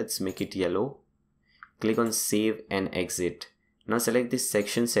and let's make it yellow. Click on save and exit. Now select this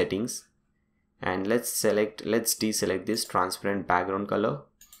section settings and let's deselect this transparent background color.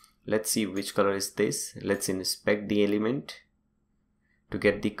 Let's see which color is this. Let's inspect the element to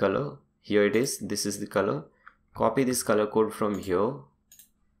get the color. Here it is. This is the color. Copy this color code from here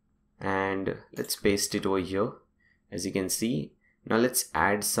and let's paste it over here. As you can see, now let's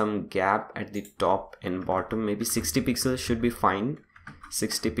add some gap at the top and bottom. Maybe 60 pixels should be fine.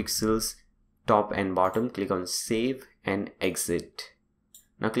 60 pixels top and bottom. Click on save and exit.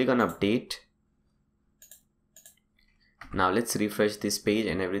 Now click on update. Now let's refresh this page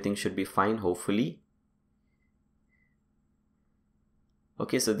and everything should be fine, hopefully.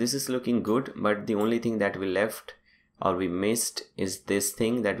 Okay, so this is looking good, but the only thing that we left or we missed is this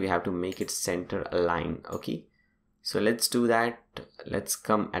thing that we have to make it center aligned. Okay, so let's do that. Let's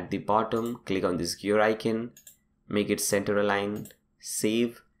come at the bottom, click on this gear icon, make it center aligned,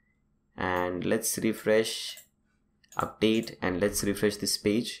 save, and let's refresh, update, and let's refresh this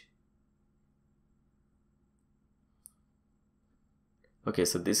page. Okay,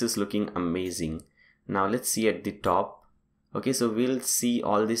 so this is looking amazing. Now let's see at the top. Okay, so we'll see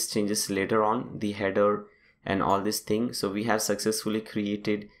all these changes later on, the header and all this thing. So we have successfully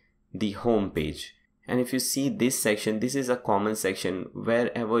created the home page. And if you see this section, this is a common section.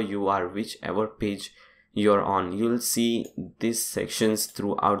 Wherever you are, whichever page you're on, you'll see these sections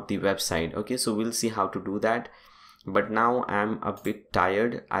throughout the website. Okay, so we'll see how to do that. But now I'm a bit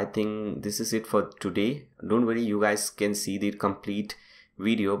tired. I think this is it for today. Don't worry, you guys can see the complete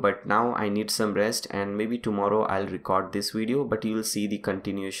video, but now I need some rest, and maybe tomorrow I'll record this video, but you'll see the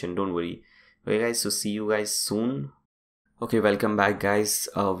continuation. Don't worry. Okay guys, so see you guys soon. Okay, welcome back guys.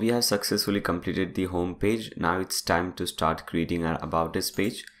 We have successfully completed the home page. Now it's time to start creating our about us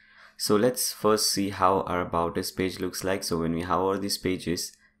page. So let's first see how our about us page looks like. So when we hover these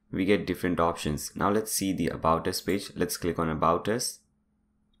pages, we get different options. Now let's see the about us page. Let's click on about us.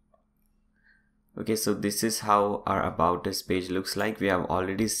 Okay, so this is how our about us page looks like. We have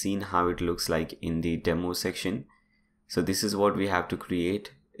already seen how it looks like in the demo section. So this is what we have to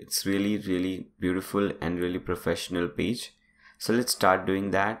create. It's really beautiful and really professional page. So let's start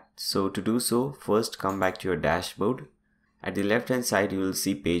doing that. So to do so, first come back to your dashboard. At the left hand side, you will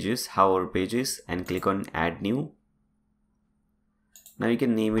see pages, hover pages, and click on add new. Now you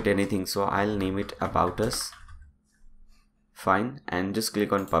can name it anything. So I'll name it about us. Fine, and just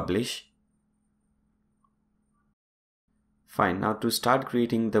click on publish. Fine, now to start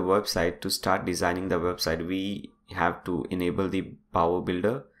creating the website, to start designing the website, we have to enable the Power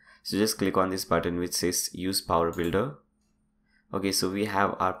Builder. So just click on this button which says use Power Builder. Okay, so we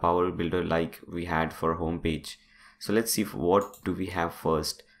have our Power Builder like we had for home page. So let's see what do we have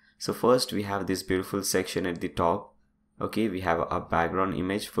first. So first we have this beautiful section at the top. Okay, we have a background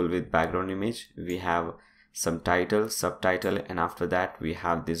image, full with background image. We have some title, subtitle, and after that we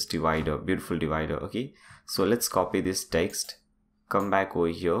have this divider, beautiful divider. Okay, so let's copy this text, come back over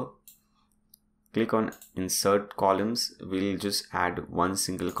here, click on insert columns. We'll just add one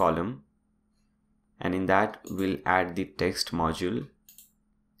single column, and in that we'll add the text module,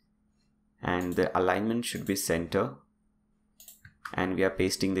 and the alignment should be center, and we are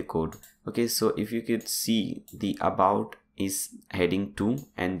pasting the code. Okay, so if you could see, the about is heading 2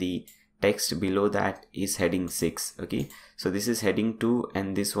 and the text below that is heading 6. Okay, so this is heading 2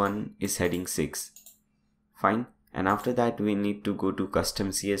 and this one is heading 6. Fine, and after that we need to go to custom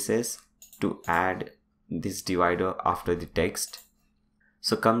CSS to add this divider after the text.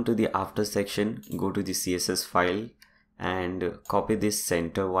 So come to the after section, go to the CSS file and copy this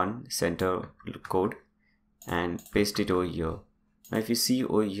center code and paste it over here. Now if you see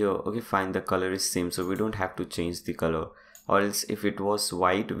over here, okay fine, the color is same, so we don't have to change the color, or else if it was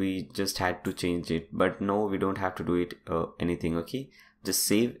white we just had to change it, but no, we don't have to do it anything. Okay, just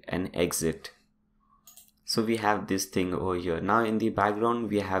save and exit. So we have this thing over here. Now in the background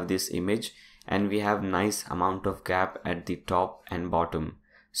we have this image and we have nice amount of gap at the top and bottom.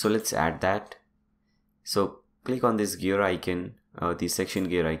 So let's add that. So click on this gear icon, the section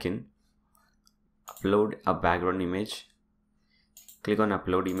gear icon, upload a background image, click on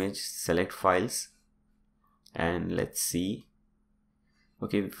upload image, select files, and let's see.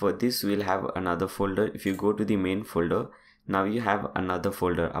 Okay, for this we'll have another folder. If you go to the main folder, now you have another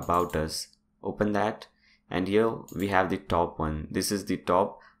folder about us. Open that, and here we have the top one. This is the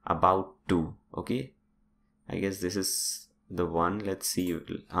top about 2. Okay, I guess this is the one. Let's see.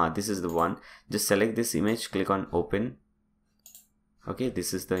 This is the one. Just select this image, click on open. Okay,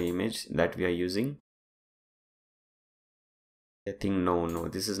 this is the image that we are using. I think no,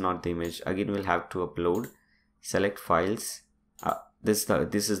 this is not the image. Again we'll have to upload, select files. This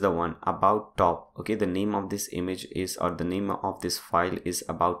is the one, about top. Okay, the name of this image is, or the name of this file is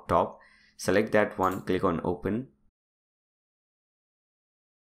about top. Select that one, click on open.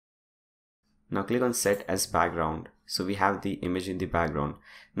 Now click on set as background. So we have the image in the background.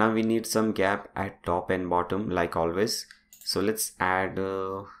 Now we need some gap at top and bottom like always. So let's add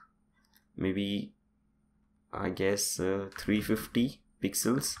maybe I guess 350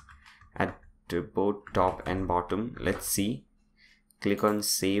 pixels at both top and bottom. Let's see. Click on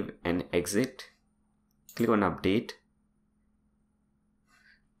save and exit. Click on update.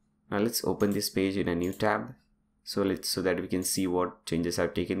 Now let's open this page in a new tab. so that we can see what changes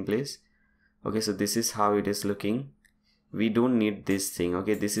have taken place. Okay, so this is how it is looking. We don't need this thing.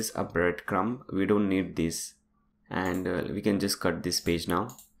 Okay, this is a breadcrumb, we don't need this, and we can just cut this page now.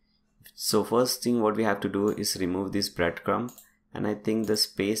 So first thing what we have to do is remove this breadcrumb, and I think the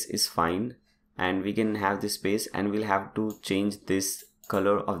space is fine, and we can have this space, and we'll have to change this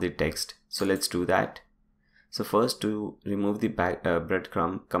color of the text. So let's do that. So first, to remove the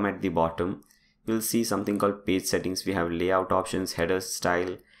breadcrumb, come at the bottom. You'll see something called page settings. We have layout options, header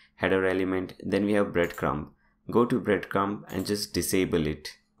style, header element, then we have breadcrumb. Go to breadcrumb and just disable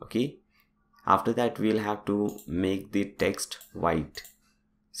it. Okay, after that we'll have to make the text white.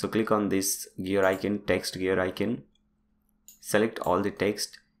 So click on this gear icon, text gear icon, select all the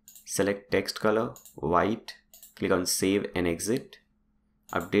text, select text color white, click on save and exit,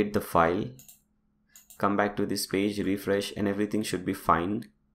 update the file, come back to this page, refresh, and everything should be fine.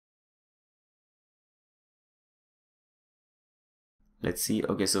 Let's see.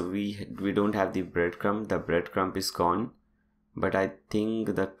 Okay, so we don't have the breadcrumb. The breadcrumb is gone, but I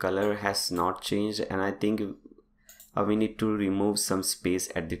think the color has not changed, and I think we need to remove some space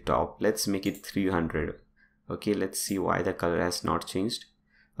at the top. Let's make it 300. Okay, let's see why the color has not changed.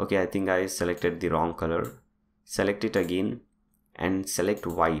 Okay, I think I selected the wrong color. Select it again and select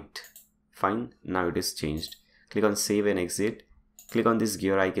white. Fine, now it is changed. Click on save and exit. Click on this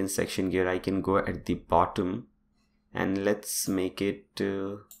gear icon, section gear icon, go at the bottom, and let's make it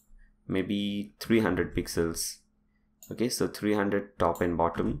maybe 300 pixels. Okay, so 300 top and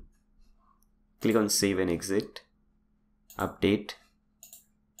bottom. Click on save and exit, update,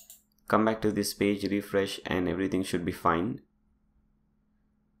 come back to this page, refresh, and everything should be fine.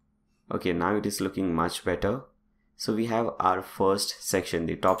 Okay, now it is looking much better. So we have our first section,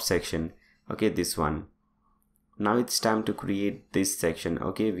 the top section. Okay, this one. Now it's time to create this section.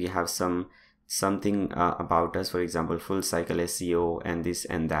 Okay, we have something about us, for example, full cycle SEO and this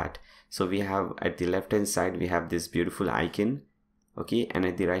and that. So we have at the left hand side we have this beautiful icon. Okay, and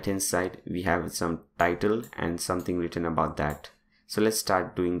at the right hand side we have some title and something written about that. So let's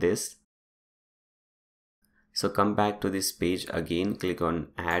start doing this. So come back to this page again, click on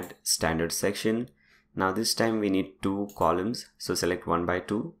add standard section. Now this time we need 2 columns, so select 1 by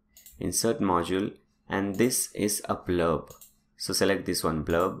 2, insert module, and this is a blurb. So select this one,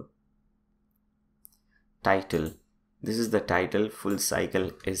 blurb. Title, this is the title, full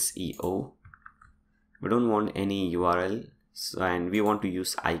cycle SEO. We don't want any URL, and we want to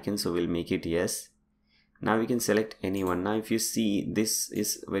use icon, so we'll make it yes. Now we can select any one. Now if you see, this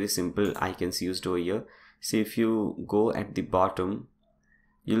is very simple icons used over here. So if you go at the bottom,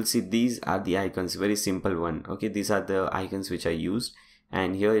 you'll see these are the icons, very simple one. Okay, these are the icons which I used,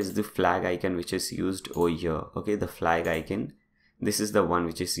 and here is the flag icon which is used over here. Okay, the flag icon, this is the one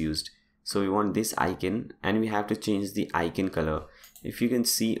which is used. So we want this icon, and we have to change the icon color. If you can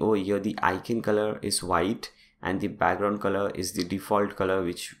see over here, the icon color is white and the background color is the default color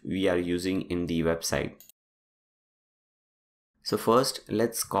which we are using in the website. So first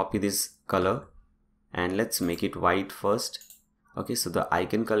let's copy this color and let's make it white first. Okay, so the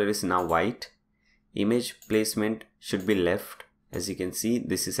icon color is now white. Image placement should be left. As you can see,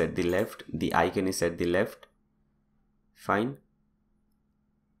 this is at the left, the icon is at the left. Fine.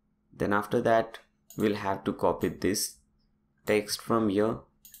 Then after that we'll have to copy this text from here.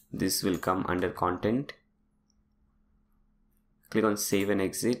 This will come under content. Click on save and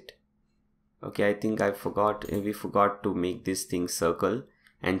exit. Okay, I think we forgot to make this thing circle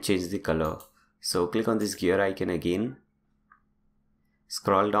and change the color. So click on this gear icon again,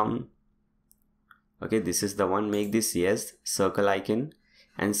 scroll down. Okay, this is the one, make this yes, circle icon,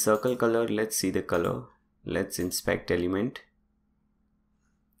 and circle color, let's see the color. Let's inspect element.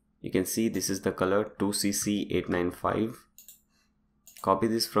 You can see this is the color 2CC895. Copy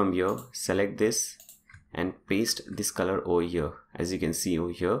this from here, select this and paste this color over here, as you can see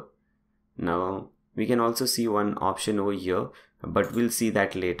over here. Now we can also see one option over here, but we'll see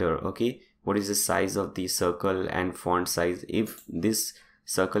that later. Okay, what is the size of the circle and font size? If this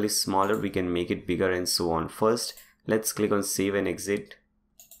circle is smaller, we can make it bigger and so on. First let's click on save and exit.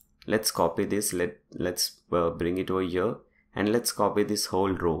 Let's copy this, let's bring it over here, and let's copy this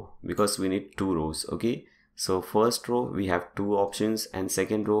whole row because we need 2 rows. Okay, so first row we have 2 options and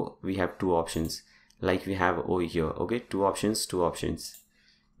second row we have 2 options, like we have over here. Okay, 2 options, 2 options.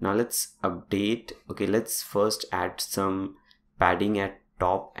 Now let's update. Okay, let's first add some padding at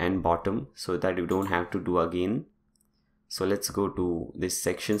top and bottom so that you don't have to do again. So let's go to this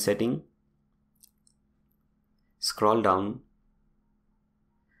section setting, scroll down,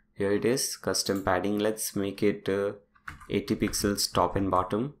 here it is, custom padding. Let's make it 80 pixels top and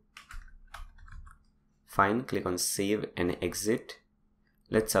bottom. Fine, click on save and exit.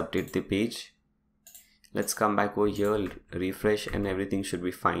 Let's update the page. Let's come back over here, refresh, and everything should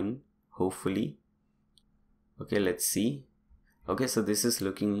be fine, hopefully. Okay, let's see. Okay, so this is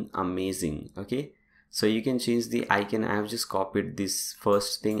looking amazing. Okay, so you can change the icon. I have just copied this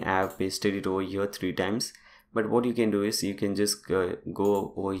first thing, I have pasted it over here 3 times. But what you can do is you can just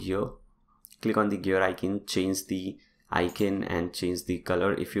go over here, click on the gear icon, change the icon and change the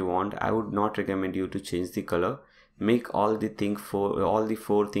color if you want. I would not recommend you to change the color. Make all the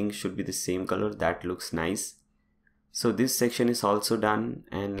 4 things should be the same color. That looks nice. So this section is also done,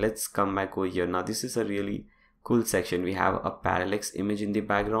 and let's come back over here. Now this is a really cool section. We have a parallax image in the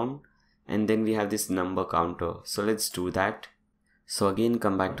background, and then we have this number counter. So let's do that. So again,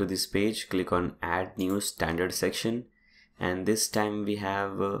 come back to this page, click on add new standard section, and this time we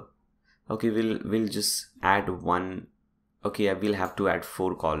have okay, we'll just add one. Okay, I will have to add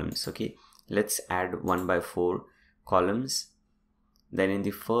 4 columns. Okay, let's add 1 by 4 columns. Then in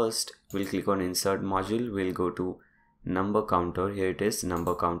the first, we'll click on insert module, we'll go to number counter. Here it is,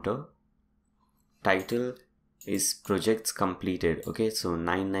 number counter. Title is projects completed. Okay, so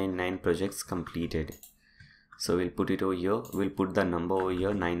 999 projects completed. So we'll put it over here, we'll put the number over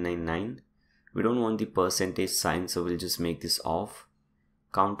here, 999. We don't want the percentage sign, so we'll just make this off.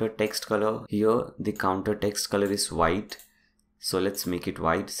 Counter text color, here the counter text color is white, so let's make it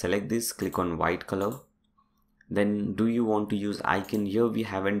white. Select this, click on white color. Then do you want to use icon? Here we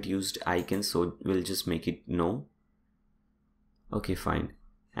haven't used icon, so we'll just make it no. Okay, fine.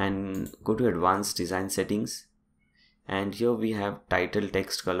 And go to advanced design settings, and here we have title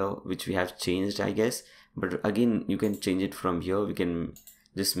text color, which we have changed, I guess, but again you can change it from here. We can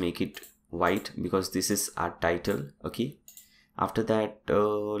just make it white because this is our title. Okay, after that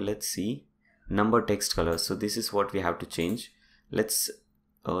let's see, number text color. So this is what we have to change. Let's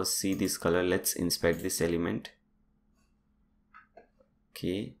see this color. Let's inspect this element.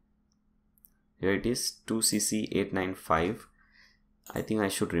 Okay, here it is, 2cc895. I think I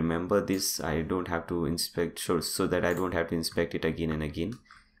should remember this. I don't have to inspect, so that I don't have to inspect it again and again.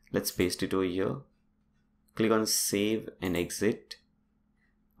 Let's paste it over here. Click on save and exit.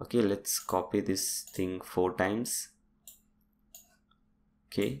 Okay, let's copy this thing 4 times.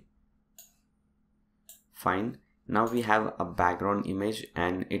 Okay, fine. Now we have a background image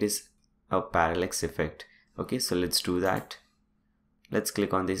and it is a parallax effect. Okay, so let's do that. Let's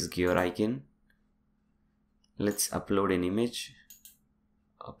click on this gear icon. Let's upload an image.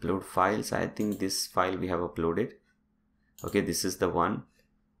 Upload files. I think this file we have uploaded. Okay, this is the one.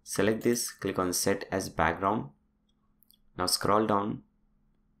 Select this, click on set as background. Now scroll down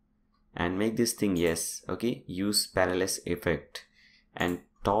and make this thing yes. Okay, use parallax effect, and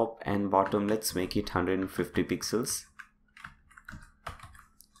top and bottom, let's make it 150 pixels.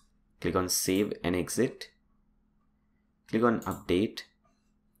 Click on save and exit. Click on update.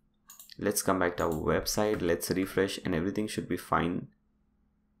 Let's come back to our website. Let's refresh and everything should be fine.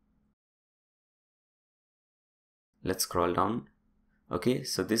 Let's scroll down. Okay,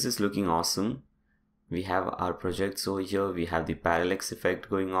 so this is looking awesome. We have our projects over here. We have the parallax effect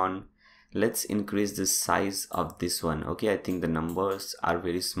going on. Let's increase the size of this one. Okay, I think the numbers are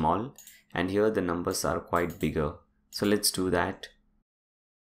very small and here the numbers are quite bigger. So let's do that.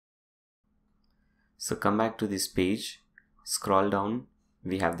 So come back to this page, scroll down.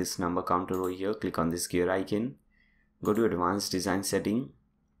 We have this number counter over here. Click on this gear icon. Go to advanced design setting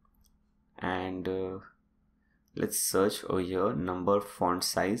and let's search over here, number font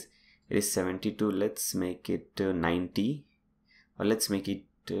size. It is 72. Let's make it 90, or let's make it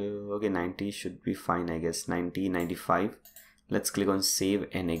okay, 90 should be fine, I guess. 90, 95. Let's click on save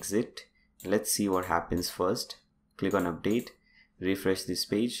and exit. Let's see what happens first. Click on update, refresh this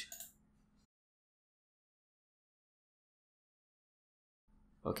page.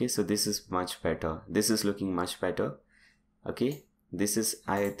 Okay, so this is much better. This is looking much better. Okay, this is,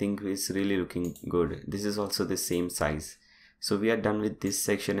 I think, is really looking good. This is also the same size. So we are done with this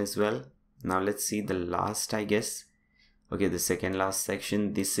section as well. Now let's see the last, I guess. Okay, the second last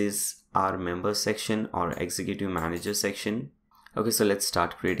section. This is our member section or executive manager section. Okay, so let's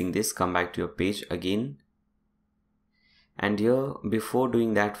start creating this. Come back to your page again. And here, before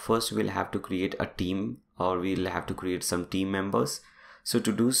doing that, first we'll have to create a team, or we'll have to create some team members. So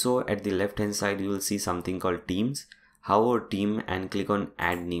to do so, at the left hand side you will see something called teams. Hover team and click on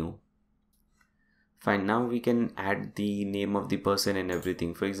add new. Fine, now we can add the name of the person and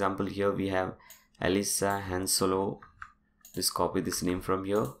everything. For example, here we have Elisa Hansolo. Just copy this name from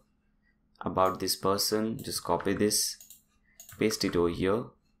here. About this person, just copy this, paste it over here.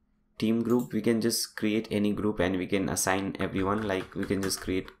 Team group, we can just create any group and we can assign everyone. Like we can just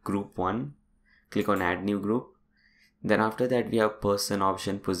create group 1. click on add new group. Then after that we have person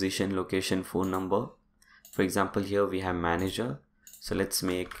option, position, location, phone number. For example, here we have manager, so let's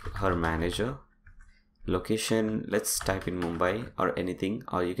make her manager. Location, let's type in Mumbai or anything,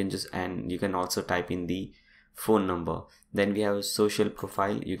 or you can just, and you can also type in the phone number. Then we have social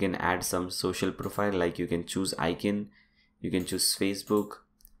profile. You can add some social profile, like you can choose icon, you can choose Facebook,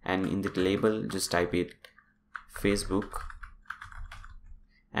 and in the label just type it Facebook,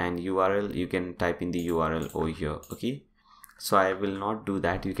 and URL, you can type in the URL over here. Okay, so I will not do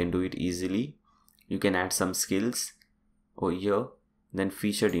that, you can do it easily. You can add some skills over here. Then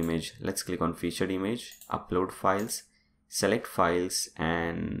featured image, let's click on featured image, upload files, select files,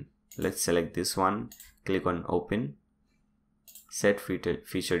 and let's select this one, click on open, set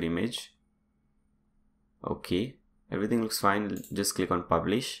featured image. Okay, everything looks fine, just click on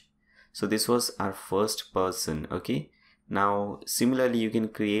publish. So this was our first person. Okay, now similarly you can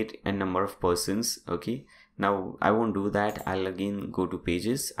create a number of persons. Okay, now I won't do that, I'll again go to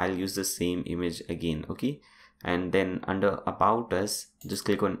pages, I'll use the same image again. Okay, and then under about us, just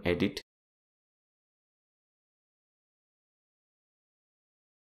click on edit.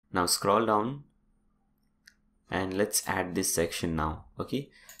 Now scroll down and let's add this section now.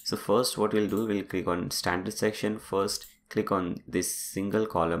 Okay, so first what we'll do, we'll click on standard section. First click on this single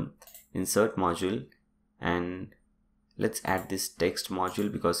column, insert module, and let's add this text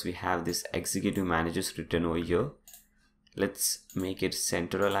module because we have this executive managers written over here. Let's make it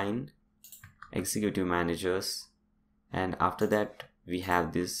center align, executive managers, and after that we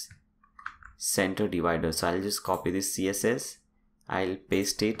have this center divider. So I'll just copy this CSS, I'll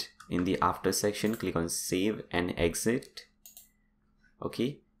paste it in the after section, click on save and exit.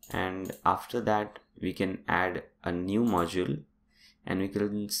 Okay, and after that we can add a new module and we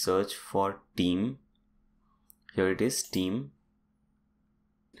can search for team. Here it is, team.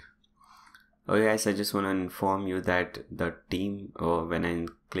 Okay guys, I just want to inform you that the team, when I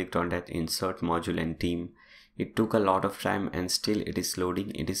clicked on that insert module and team, it took a lot of time and still it is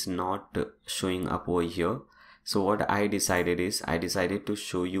loading, it is not showing up over here. So what I decided is, I decided to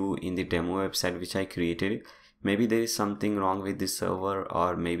show you in the demo website which I created. Maybe there is something wrong with the server,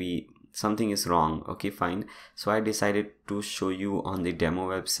 or maybe something is wrong. Okay, fine. So I decided to show you on the demo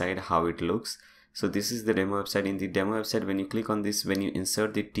website how it looks. So this is the demo website. In the demo website, when you click on this, when you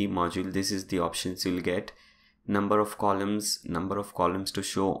insert the team module, this is the options you'll get. Number of columns to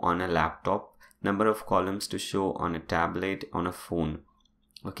show on a laptop, number of columns to show on a tablet, on a phone.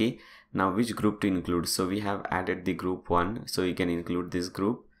 Okay, now which group to include? So we have added the group 1, so you can include this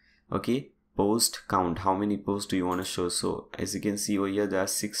group. Okay, post count, how many posts do you want to show? So as you can see over here, there are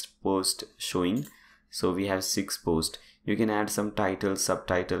 6 posts showing, so we have 6 posts. You can add some title,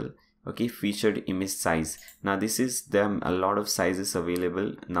 subtitle. Okay, featured image size. Now this is, there are a lot of sizes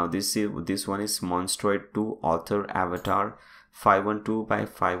available. Now this one is Monstroid 2 author avatar 512 by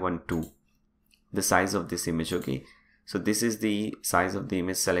 512, the size of this image. Okay, so this is the size of the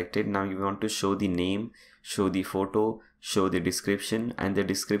image selected. Now you want to show the name, show the photo, show the description, and the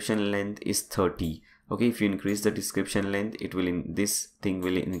description length is 30. Okay, if you increase the description length, it will, this thing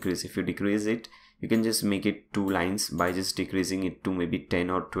will increase. If you decrease it, you can just make it 2 lines by just decreasing it to maybe 10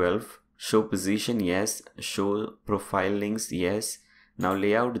 or 12. Show position, yes. Show profile links, yes. Now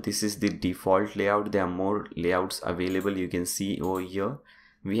layout, this is the default layout. There are more layouts available. You can see over here,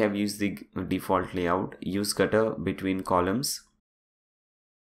 we have used the default layout. Use gutter between columns.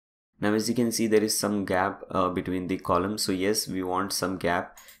 Now as you can see, there is some gap between the columns. So yes, we want some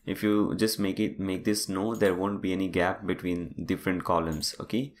gap. If you just make this no, there won't be any gap between different columns.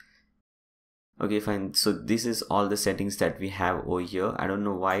 Okay. Okay, fine. So this is all the settings that we have over here. I don't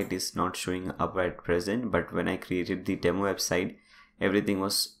know why it is not showing up at present, but when I created the demo website, everything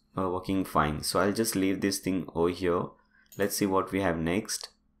was working fine. So I'll just leave this thing over here. Let's see what we have next.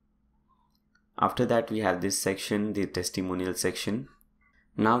 After that, we have this section, the testimonial section.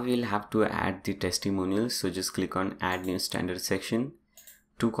 Now we'll have to add the testimonials. So just click on add new standard section,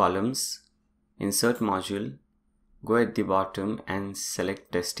 2 columns, insert module, go at the bottom and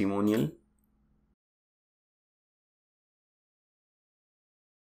select testimonial.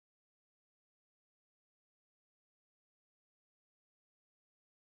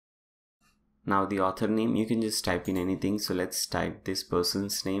 Now the author name, you can just type in anything. So let's type this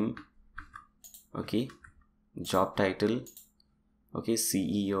person's name. Okay, job title, okay,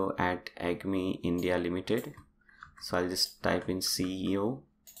 CEO at Acme India Limited. So I'll just type in CEO,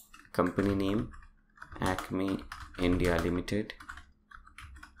 company name Acme India Limited.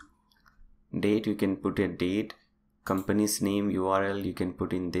 Date, you can put a date. Company's name, URL, you can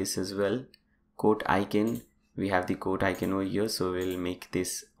put in this as well. Quote icon, we have the quote icon over here, so we'll make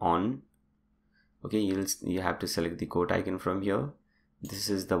this on. Okay, you have to select the quote icon from here. This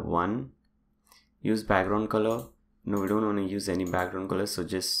is the one. Use background color. No, we don't want to use any background color, so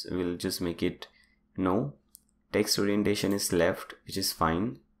we'll just make it no. Text orientation is left, which is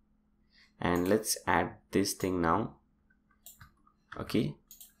fine. And let's add this thing now. Okay,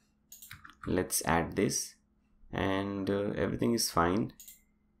 let's add this, and everything is fine.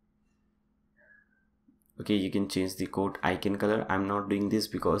 Okay, you can change the quote icon color. I'm not doing this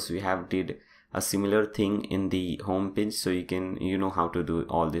because we have did a similar thing in the home page, so you know how to do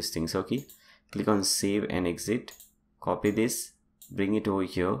all these things. Okay, click on save and exit. Copy this, bring it over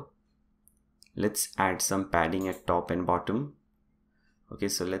here. Let's add some padding at top and bottom. Okay,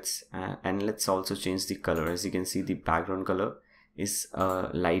 so let's also change the color. As you can see, the background color is a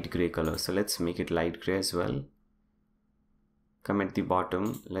light gray color, so let's make it light gray as well. Come at the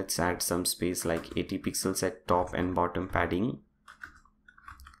bottom, let's add some space like 80 pixels at top and bottom padding.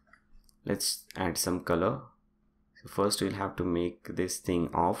 Let's add some color. So first we'll have to make this thing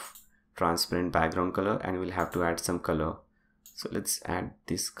off, transparent background color, and we'll have to add some color. So let's add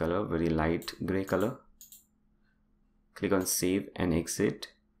this color, very light gray color. Click on save and exit.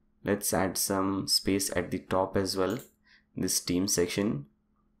 Let's add some space at the top as well, this team section.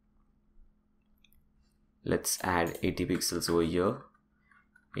 Let's add 80 pixels over here,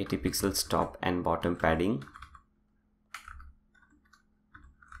 80 pixels top and bottom padding.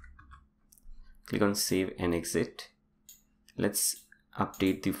 Click on save and exit. Let's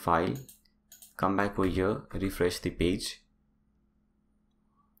update the file. Come back over here, refresh the page.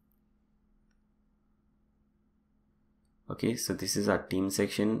 Okay, so this is our team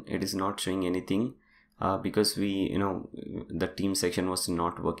section. It is not showing anything because the team section was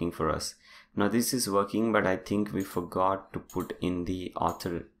not working for us. Now this is working, but I think we forgot to put in the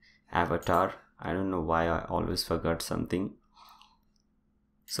author avatar. I don't know why I always forgot something.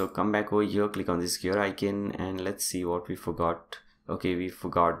 So come back over here, click on this gear icon, and let's see what we forgot. Okay, we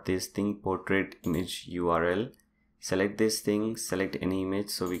forgot this thing, portrait image URL. Select this thing, select any image,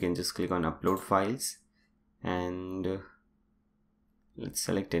 so we can just click on upload files, and let's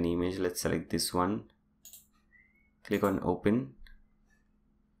select any image. Let's select this one. Click on open,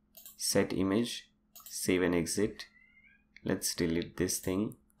 set image, save and exit. Let's delete this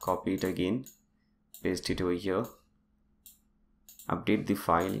thing, copy it again, paste it over here, update the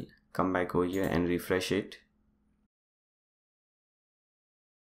file, come back over here and refresh it.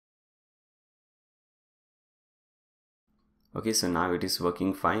 Okay, so now it is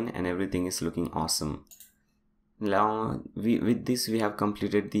working fine and everything is looking awesome. Now with this we have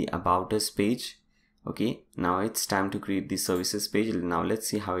completed the about us page. Okay, now it's time to create the services page. Now let's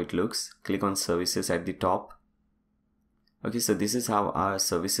see how it looks. Click on services at the top. Okay, so this is how our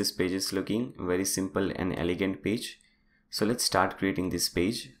services page is looking. Very simple and elegant page. So let's start creating this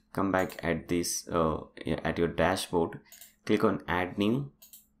page. Come back at this at your dashboard. Click on add new.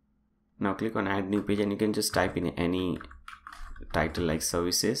 Now click on add new page, and you can just type in any title like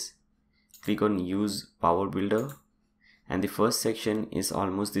services. Click on use power builder, and the first section is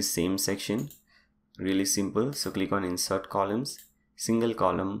almost the same section. Really simple. So click on insert columns, single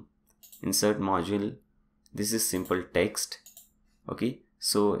column, insert module. This is simple text. Okay,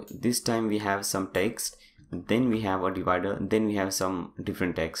 so this time we have some text, then we have a divider, then we have some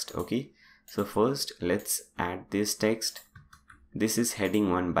different text. Okay, so first let's add this text. This is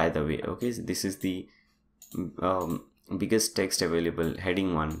heading 1, by the way. Okay, so this is the biggest text available,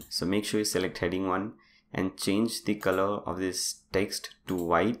 heading 1. So make sure you select heading 1 and change the color of this text to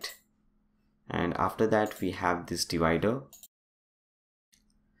white. And after that we have this divider.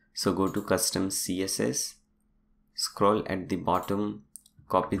 So go to custom CSS, scroll at the bottom,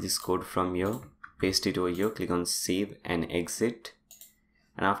 copy this code from here, paste it over here, click on save and exit.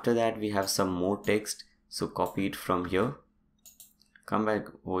 And after that we have some more text, so copy it from here, come back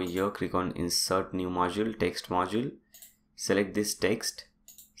over here, click on insert new module, text module, select this text,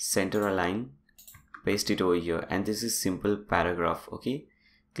 center align, paste it over here, and this is simple paragraph. Okay,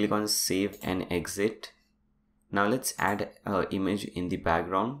 click on save and exit. Now let's add an image in the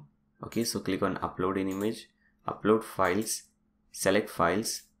background. Okay, so click on upload an image, upload files, select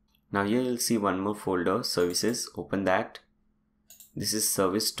files. Now here you'll see one more folder, services. Open that. This is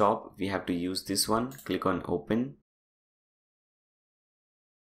service top, we have to use this one. Click on open.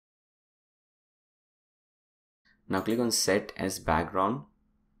 Now click on set as background,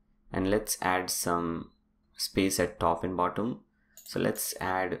 and let's add some space at top and bottom. So let's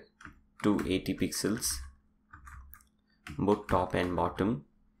add 280 pixels, both top and bottom,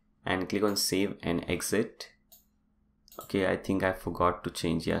 and click on save and exit. Okay, I think I forgot to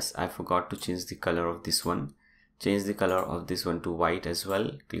change. Yes, I forgot to change the color of this one. Change the color of this one to white as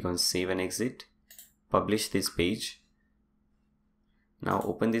well. Click on save and exit. publish this page. Now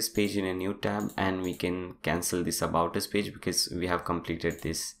open this page in a new tab and we can cancel this about us page because we have completed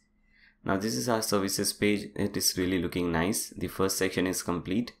this. Now this is our services page. It is really looking nice. The first section is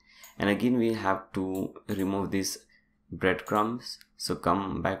complete, and again we have to remove these breadcrumbs. So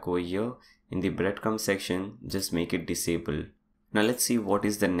come back over here in the breadcrumb section, just make it disable. Now let's see what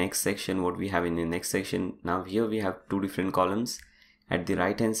is the next section, what we have in the next section. Now here we have two different columns. At the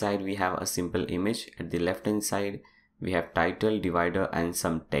right hand side we have a simple image. At the left hand side we have title, divider and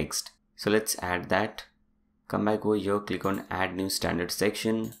some text. So let's add that. Come back over here, click on add new standard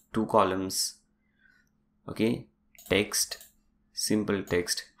section, two columns. Okay, text, simple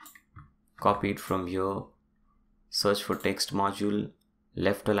text. Copy it from here, search for text module,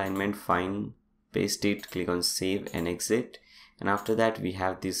 left alignment, fine, paste it, click on save and exit. And after that we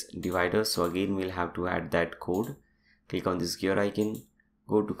have this divider, so again we'll have to add that code. Click on this gear icon,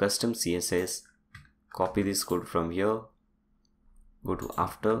 go to custom CSS, copy this code from here, go to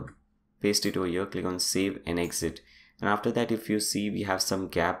after, paste it over here, click on save and exit. And after that, if you see, we have some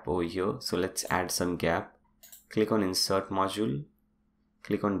gap over here, so let's add some gap. Click on insert module,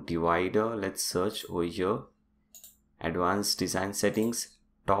 click on divider, let's search over here, advanced design settings,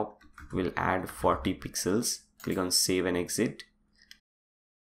 top will add 40 pixels, click on save and exit.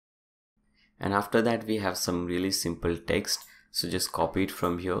 And after that we have some really simple text, so just copy it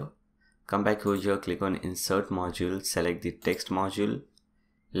from here, come back over here, click on insert module, select the text module,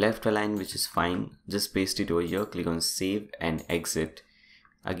 left align, which is fine, just paste it over here, click on save and exit.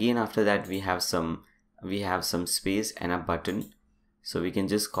 Again after that we have some space and a button, so we can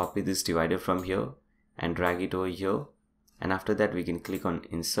just copy this divider from here and drag it over here, and after that we can click on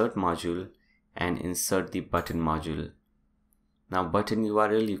insert module and insert the button module. Now button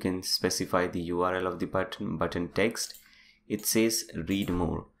URL, you can specify the URL of the button text. It says read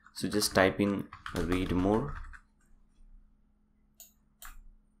more, so just type in read more.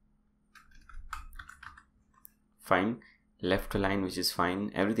 Fine, left align, which is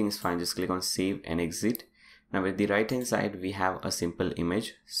fine, everything is fine, just click on save and exit. Now at the right hand side we have a simple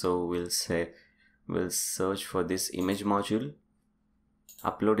image, so we'll search for this image module,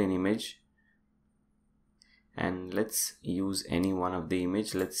 upload an image, and let's use any one of the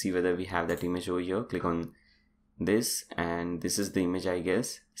image. Let's see whether we have that image over here. Click on this, and this is the image I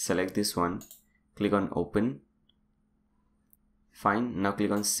guess. Select this one, click on open. Fine, now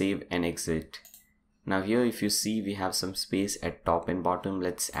click on save and exit. Now here if you see we have some space at top and bottom,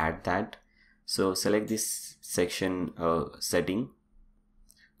 let's add that. So select this section setting,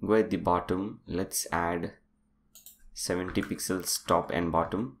 go at the bottom, let's add 70 pixels top and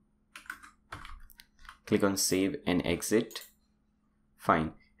bottom, click on save and exit.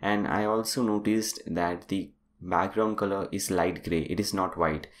 Fine, and I also noticed that the background color is light gray, it is not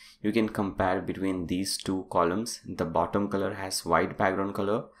white. You can compare between these two columns. The bottom color has white background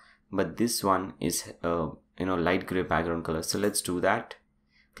color, but this one is light gray background color. So let's do that.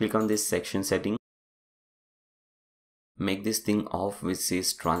 Click on this section setting, make this thing off which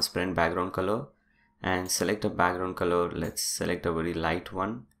says transparent background color, and select a background color. Let's select a very light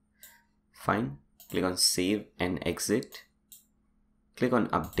one. Fine, click on save and exit, click on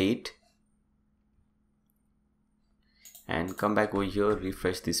update and come back over here,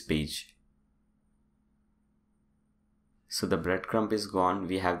 refresh this page. So the breadcrumb is gone,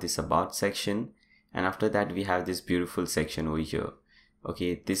 we have this about section, and after that we have this beautiful section over here.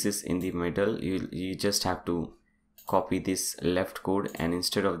 Okay, this is in the middle. You just have to copy this left code, and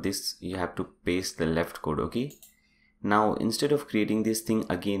instead of this you have to paste the left code. Okay, now instead of creating this thing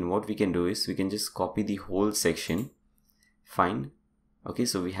again, what we can do is we can just copy the whole section. Fine, okay,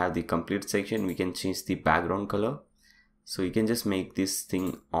 so we have the complete section. We can change the background color, so you can just make this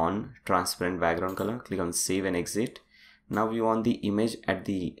thing on transparent background color. Click on save and exit. Now we want the image at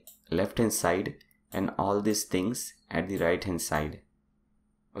the left hand side and all these things at the right hand side.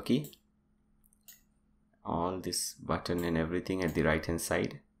 Okay, all this button and everything at the right hand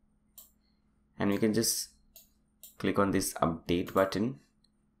side, and we can just click on this update button,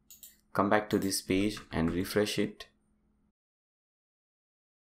 come back to this page and refresh it.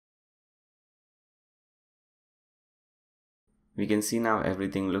 We can see now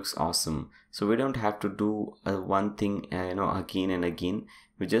everything looks awesome. So we don't have to do one thing again and again.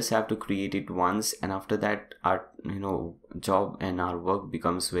 We just have to create it once, and after that our job and our work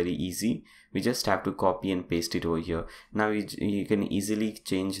becomes very easy. We just have to copy and paste it over here. Now you can easily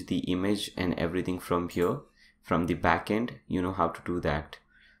change the image and everything from here, from the back end. You know how to do that.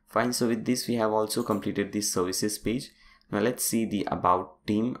 Fine, so with this we have also completed this services page. Now let's see the about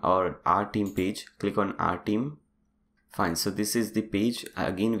team or our team page. Click on our team. Fine, so this is the page.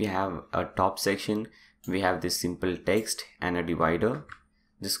 Again, we have a top section, we have this simple text and a divider.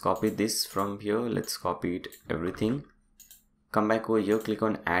 Just copy this from here. Let's copy it, everything. Come back over here, click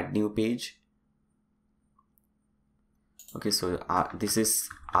on add new page. Okay, so this is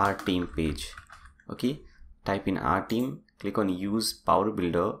our team page. Okay, type in our team, click on use power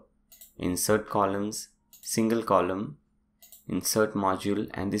builder, insert columns, single column, insert module,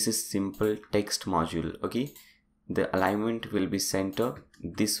 and this is simple text module. Okay, the alignment will be center,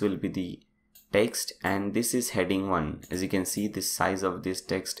 this will be the text, and this is heading 1. As you can see, the size of this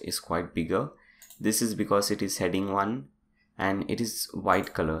text is quite bigger. This is because it is heading 1 and it is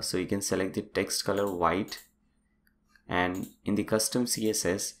white color, so you can select the text color white. And in the custom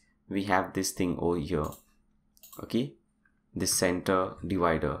CSS we have this thing over here, okay, this center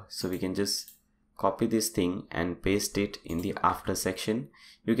divider. So we can just copy this thing and paste it in the after section.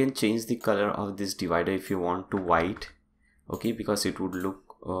 You can change the color of this divider if you want to white, okay, because it would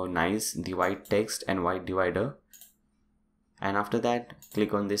look nice, the white text and white divider. And after that,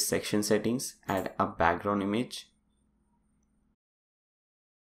 click on this section settings, add a background image.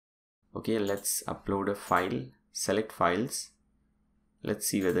 Okay, let's upload a file, select files. Let's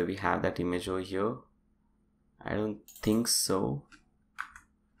see whether we have that image over here. I don't think so.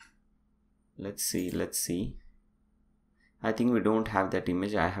 Let's see. I think we don't have that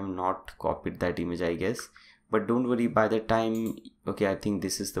image. I have not copied that image, I guess, but don't worry, by the time, okay, I think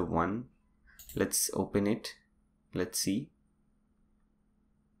this is the one. Let's open it. Let's see.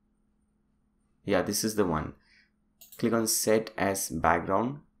 Yeah, this is the one. Click on set as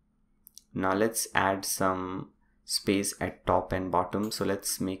background. Now let's add some space at top and bottom. So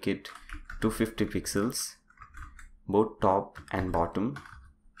let's make it 250 pixels, both top and bottom.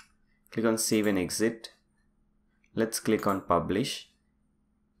 Click on save and exit. Let's click on publish.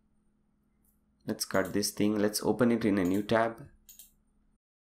 Let's cut this thing. Let's open it in a new tab.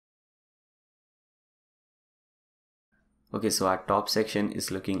 Okay, so our top section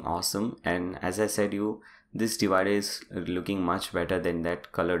is looking awesome, and as I said this divider is looking much better than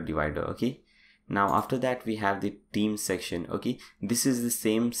that color divider. Okay, now after that we have the team section. Okay, this is the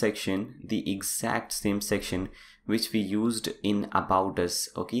same section, the exact same section which we used in about us.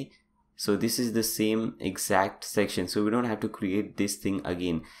 Okay, so this is the same exact section, so we don't have to create this thing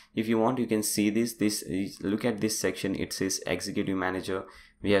again. If you want, you can see this look at this section. It says executive manager.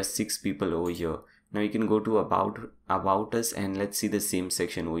 We have 6 people over here. Now you can go to about us and let's see the same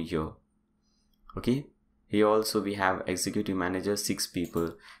section over here. Okay, here also we have executive manager, 6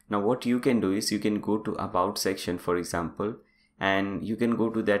 people. Now what you can do is you can go to about section, for example, and you can go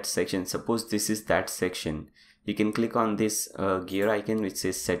to that section. Suppose this is that section. You can click on this gear icon which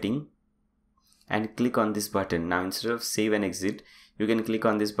says setting and click on this button. Now instead of save and exit, you can click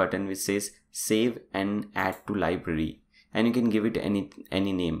on this button which says save and add to library, and you can give it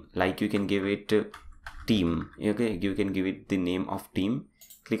any name, like you can give it team. Okay, you can give it the name of team.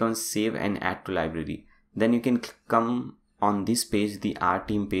 Click on save and add to library. Then you can come on this page, the our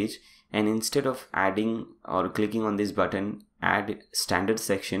team page, and instead of adding or clicking on this button add standard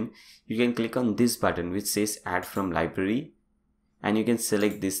section, you can click on this button which says add from library, and you can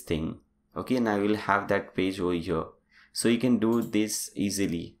select this thing. Okay, now you will have that page over here. So you can do this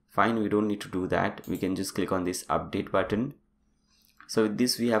easily. Fine, we don't need to do that. We can just click on this update button. So with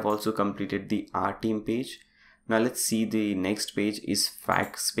this we have also completed the our team page. Now let's see, the next page is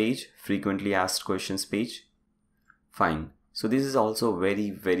facts page, frequently asked questions page. Fine, so this is also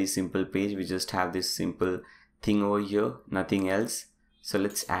very simple page. We just have this simple thing over here, nothing else. So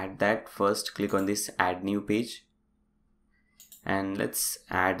let's add that. First click on this add new page and let's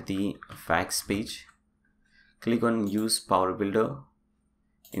add the facts page. Click on use power builder,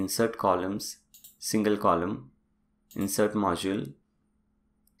 insert columns, single column, insert module,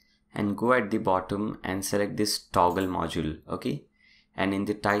 and go at the bottom and select this toggle module. Okay, and in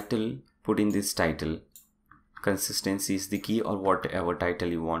the title put in this title. Consistency is the key, or whatever title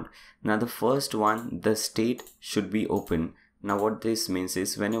you want. Now the first one, the state should be open. Now what this means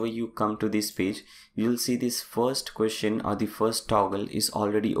is whenever you come to this page, you'll see this first question or the first toggle is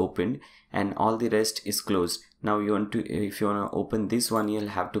already opened and all the rest is closed. Now you want to, if you want to open this one, you'll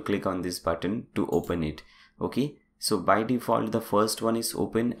have to click on this button to open it. Okay, so by default the first one is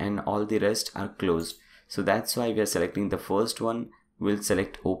open and all the rest are closed. So that's why we are selecting the first one. We'll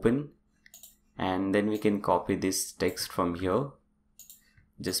select open, and then we can copy this text from here,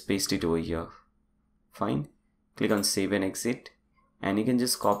 just paste it over here. Fine, click on save and exit, and you can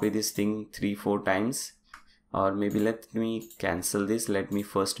just copy this thing 3-4 times, or maybe let me cancel this. Let me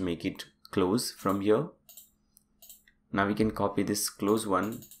first make it close from here. Now we can copy this close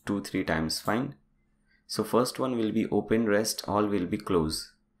one 2-3 times. Fine, So first one will be open, rest all will be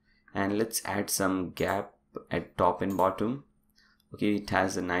close. And let's add some gap at top and bottom. Okay, it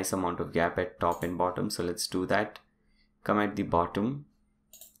has a nice amount of gap at top and bottom, so let's do that. Come at the bottom,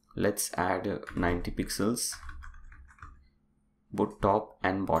 let's add 90 pixels. Both top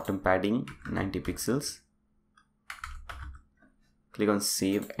and bottom padding 90 pixels. Click on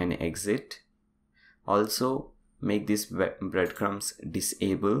save and exit. Also make this breadcrumbs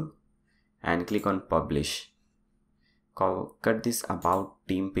disable and click on publish. Cut this about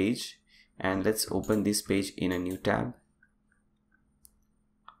team page and let's open this page in a new tab.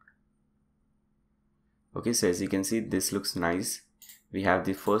 Okay, so as you can see, this looks nice. We have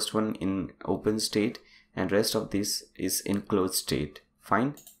the first one in open state and rest of this is in closed state.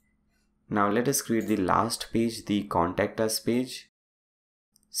 Fine. Now let us create the last page, the contact us page.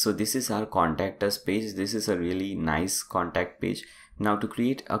 So this is our contact us page. This is a really nice contact page. Now to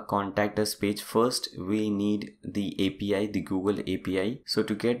create a contact us page, first we need the API, the Google API. So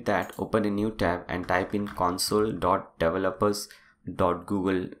to get that, open a new tab and type in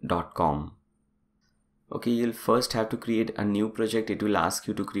console.developers.google.com. Okay, you'll first have to create a new project. It will ask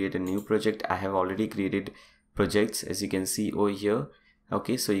you to create a new project. I have already created projects, as you can see over here.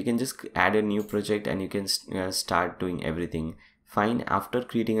 Okay, so you can just add a new project and you can start doing everything. Fine. After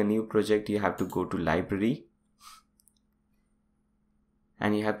creating a new project, you have to go to library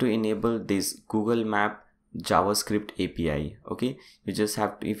and you have to enable this Google Map JavaScript API. Okay, you just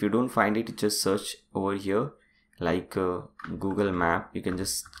have to, if you don't find it, just search over here like Google Map. You can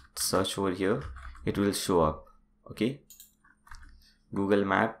just search over here, it will show up. Okay, Google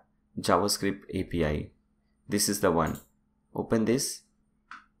Map JavaScript API, this is the one. Open this.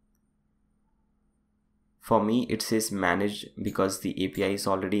 For me it says manage because the API is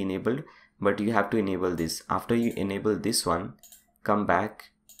already enabled, but you have to enable this. After you enable this one, come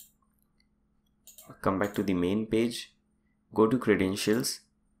back to the main page, go to credentials.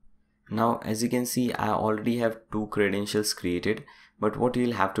 Now as you can see, I already have 2 credentials created, but what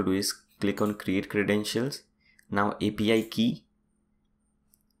you'll have to do is click on create credentials. Now API key.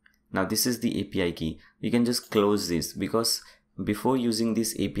 Now this is the API key. You can just close this because before using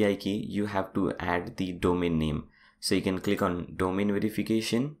this API key you have to add the domain name. So you can click on domain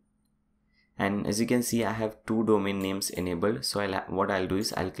verification, and as you can see I have 2 domain names enabled. So what I'll do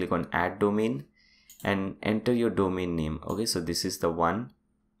is I'll click on add domain and enter your domain name. Okay, so this is the one.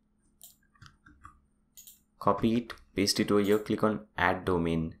 Copy it, paste it over here, click on add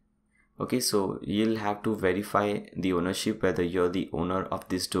domain. Okay, so you'll have to verify the ownership, whether you're the owner of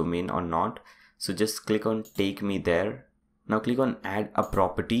this domain or not. So just click on take me there. Now click on add a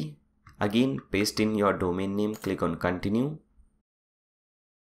property. Again paste in your domain name, click on continue.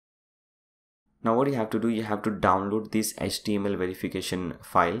 Now what you have to do, you have to download this HTML verification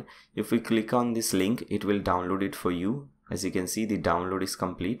file. If we click on this link, it will download it for you. As you can see, the download is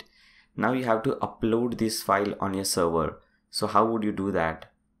complete. Now you have to upload this file on your server. So how would you do that?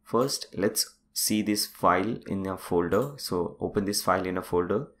 First, let's see this file in a folder. So open this file in a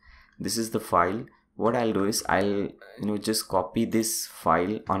folder. This is the file. What I'll do is I'll just copy this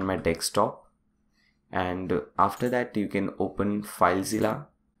file on my desktop, and after that you can open FileZilla.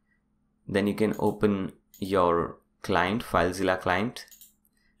 Then you can open your client, FileZilla client.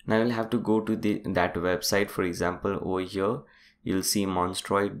 Now you'll have to go to that website. For example, over here you'll see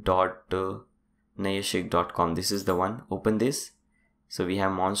monstroid.nayashik.com. This is the one. Open this. So we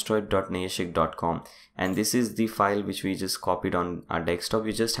have monstroid.nayashik.com, and this is the file which we just copied on our desktop.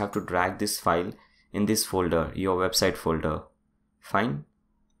 You just have to drag this file in this folder, your website folder. Fine.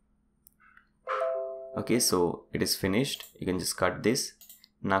 Okay, so it is finished. You can just cut this.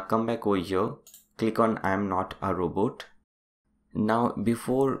 Now come back over here, click on I am not a robot. Now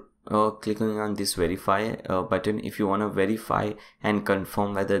before clicking on this verify button, if you want to verify and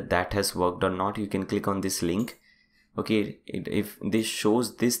confirm whether that has worked or not, you can click on this link. Okay, if this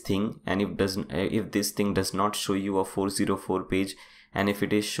shows this thing, and if this thing does not show you a 404 page, and if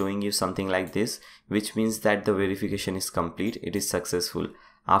it is showing you something like this, which means that the verification is complete, it is successful.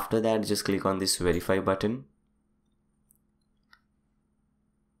 After that, just click on this verify button.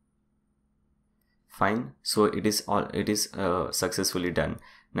 Fine, so it is successfully done.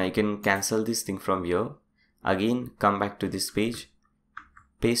 Now you can cancel this thing from here. Again, come back to this page,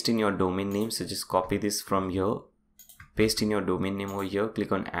 paste in your domain name. So just copy this from here, paste in your domain name over here,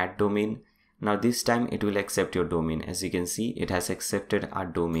 click on add domain. Now this time it will accept your domain. As you can see, it has accepted our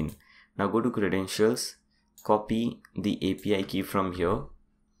domain. Now go to credentials, copy the API key from here,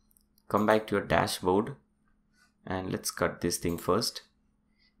 come back to your dashboard, and let's cut this thing first.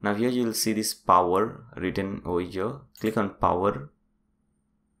 Now here you will see this power written over here. Click on power.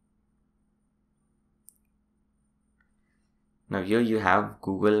 Now here you have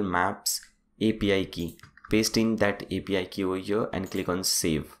Google Maps API key. Paste in that API key over here and click on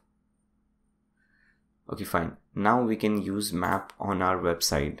save. Okay, fine. Now we can use map on our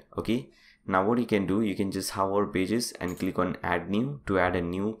website. Okay, now what you can do, you can just hover pages and click on add new to add a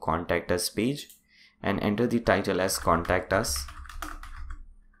new contact us page, and enter the title as contact us,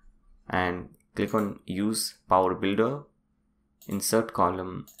 and click on use Power Builder, insert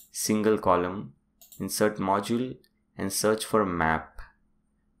column, single column, insert module, and search for map.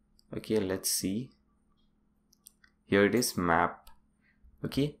 Okay, let's see. Here it is, map.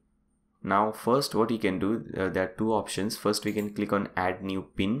 Okay, now first what you can do, there are two options. First we can click on add new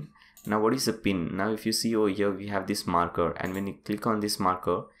pin. Now what is a pin? Now if you see over here, we have this marker, and when you click on this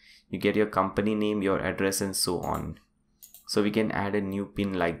marker, you get your company name, your address, and so on. So we can add a new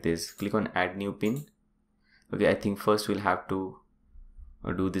pin like this. Click on add new pin. Okay, I think first we'll have to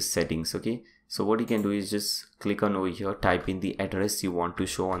do this settings. Okay, so what you can do is just click on over here, type in the address you want to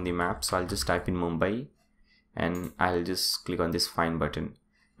show on the map. So I'll just type in Mumbai, and I'll just click on this find button.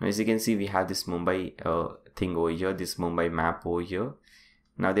 Now as you can see, we have this Mumbai thing over here, this Mumbai map over here.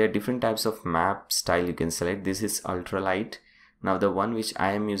 Now there are different types of map style you can select. This is ultralight. Now the one which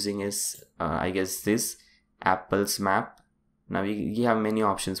I am using is I guess this Apple's map. Now you have many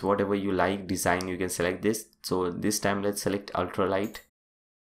options, whatever you like design you can select this. So this time let's select ultralight,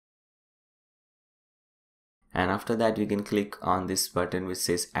 and after that you can click on this button which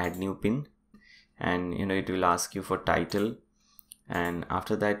says add new pin, and it will ask you for title, and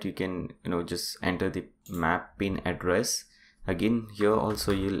after that you can just enter the map pin address. Again here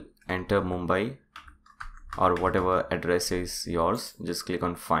also you'll enter Mumbai or whatever address is yours. Just click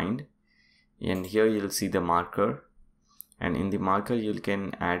on find, and here you'll see the marker, and in the marker you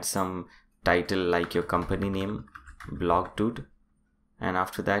can add some title like your company name, blog dude, and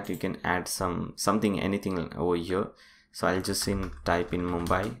after that you can add something anything over here. So I'll just type in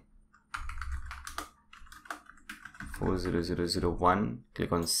Mumbai 40001,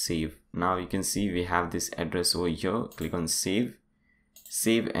 click on save. Now you can see we have this address over here. Click on save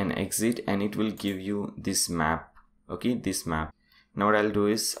and exit, and it will give you this map. Okay, this map. Now what I'll do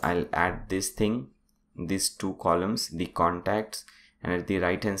is I'll add this thing, these two columns, the contacts, and at the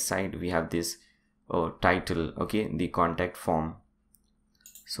right hand side we have this title. Okay, the contact form.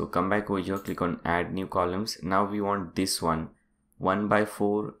 So come back over here, click on add new columns. Now we want this one,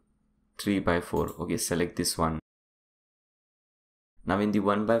 1x4, 3x4. Okay, select this one. Now in the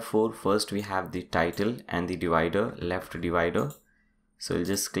 1x4, first we have the title and the divider, left divider. So we'll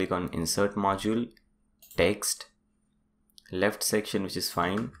just click on insert module, text, left section, which is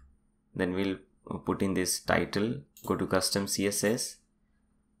fine. Then we'll put in this title, go to custom CSS,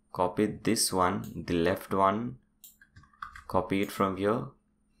 copy this one, the left one, copy it from here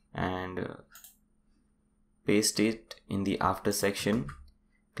and paste it in the after section.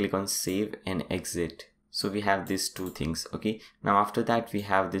 Click on save and exit. So we have these two things. Okay, now after that we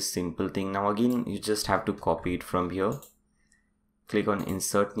have this simple thing. Now again you just have to copy it from here. Click on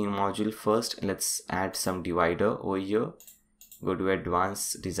insert new module first. Let's add some divider over here. Go to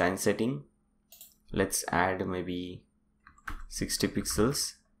advanced design setting. Let's add maybe 60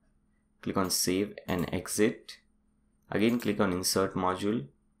 pixels. Click on save and exit. Again click on insert module,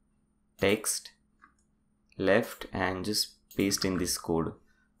 text, left, and just paste in this code.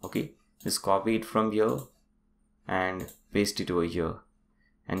 Okay, just copy it from here and paste it over here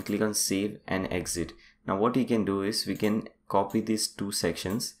and click on save and exit. Now what you can do is we can copy these two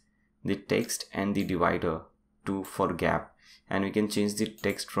sections, the text and the divider, for gap, and we can change the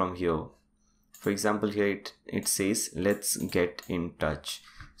text from here. For example, here it says let's get in touch.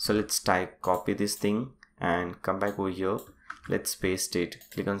 So let's copy this thing and come back over here. Let's paste it,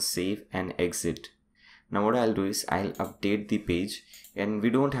 click on save and exit. Now what I'll do is I'll update the page, and we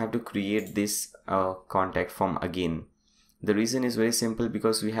don't have to create this contact form again. The reason is very simple,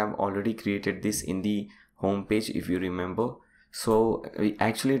 because we have already created this in the home page, if you remember. So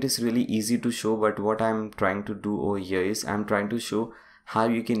actually it is really easy to show, but what I'm trying to do over here is I'm trying to show how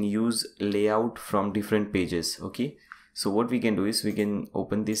you can use layout from different pages. Okay, so what we can do is we can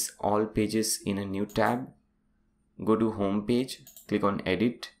open this all pages in a new tab, go to home page, click on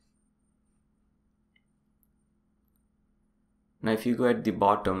edit. Now if you go at the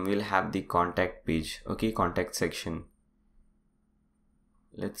bottom, we'll have the contact page. Okay, contact section.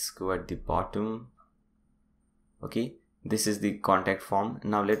 Let's go at the bottom. Okay, this is the contact form.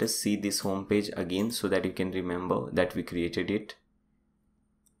 Now let us see this home page again so that you can remember that we created it.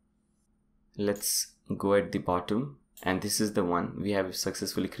 Let's go at the bottom, and this is the one we have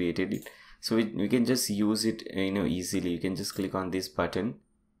successfully created it. So we can just use it easily. You can just click on this button,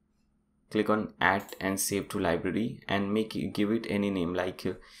 click on add and save to library and give it any name, like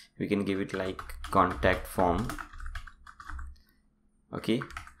we can give it like contact form. Okay,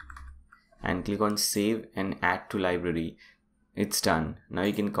 and click on save and add to library. It's done. Now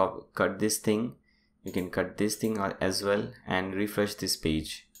you can cut this thing, you can cut this thing as well and refresh this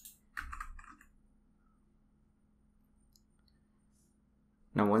page.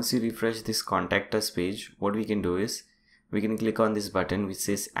 Now once you refresh this contact us page, what we can do is we can click on this button which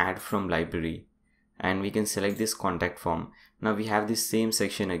says add from library and we can select this contact form. Now we have this same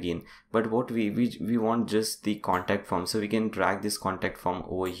section again, but what we want just the contact form, so we can drag this contact form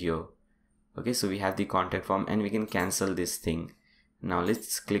over here. Okay, so we have the contact form and we can cancel this thing. Now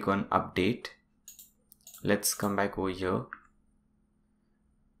let's click on update. Let's come back over here.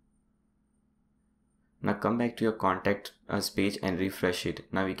 Now come back to your contact us page and refresh it.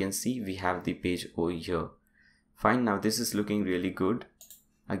 Now we can see we have the page over here. Fine, now this is looking really good.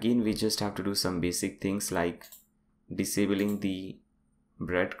 Again, we just have to do some basic things like disabling the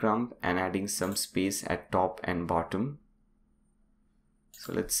breadcrumb and adding some space at top and bottom.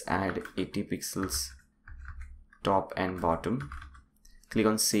 So let's add 80 pixels top and bottom. Click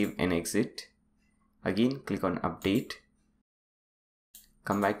on save and exit. Again, click on update.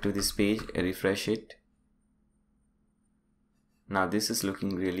 Come back to this page, refresh it. Now this is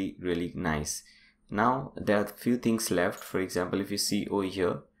looking really nice. Now there are a few things left. For example, if you see over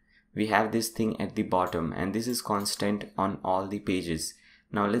here, we have this thing at the bottom and this is constant on all the pages.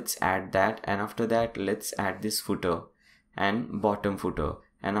 Now let's add that, and after that let's add this footer and bottom footer,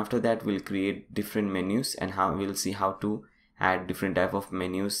 and after that we'll create different menus and we'll see how to add different type of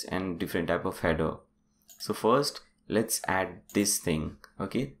menus and different type of header. So first let's add this thing,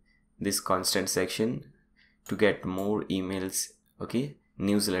 okay, this constant section to get more emails, okay,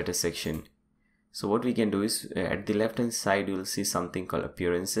 newsletter section. So what we can do is at the left hand side you will see something called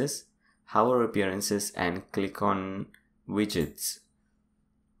appearances. Hover appearances and click on widgets.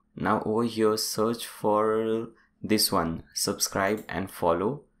 Now over here search for this one, subscribe and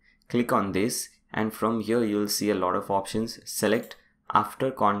follow. Click on this and from here you will see a lot of options. Select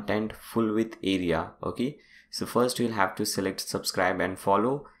after content full width area. Okay, so first you'll have to select subscribe and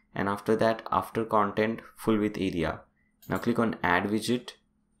follow, and after that after content full width area. Now click on add widget.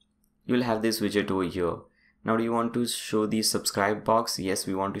 You will have this widget over here. Now do you want to show the subscribe box? Yes,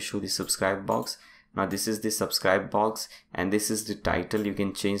 we want to show the subscribe box. Now this is the subscribe box and this is the title. You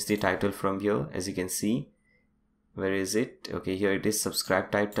can change the title from here, as you can see. Where is it? Okay, here it is,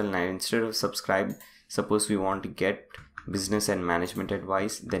 subscribe title. Now instead of subscribe, suppose we want to get business and management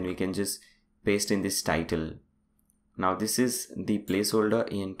advice, then we can just paste in this title. Now this is the placeholder.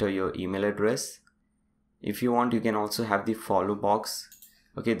 Enter your email address. If you want, you can also have the follow box.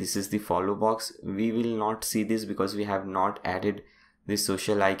 Okay, this is the follow box. We will not see this because we have not added this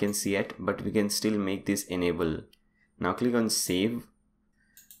social icons yet, but we can still make this enable. Now click on save.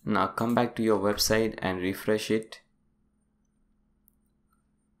 Now come back to your website and refresh it.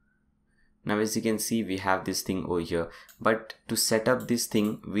 Now as you can see, we have this thing over here, but to set up this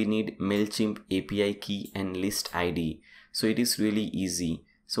thing we need MailChimp API key and list ID. So it is really easy.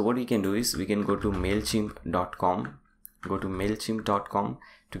 So what we can do is we can go to MailChimp.com. Go to MailChimp.com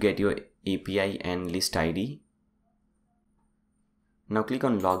to get your API and list ID. Now click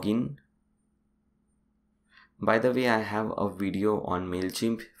on login. By the way, I have a video on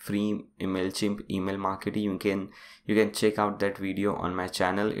MailChimp, free MailChimp email marketing. You can check out that video on my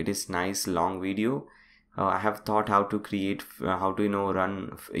channel. It is nice long video. I have thought how to create, how to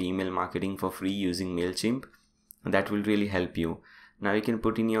run email marketing for free using MailChimp. That will really help you. Now you can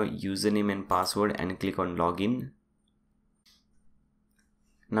put in your username and password and click on login.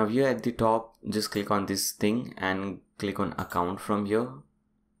 Now here at the top, just click on this thing and click on account from here.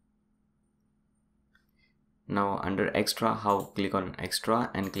 Now under extra, click on extra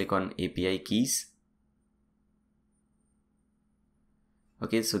and click on API keys.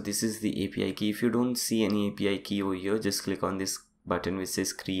 Okay, so this is the API key. If you don't see any API key over here, just click on this button which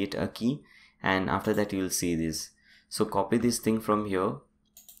says create a key, and after that you will see this. So copy this thing from here,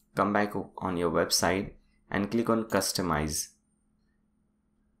 come back on your website and click on customize.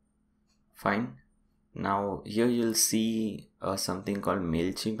 Fine. Now here you'll see something called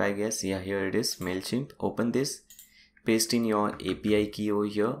MailChimp, I guess. Yeah, here it is, MailChimp. Open this, paste in your API key over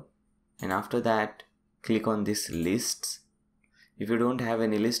here, and after that click on this lists. If you don't have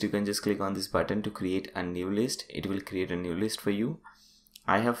any list, you can just click on this button to create a new list. It will create a new list for you.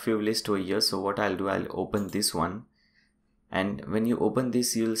 I have few lists over here, so what I'll do, I'll open this one, and when you open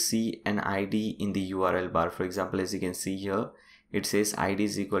this you'll see an ID in the URL bar. For example, as you can see here, it says ID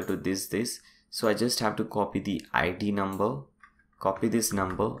is equal to this. So I just have to copy the ID number, copy this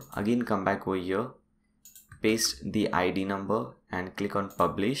number, again come back over here, paste the ID number and click on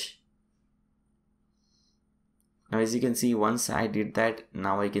publish. Now as you can see, once I did that,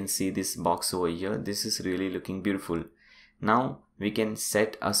 now I can see this box over here. This is really looking beautiful. Now we can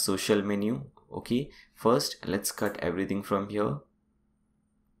set a social menu. Okay, first let's cut everything from here.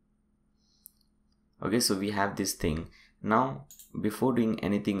 Okay, so we have this thing. Now before doing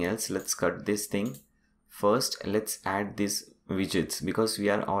anything else, let's cut this thing. First let's add these widgets, because we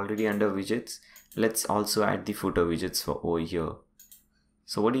are already under widgets. Let's also add the footer widgets for over here.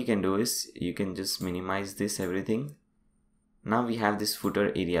 So what you can do is you can just minimize this everything. Now we have this footer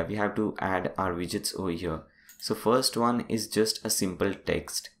area. We have to add our widgets over here. So first one is just a simple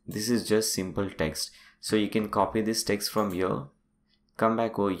text. This is just simple text. So you can copy this text from here, come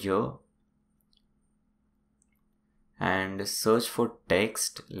back over here and search for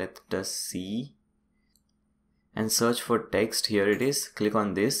text. Let us see, and search for text. Here it is. Click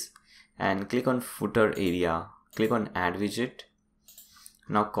on this and click on footer area. Click on add widget.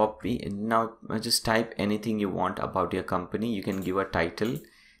 Now copy. Now just type anything you want about your company. You can give a title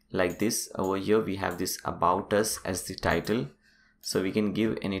like this. Over here we have this about us as the title, so we can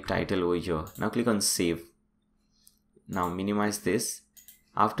give any title over here. Now click on save. Now minimize this.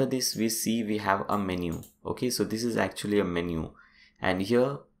 After this we see we have a menu. Okay, so this is actually a menu, and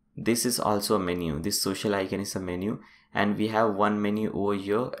here this is also a menu. This social icon is a menu, and we have one menu over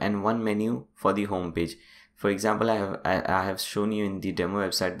here and one menu for the home page. For example, I have shown you in the demo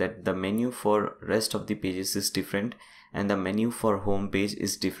website that the menu for rest of the pages is different and the menu for home page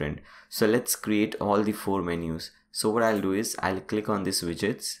is different. So let's create all the 4 menus. So what I'll do is I'll click on these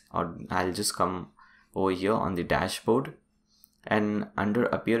widgets, or I'll just come over here on the dashboard, and under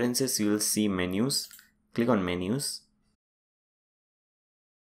appearances you will see menus. Click on menus.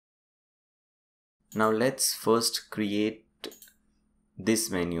 Now let's first create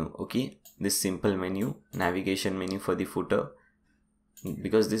this menu. Okay, this simple menu, navigation menu for the footer,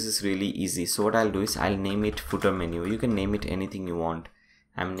 because this is really easy. So what I'll do is I'll name it footer menu. You can name it anything you want.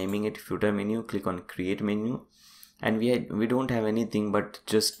 I'm naming it footer menu. Click on create menu, and we don't have anything but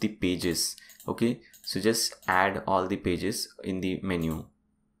just the pages. Okay, so just add all the pages in the menu.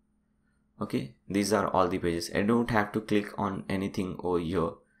 Okay, these are all the pages. I don't have to click on anything over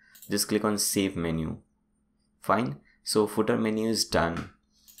here. Just click on save menu. Fine. So footer menu is done.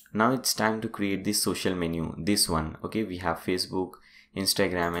 Now it's time to create the social menu, this one. Okay, we have Facebook,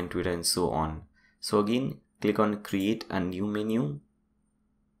 Instagram and Twitter and so on. So again, click on create a new menu.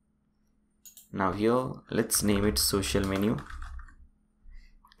 Now here let's name it social menu.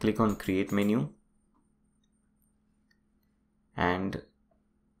 Click on create menu, and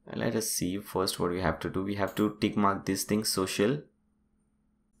let us see first what we have to do. We have to tick mark this thing, social.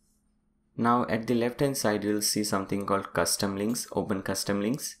 Now at the left hand side you will see something called custom links. Open custom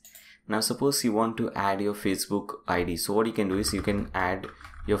links. Now suppose you want to add your Facebook ID. So what you can do is you can add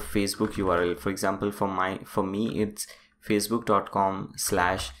your Facebook URL. For example, for me it's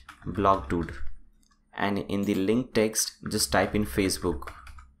facebook.com/blogdude, and in the link text just type in Facebook.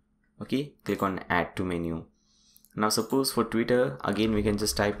 Okay, click on add to menu. Now suppose for Twitter, again we can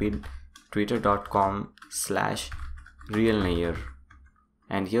just type in twitter.com/realnair,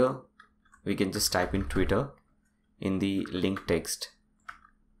 and here we can just type in Twitter in the link text.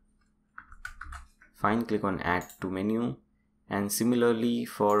 Fine, click on add to menu. And similarly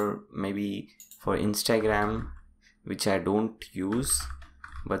for maybe for Instagram, which I don't use,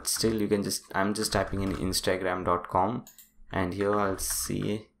 but still you can just, I'm just typing in instagram.com, and here I'll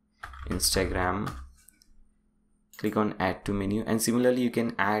see Instagram. Click on add to menu, and similarly you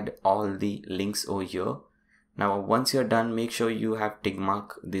can add all the links over here. Now once you're done, make sure you have tick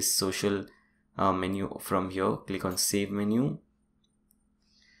mark this social menu from here. Click on save menu.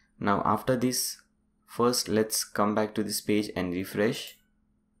 Now after this, first let's come back to this page and refresh.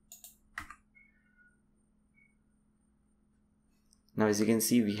 Now as you can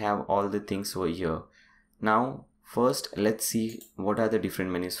see, we have all the things over here. Now first let's see what are the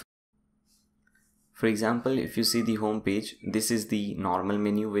different menus. For example, if you see the home page, this is the normal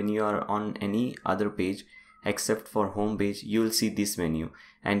menu. When you are on any other page except for home page, you will see this menu.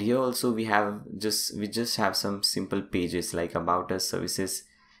 And here also we just have some simple pages like about us, services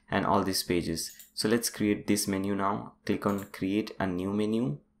and all these pages. So let's create this menu now. Click on create a new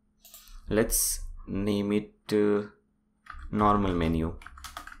menu. Let's name it normal menu.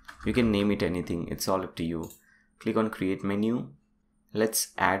 You can name it anything, it's all up to you. Click on create menu. Let's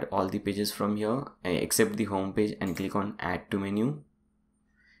add all the pages from here except the home page, and click on add to menu.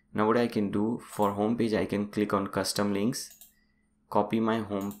 Now what I can do for home page, I can click on custom links, copy my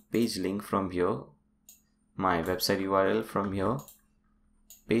home page link from here, my website URL from here,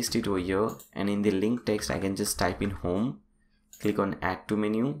 paste it over here, and in the link text I can just type in home, click on add to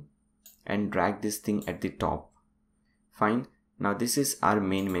menu and drag this thing at the top. Fine. Now this is our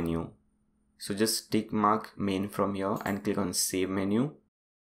main menu. So just tick mark main from here and click on save menu.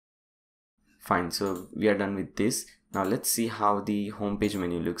 Fine, so we are done with this. Now let's see how the home page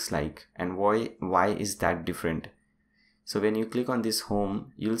menu looks like and why is that different. So when you click on this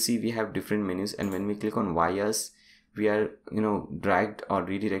home, you'll see we have different menus, and when we click on us, we are dragged or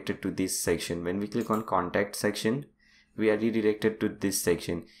redirected to this section. When we click on contact section, we are redirected to this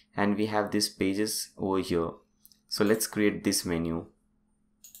section, and we have these pages over here. So let's create this menu.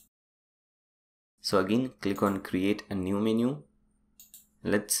 So again, click on create a new menu.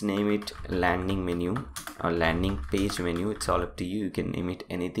 Let's name it landing menu or landing page menu. It's all up to you. You can name it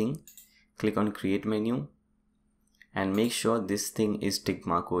anything. Click on create menu and make sure this thing is tick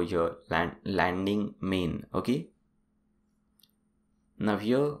mark over here, landing main. Okay. Now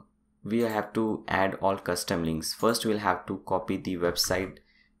here we have to add all custom links. First we'll have to copy the website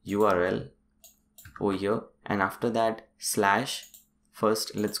URL over here, and after that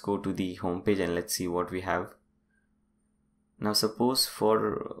first let's go to the home page and let's see what we have. Now suppose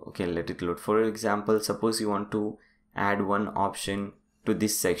let it load. For example, suppose you want to add one option to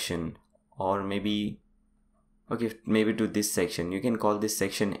this section, or maybe to this section. You can call this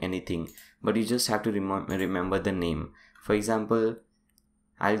section anything, but you just have to remember the name. For example,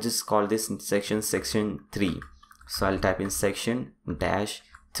 I'll just call this section 3. So I'll type in section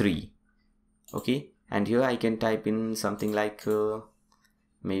 -3. Okay, and here I can type in something like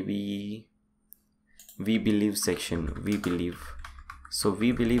maybe we believe section, we believe. So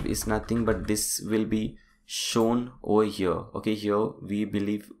we believe is nothing but this will be shown over here. Okay, here we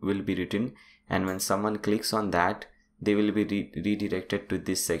believe will be written, and when someone clicks on that, they will be redirected to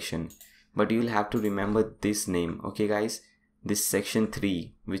this section. But you will have to remember this name. Okay guys, this section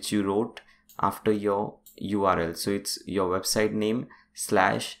 3 which you wrote after your URL. So it's your website name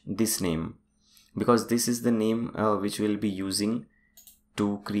 / this name, because this is the name which we'll be using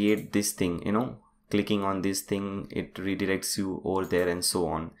to create this thing. Clicking on this thing, it redirects you over there and so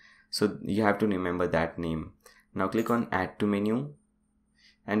on. So you have to remember that name. Now click on add to menu,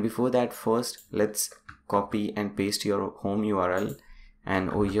 and before that first let's copy and paste your home URL and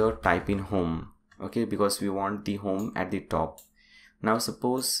over here type in home. Okay, because we want the home at the top. Now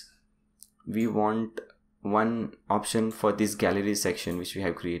suppose we want one option for this gallery section which we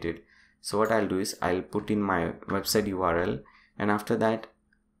have created. So what I'll do is I'll put in my website URL, and after that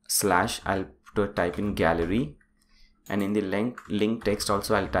 / I'll type in gallery, and in the link text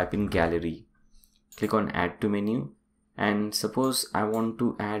also I'll type in gallery. Click on add to menu, and suppose I want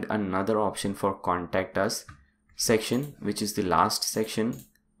to add another option for contact us section, which is the last section.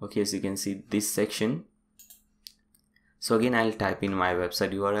 Okay, as you can see, this section. So again I'll type in my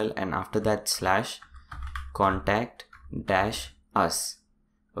website URL, and after that / contact -us.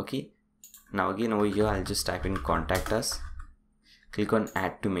 Okay, now again over here I'll just type in contact us. Click on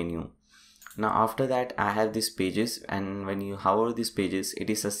add to menu. Now after that I have these pages, and when you hover these pages, it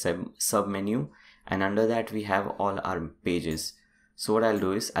is a sub menu, and under that we have all our pages. So what I'll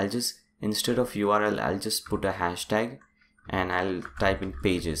do is I'll just, instead of URL, I'll just put a hashtag and I'll type in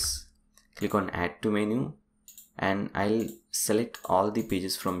pages. Click on add to menu, and I'll select all the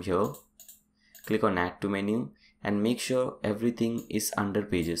pages from here. Click on add to menu and make sure everything is under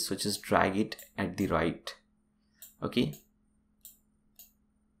pages. So just drag it at the right. Okay.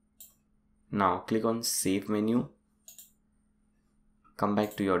 Now click on save menu, come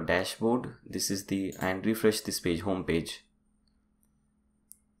back to your dashboard. This is and refresh this page, home page.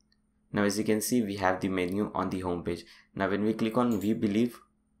 Now as you can see, we have the menu on the home page. Now when we click on we believe,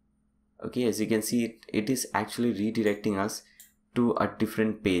 okay, as you can see, it is actually redirecting us to a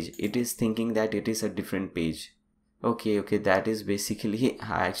different page. It is thinking that it is a different page. Okay, that is basically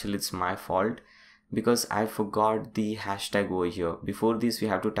actually it's my fault, because I forgot the hashtag over here. Before this we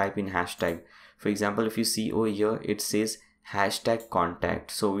have to type in hashtag. For example, if you see over here it says hashtag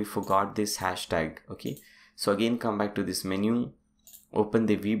contact, so we forgot this hashtag. Okay, so again come back to this menu, open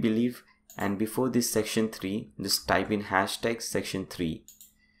the we believe, and before this section 3 just type in hashtag section 3,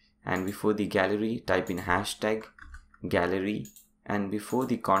 and before the gallery type in hashtag gallery, and before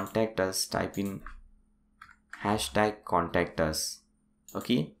the contact us type in hashtag contact us.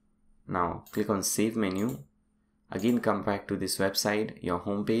 Okay, now click on save menu, again come back to this website, your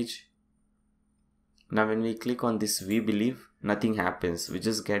home page. Now when we click on this we believe, nothing happens. We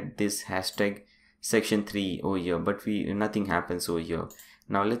just get this hashtag section 3 over here, but nothing happens over here.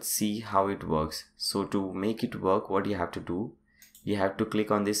 Now let's see how it works. So to make it work, what you have to do, you have to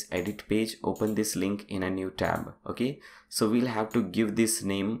click on this edit page, open this link in a new tab. Okay, so we'll have to give this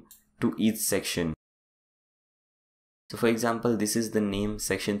name to each section. So for example, this is the name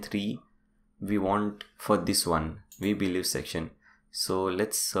section 3 we want for this one, we believe section. So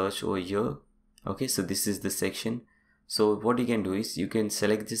let's search over here. Okay, so this is the section. So what you can do is you can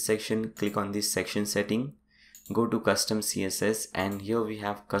select this section, click on this section setting, go to custom CSS, and here we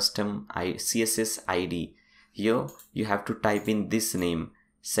have custom CSS ID. Here you have to type in this name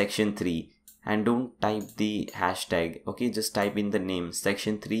section 3 and don't type the hashtag. Okay, just type in the name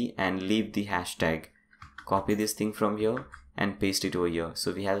section 3 and leave the hashtag. Copy this thing from here and paste it over here.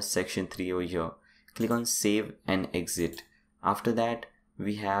 So we have section 3 over here. Click on save and exit. After that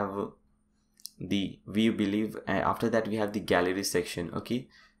we have the after that we have the gallery section. Okay,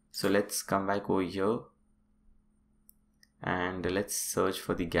 so let's come back over here and let's search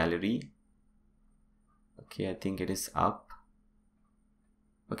for the gallery. Okay, I think it is up.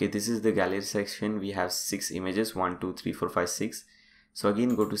 Okay, this is the gallery section. We have 6 images, 1 2 3 4 5 6. So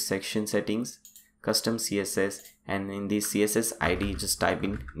again, go to section settings, custom CSS, and in the CSS ID just type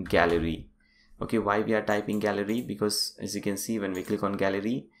in gallery. Okay, why we are typing gallery? Because as you can see, when we click on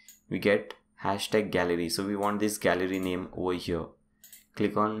gallery we get hashtag gallery, so we want this gallery name over here.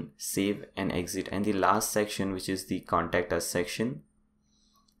 Click on save and exit, and the last section, which is the contact us section,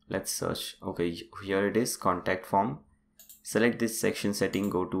 let's search. Okay, here it is, contact form. Select this section setting,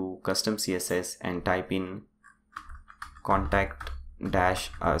 go to custom CSS and type in contact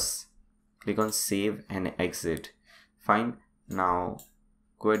 -us. Click on save and exit. Fine. Now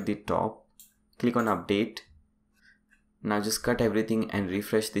go at the top, click on update. Now just cut everything and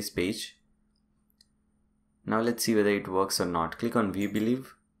refresh this page. Now let's see whether it works or not. Click on we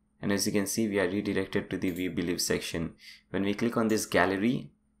believe, and as you can see, we are redirected to the we believe section. When we click on this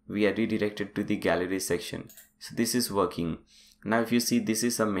gallery, we are redirected to the gallery section. So this is working. Now if you see, this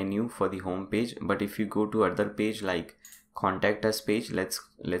is a menu for the home page, but if you go to other page like contact us page,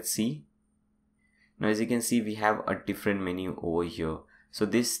 let's see. Now as you can see, we have a different menu over here. So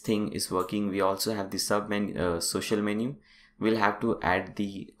this thing is working. We also have the sub menu, social menu. We'll have to add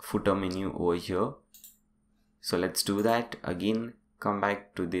the footer menu over here. So let's do that. Again, come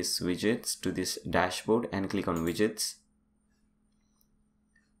back to this widgets, to this dashboard, and click on widgets.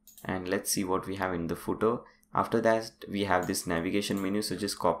 And let's see what we have in the footer. After that we have this navigation menu. So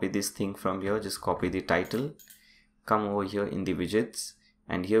just copy this thing from here, just copy the title, come over here in the widgets,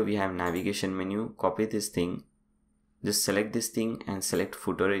 and here we have navigation menu. Copy this thing, just select this thing and select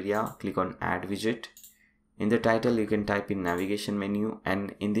footer area, click on add widget. In the title you can type in navigation menu,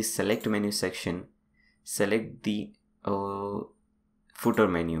 and in this select menu section select the footer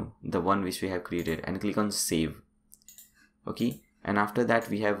menu, the one which we have created, and click on save. Okay, and after that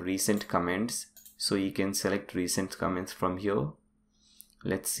we have recent comments. So you can select recent comments from here.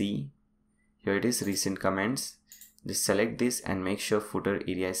 Let's see, here it is, recent comments. Just select this and make sure footer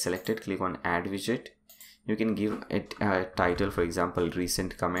area is selected. Click on add widget. You can give it a title, for example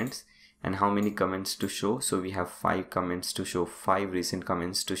recent comments, and how many comments to show. So we have 5 comments to show, 5 recent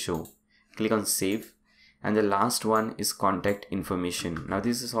comments to show. Click on save. And the last one is contact information. Now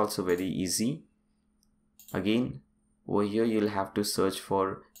this is also very easy. Again, over here you'll have to search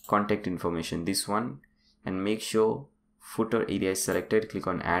for contact information, this one, and make sure footer area is selected. Click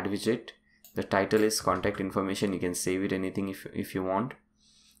on add widget. The title is contact information. You can save it anything if you want.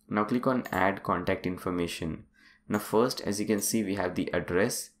 Now click on add contact information. Now first, as you can see, we have the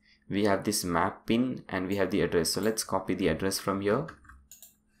address, we have this map pin, and we have the address. So let's copy the address from here.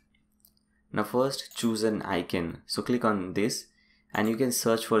 Now first choose an icon. So click on this and you can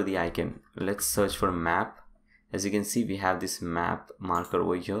search for the icon. Let's search for map. As you can see, we have this map marker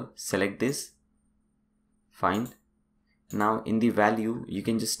over here. Select this. Fine. Now in the value you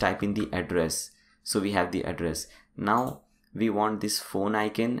can just type in the address. So we have the address. Now we want this phone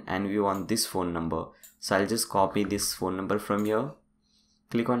icon and we want this phone number. So I'll just copy this phone number from here.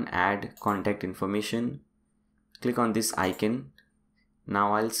 Click on add contact information. Click on this icon.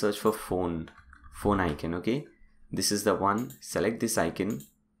 Now I'll search for phone icon. Okay, this is the one. Select this icon.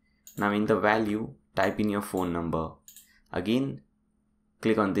 Now in the value type in your phone number. Again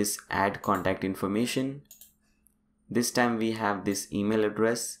click on this add contact information. This time we have this email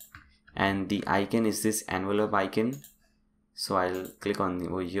address and the icon is this envelope icon. So I'll click on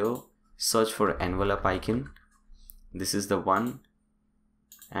over here, search for envelope icon. This is the one,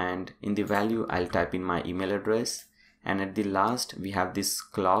 and in the value I'll type in my email address, and at the last we have this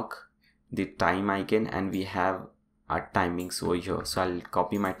clock, the time icon, and we have our timings over here. So I'll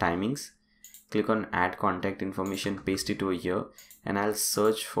copy my timings, click on add contact information, paste it over here, and I'll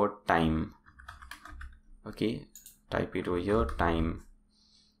search for time. Okay, type it over here, time,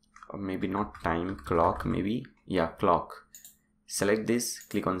 or maybe not time, clock, maybe, yeah, clock. Select this,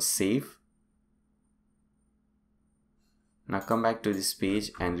 click on save. Now come back to this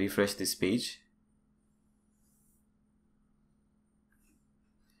page and refresh this page.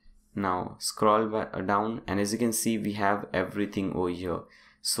 Now scroll down, and as you can see, we have everything over here.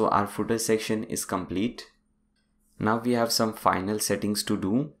 So our footer section is complete. Now we have some final settings to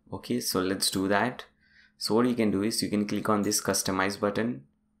do. Okay, so let's do that. So what you can do is you can click on this customize button.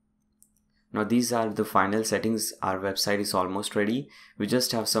 Now these are the final settings. Our website is almost ready. We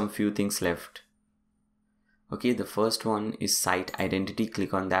just have some few things left. Okay, the first one is site identity.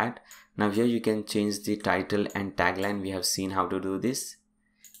 Click on that. Now here you can change the title and tagline. We have seen how to do this.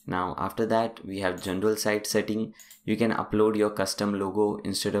 Now after that, we have general site setting. You can upload your custom logo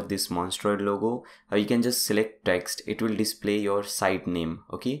instead of this Monstroid logo, or you can just select text. It will display your site name.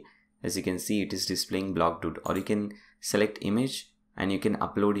 Okay, as you can see, it is displaying blog.dude. Or you can select image and you can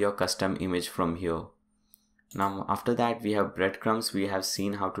upload your custom image from here. Now after that, we have breadcrumbs. We have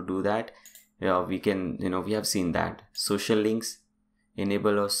seen how to do that. We have seen that. Social links,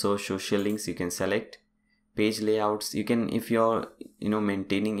 enable or show social links, you can select. Page layouts, you can, if you're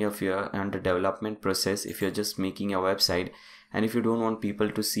maintaining, if you're under development process, if you're just making your website, and if you don't want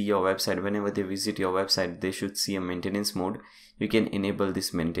people to see your website whenever they visit your website, they should see a maintenance mode, you can enable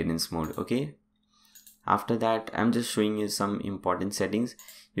this maintenance mode. Okay, after that, I'm just showing you some important settings.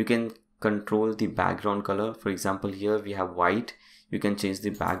 You can control the background color. For example, here we have white. You can change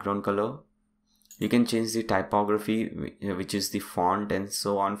the background color. You can change the typography, which is the font and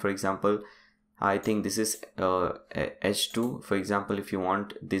so on. For example, I think this is H2. For example, if you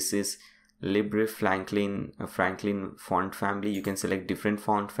want, this is Libre Franklin font family. You can select different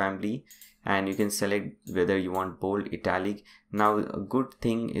font family, and you can select whether you want bold, italic. Now a good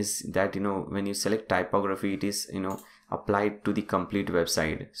thing is that when you select typography, it is applied to the complete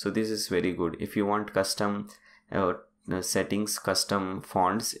website. So this is very good. If you want custom settings, custom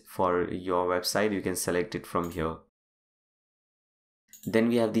fonts for your website, you can select it from here. Then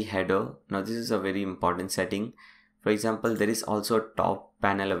we have the header. Now this is a very important setting. For example, there is also a top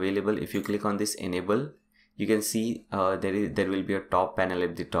panel available. If you click on this enable, you can see there will be a top panel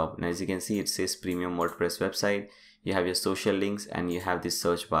at the top. Now as you can see, it says premium WordPress website. You have your social links and you have this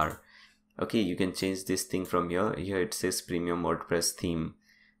search bar. Okay, you can change this thing from here. Here it says premium WordPress theme.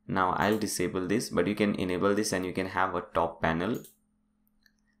 Now I'll disable this, but you can enable this and you can have a top panel.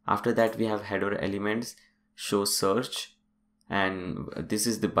 After that, we have header elements, show search, and this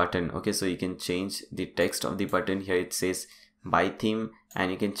is the button. Okay, so you can change the text of the button. Here it says by theme,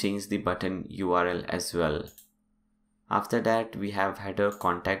 and you can change the button URL as well. After that, we have header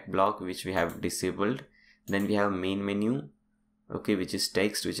contact block, which we have disabled. Then we have main menu, okay, which is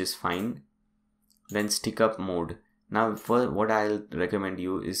text, which is fine. Then stick up mode. Now for what I'll recommend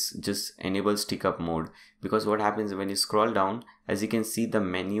you is just enable stick up mode, because what happens when you scroll down, as you can see, the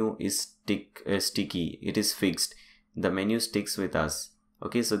menu is sticky, it is fixed, the menu sticks with us.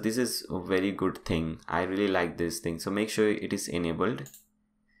 Okay, so this is a very good thing. I really like this thing, so make sure it is enabled.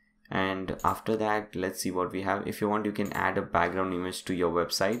 And after that, let's see what we have. If you want, you can add a background image to your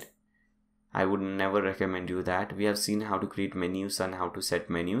website. I would never recommend you that. We have seen how to create menus and how to set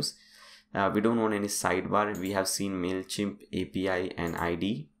menus. We don't want any sidebar. We have seen MailChimp API and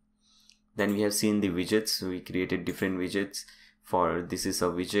ID. Then we have seen the widgets. We created different widgets. For this is a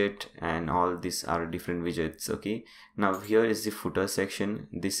widget, and all these are different widgets. Okay, now here is the footer section.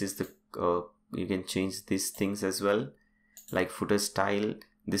 This is the you can change these things as well, like footer style.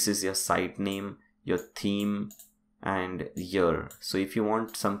 This is your site name, your theme, and year. So if you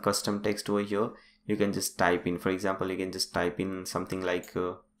want some custom text over here, you can just type in. For example, you can just type in something like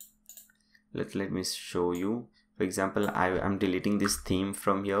let me show you. For example, I'm deleting this theme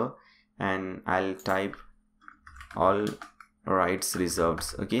from here, and I'll type all rights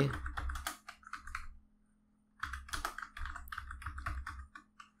reserved. Okay,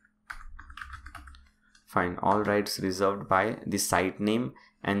 fine, all rights reserved by the site name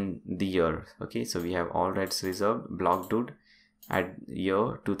and the year. Okay, so we have all rights reserved, blog.dude at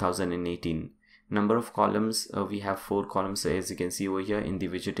year 2018. Number of columns, we have 4 columns, as you can see over here in the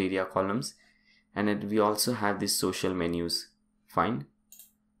widget area columns. And we also have these social menus. Fine.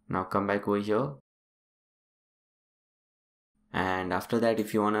 Now come back over here. And after that,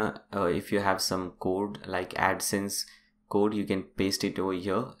 if you wanna, if you have some code like AdSense code, you can paste it over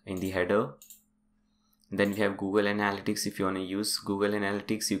here in the header. Then we have Google Analytics. If you wanna use Google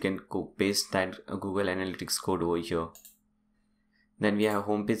Analytics, you can paste that Google Analytics code over here. Then we have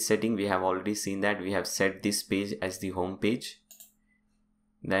homepage setting. We have already seen that. We have set this page as the home page.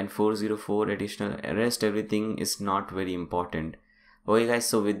 then 404 additional. Rest everything is not very important. Okay guys,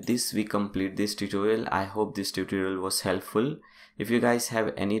 so with this we complete this tutorial. I hope this tutorial was helpful. If you guys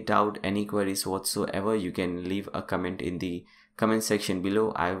have any doubt, any queries whatsoever, you can leave a comment in the comment section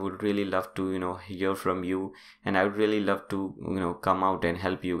below. I would really love to hear from you, and I would really love to come out and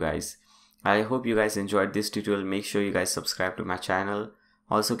help you guys. I hope you guys enjoyed this tutorial. Make sure you guys subscribe to my channel.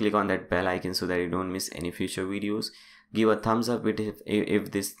 Also click on that bell icon so that you don't miss any future videos. Give a thumbs up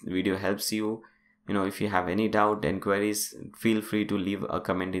if this video helps you. If you have any doubt and queries, feel free to leave a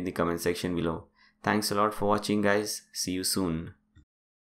comment in the comment section below. Thanks a lot for watching guys. See you soon.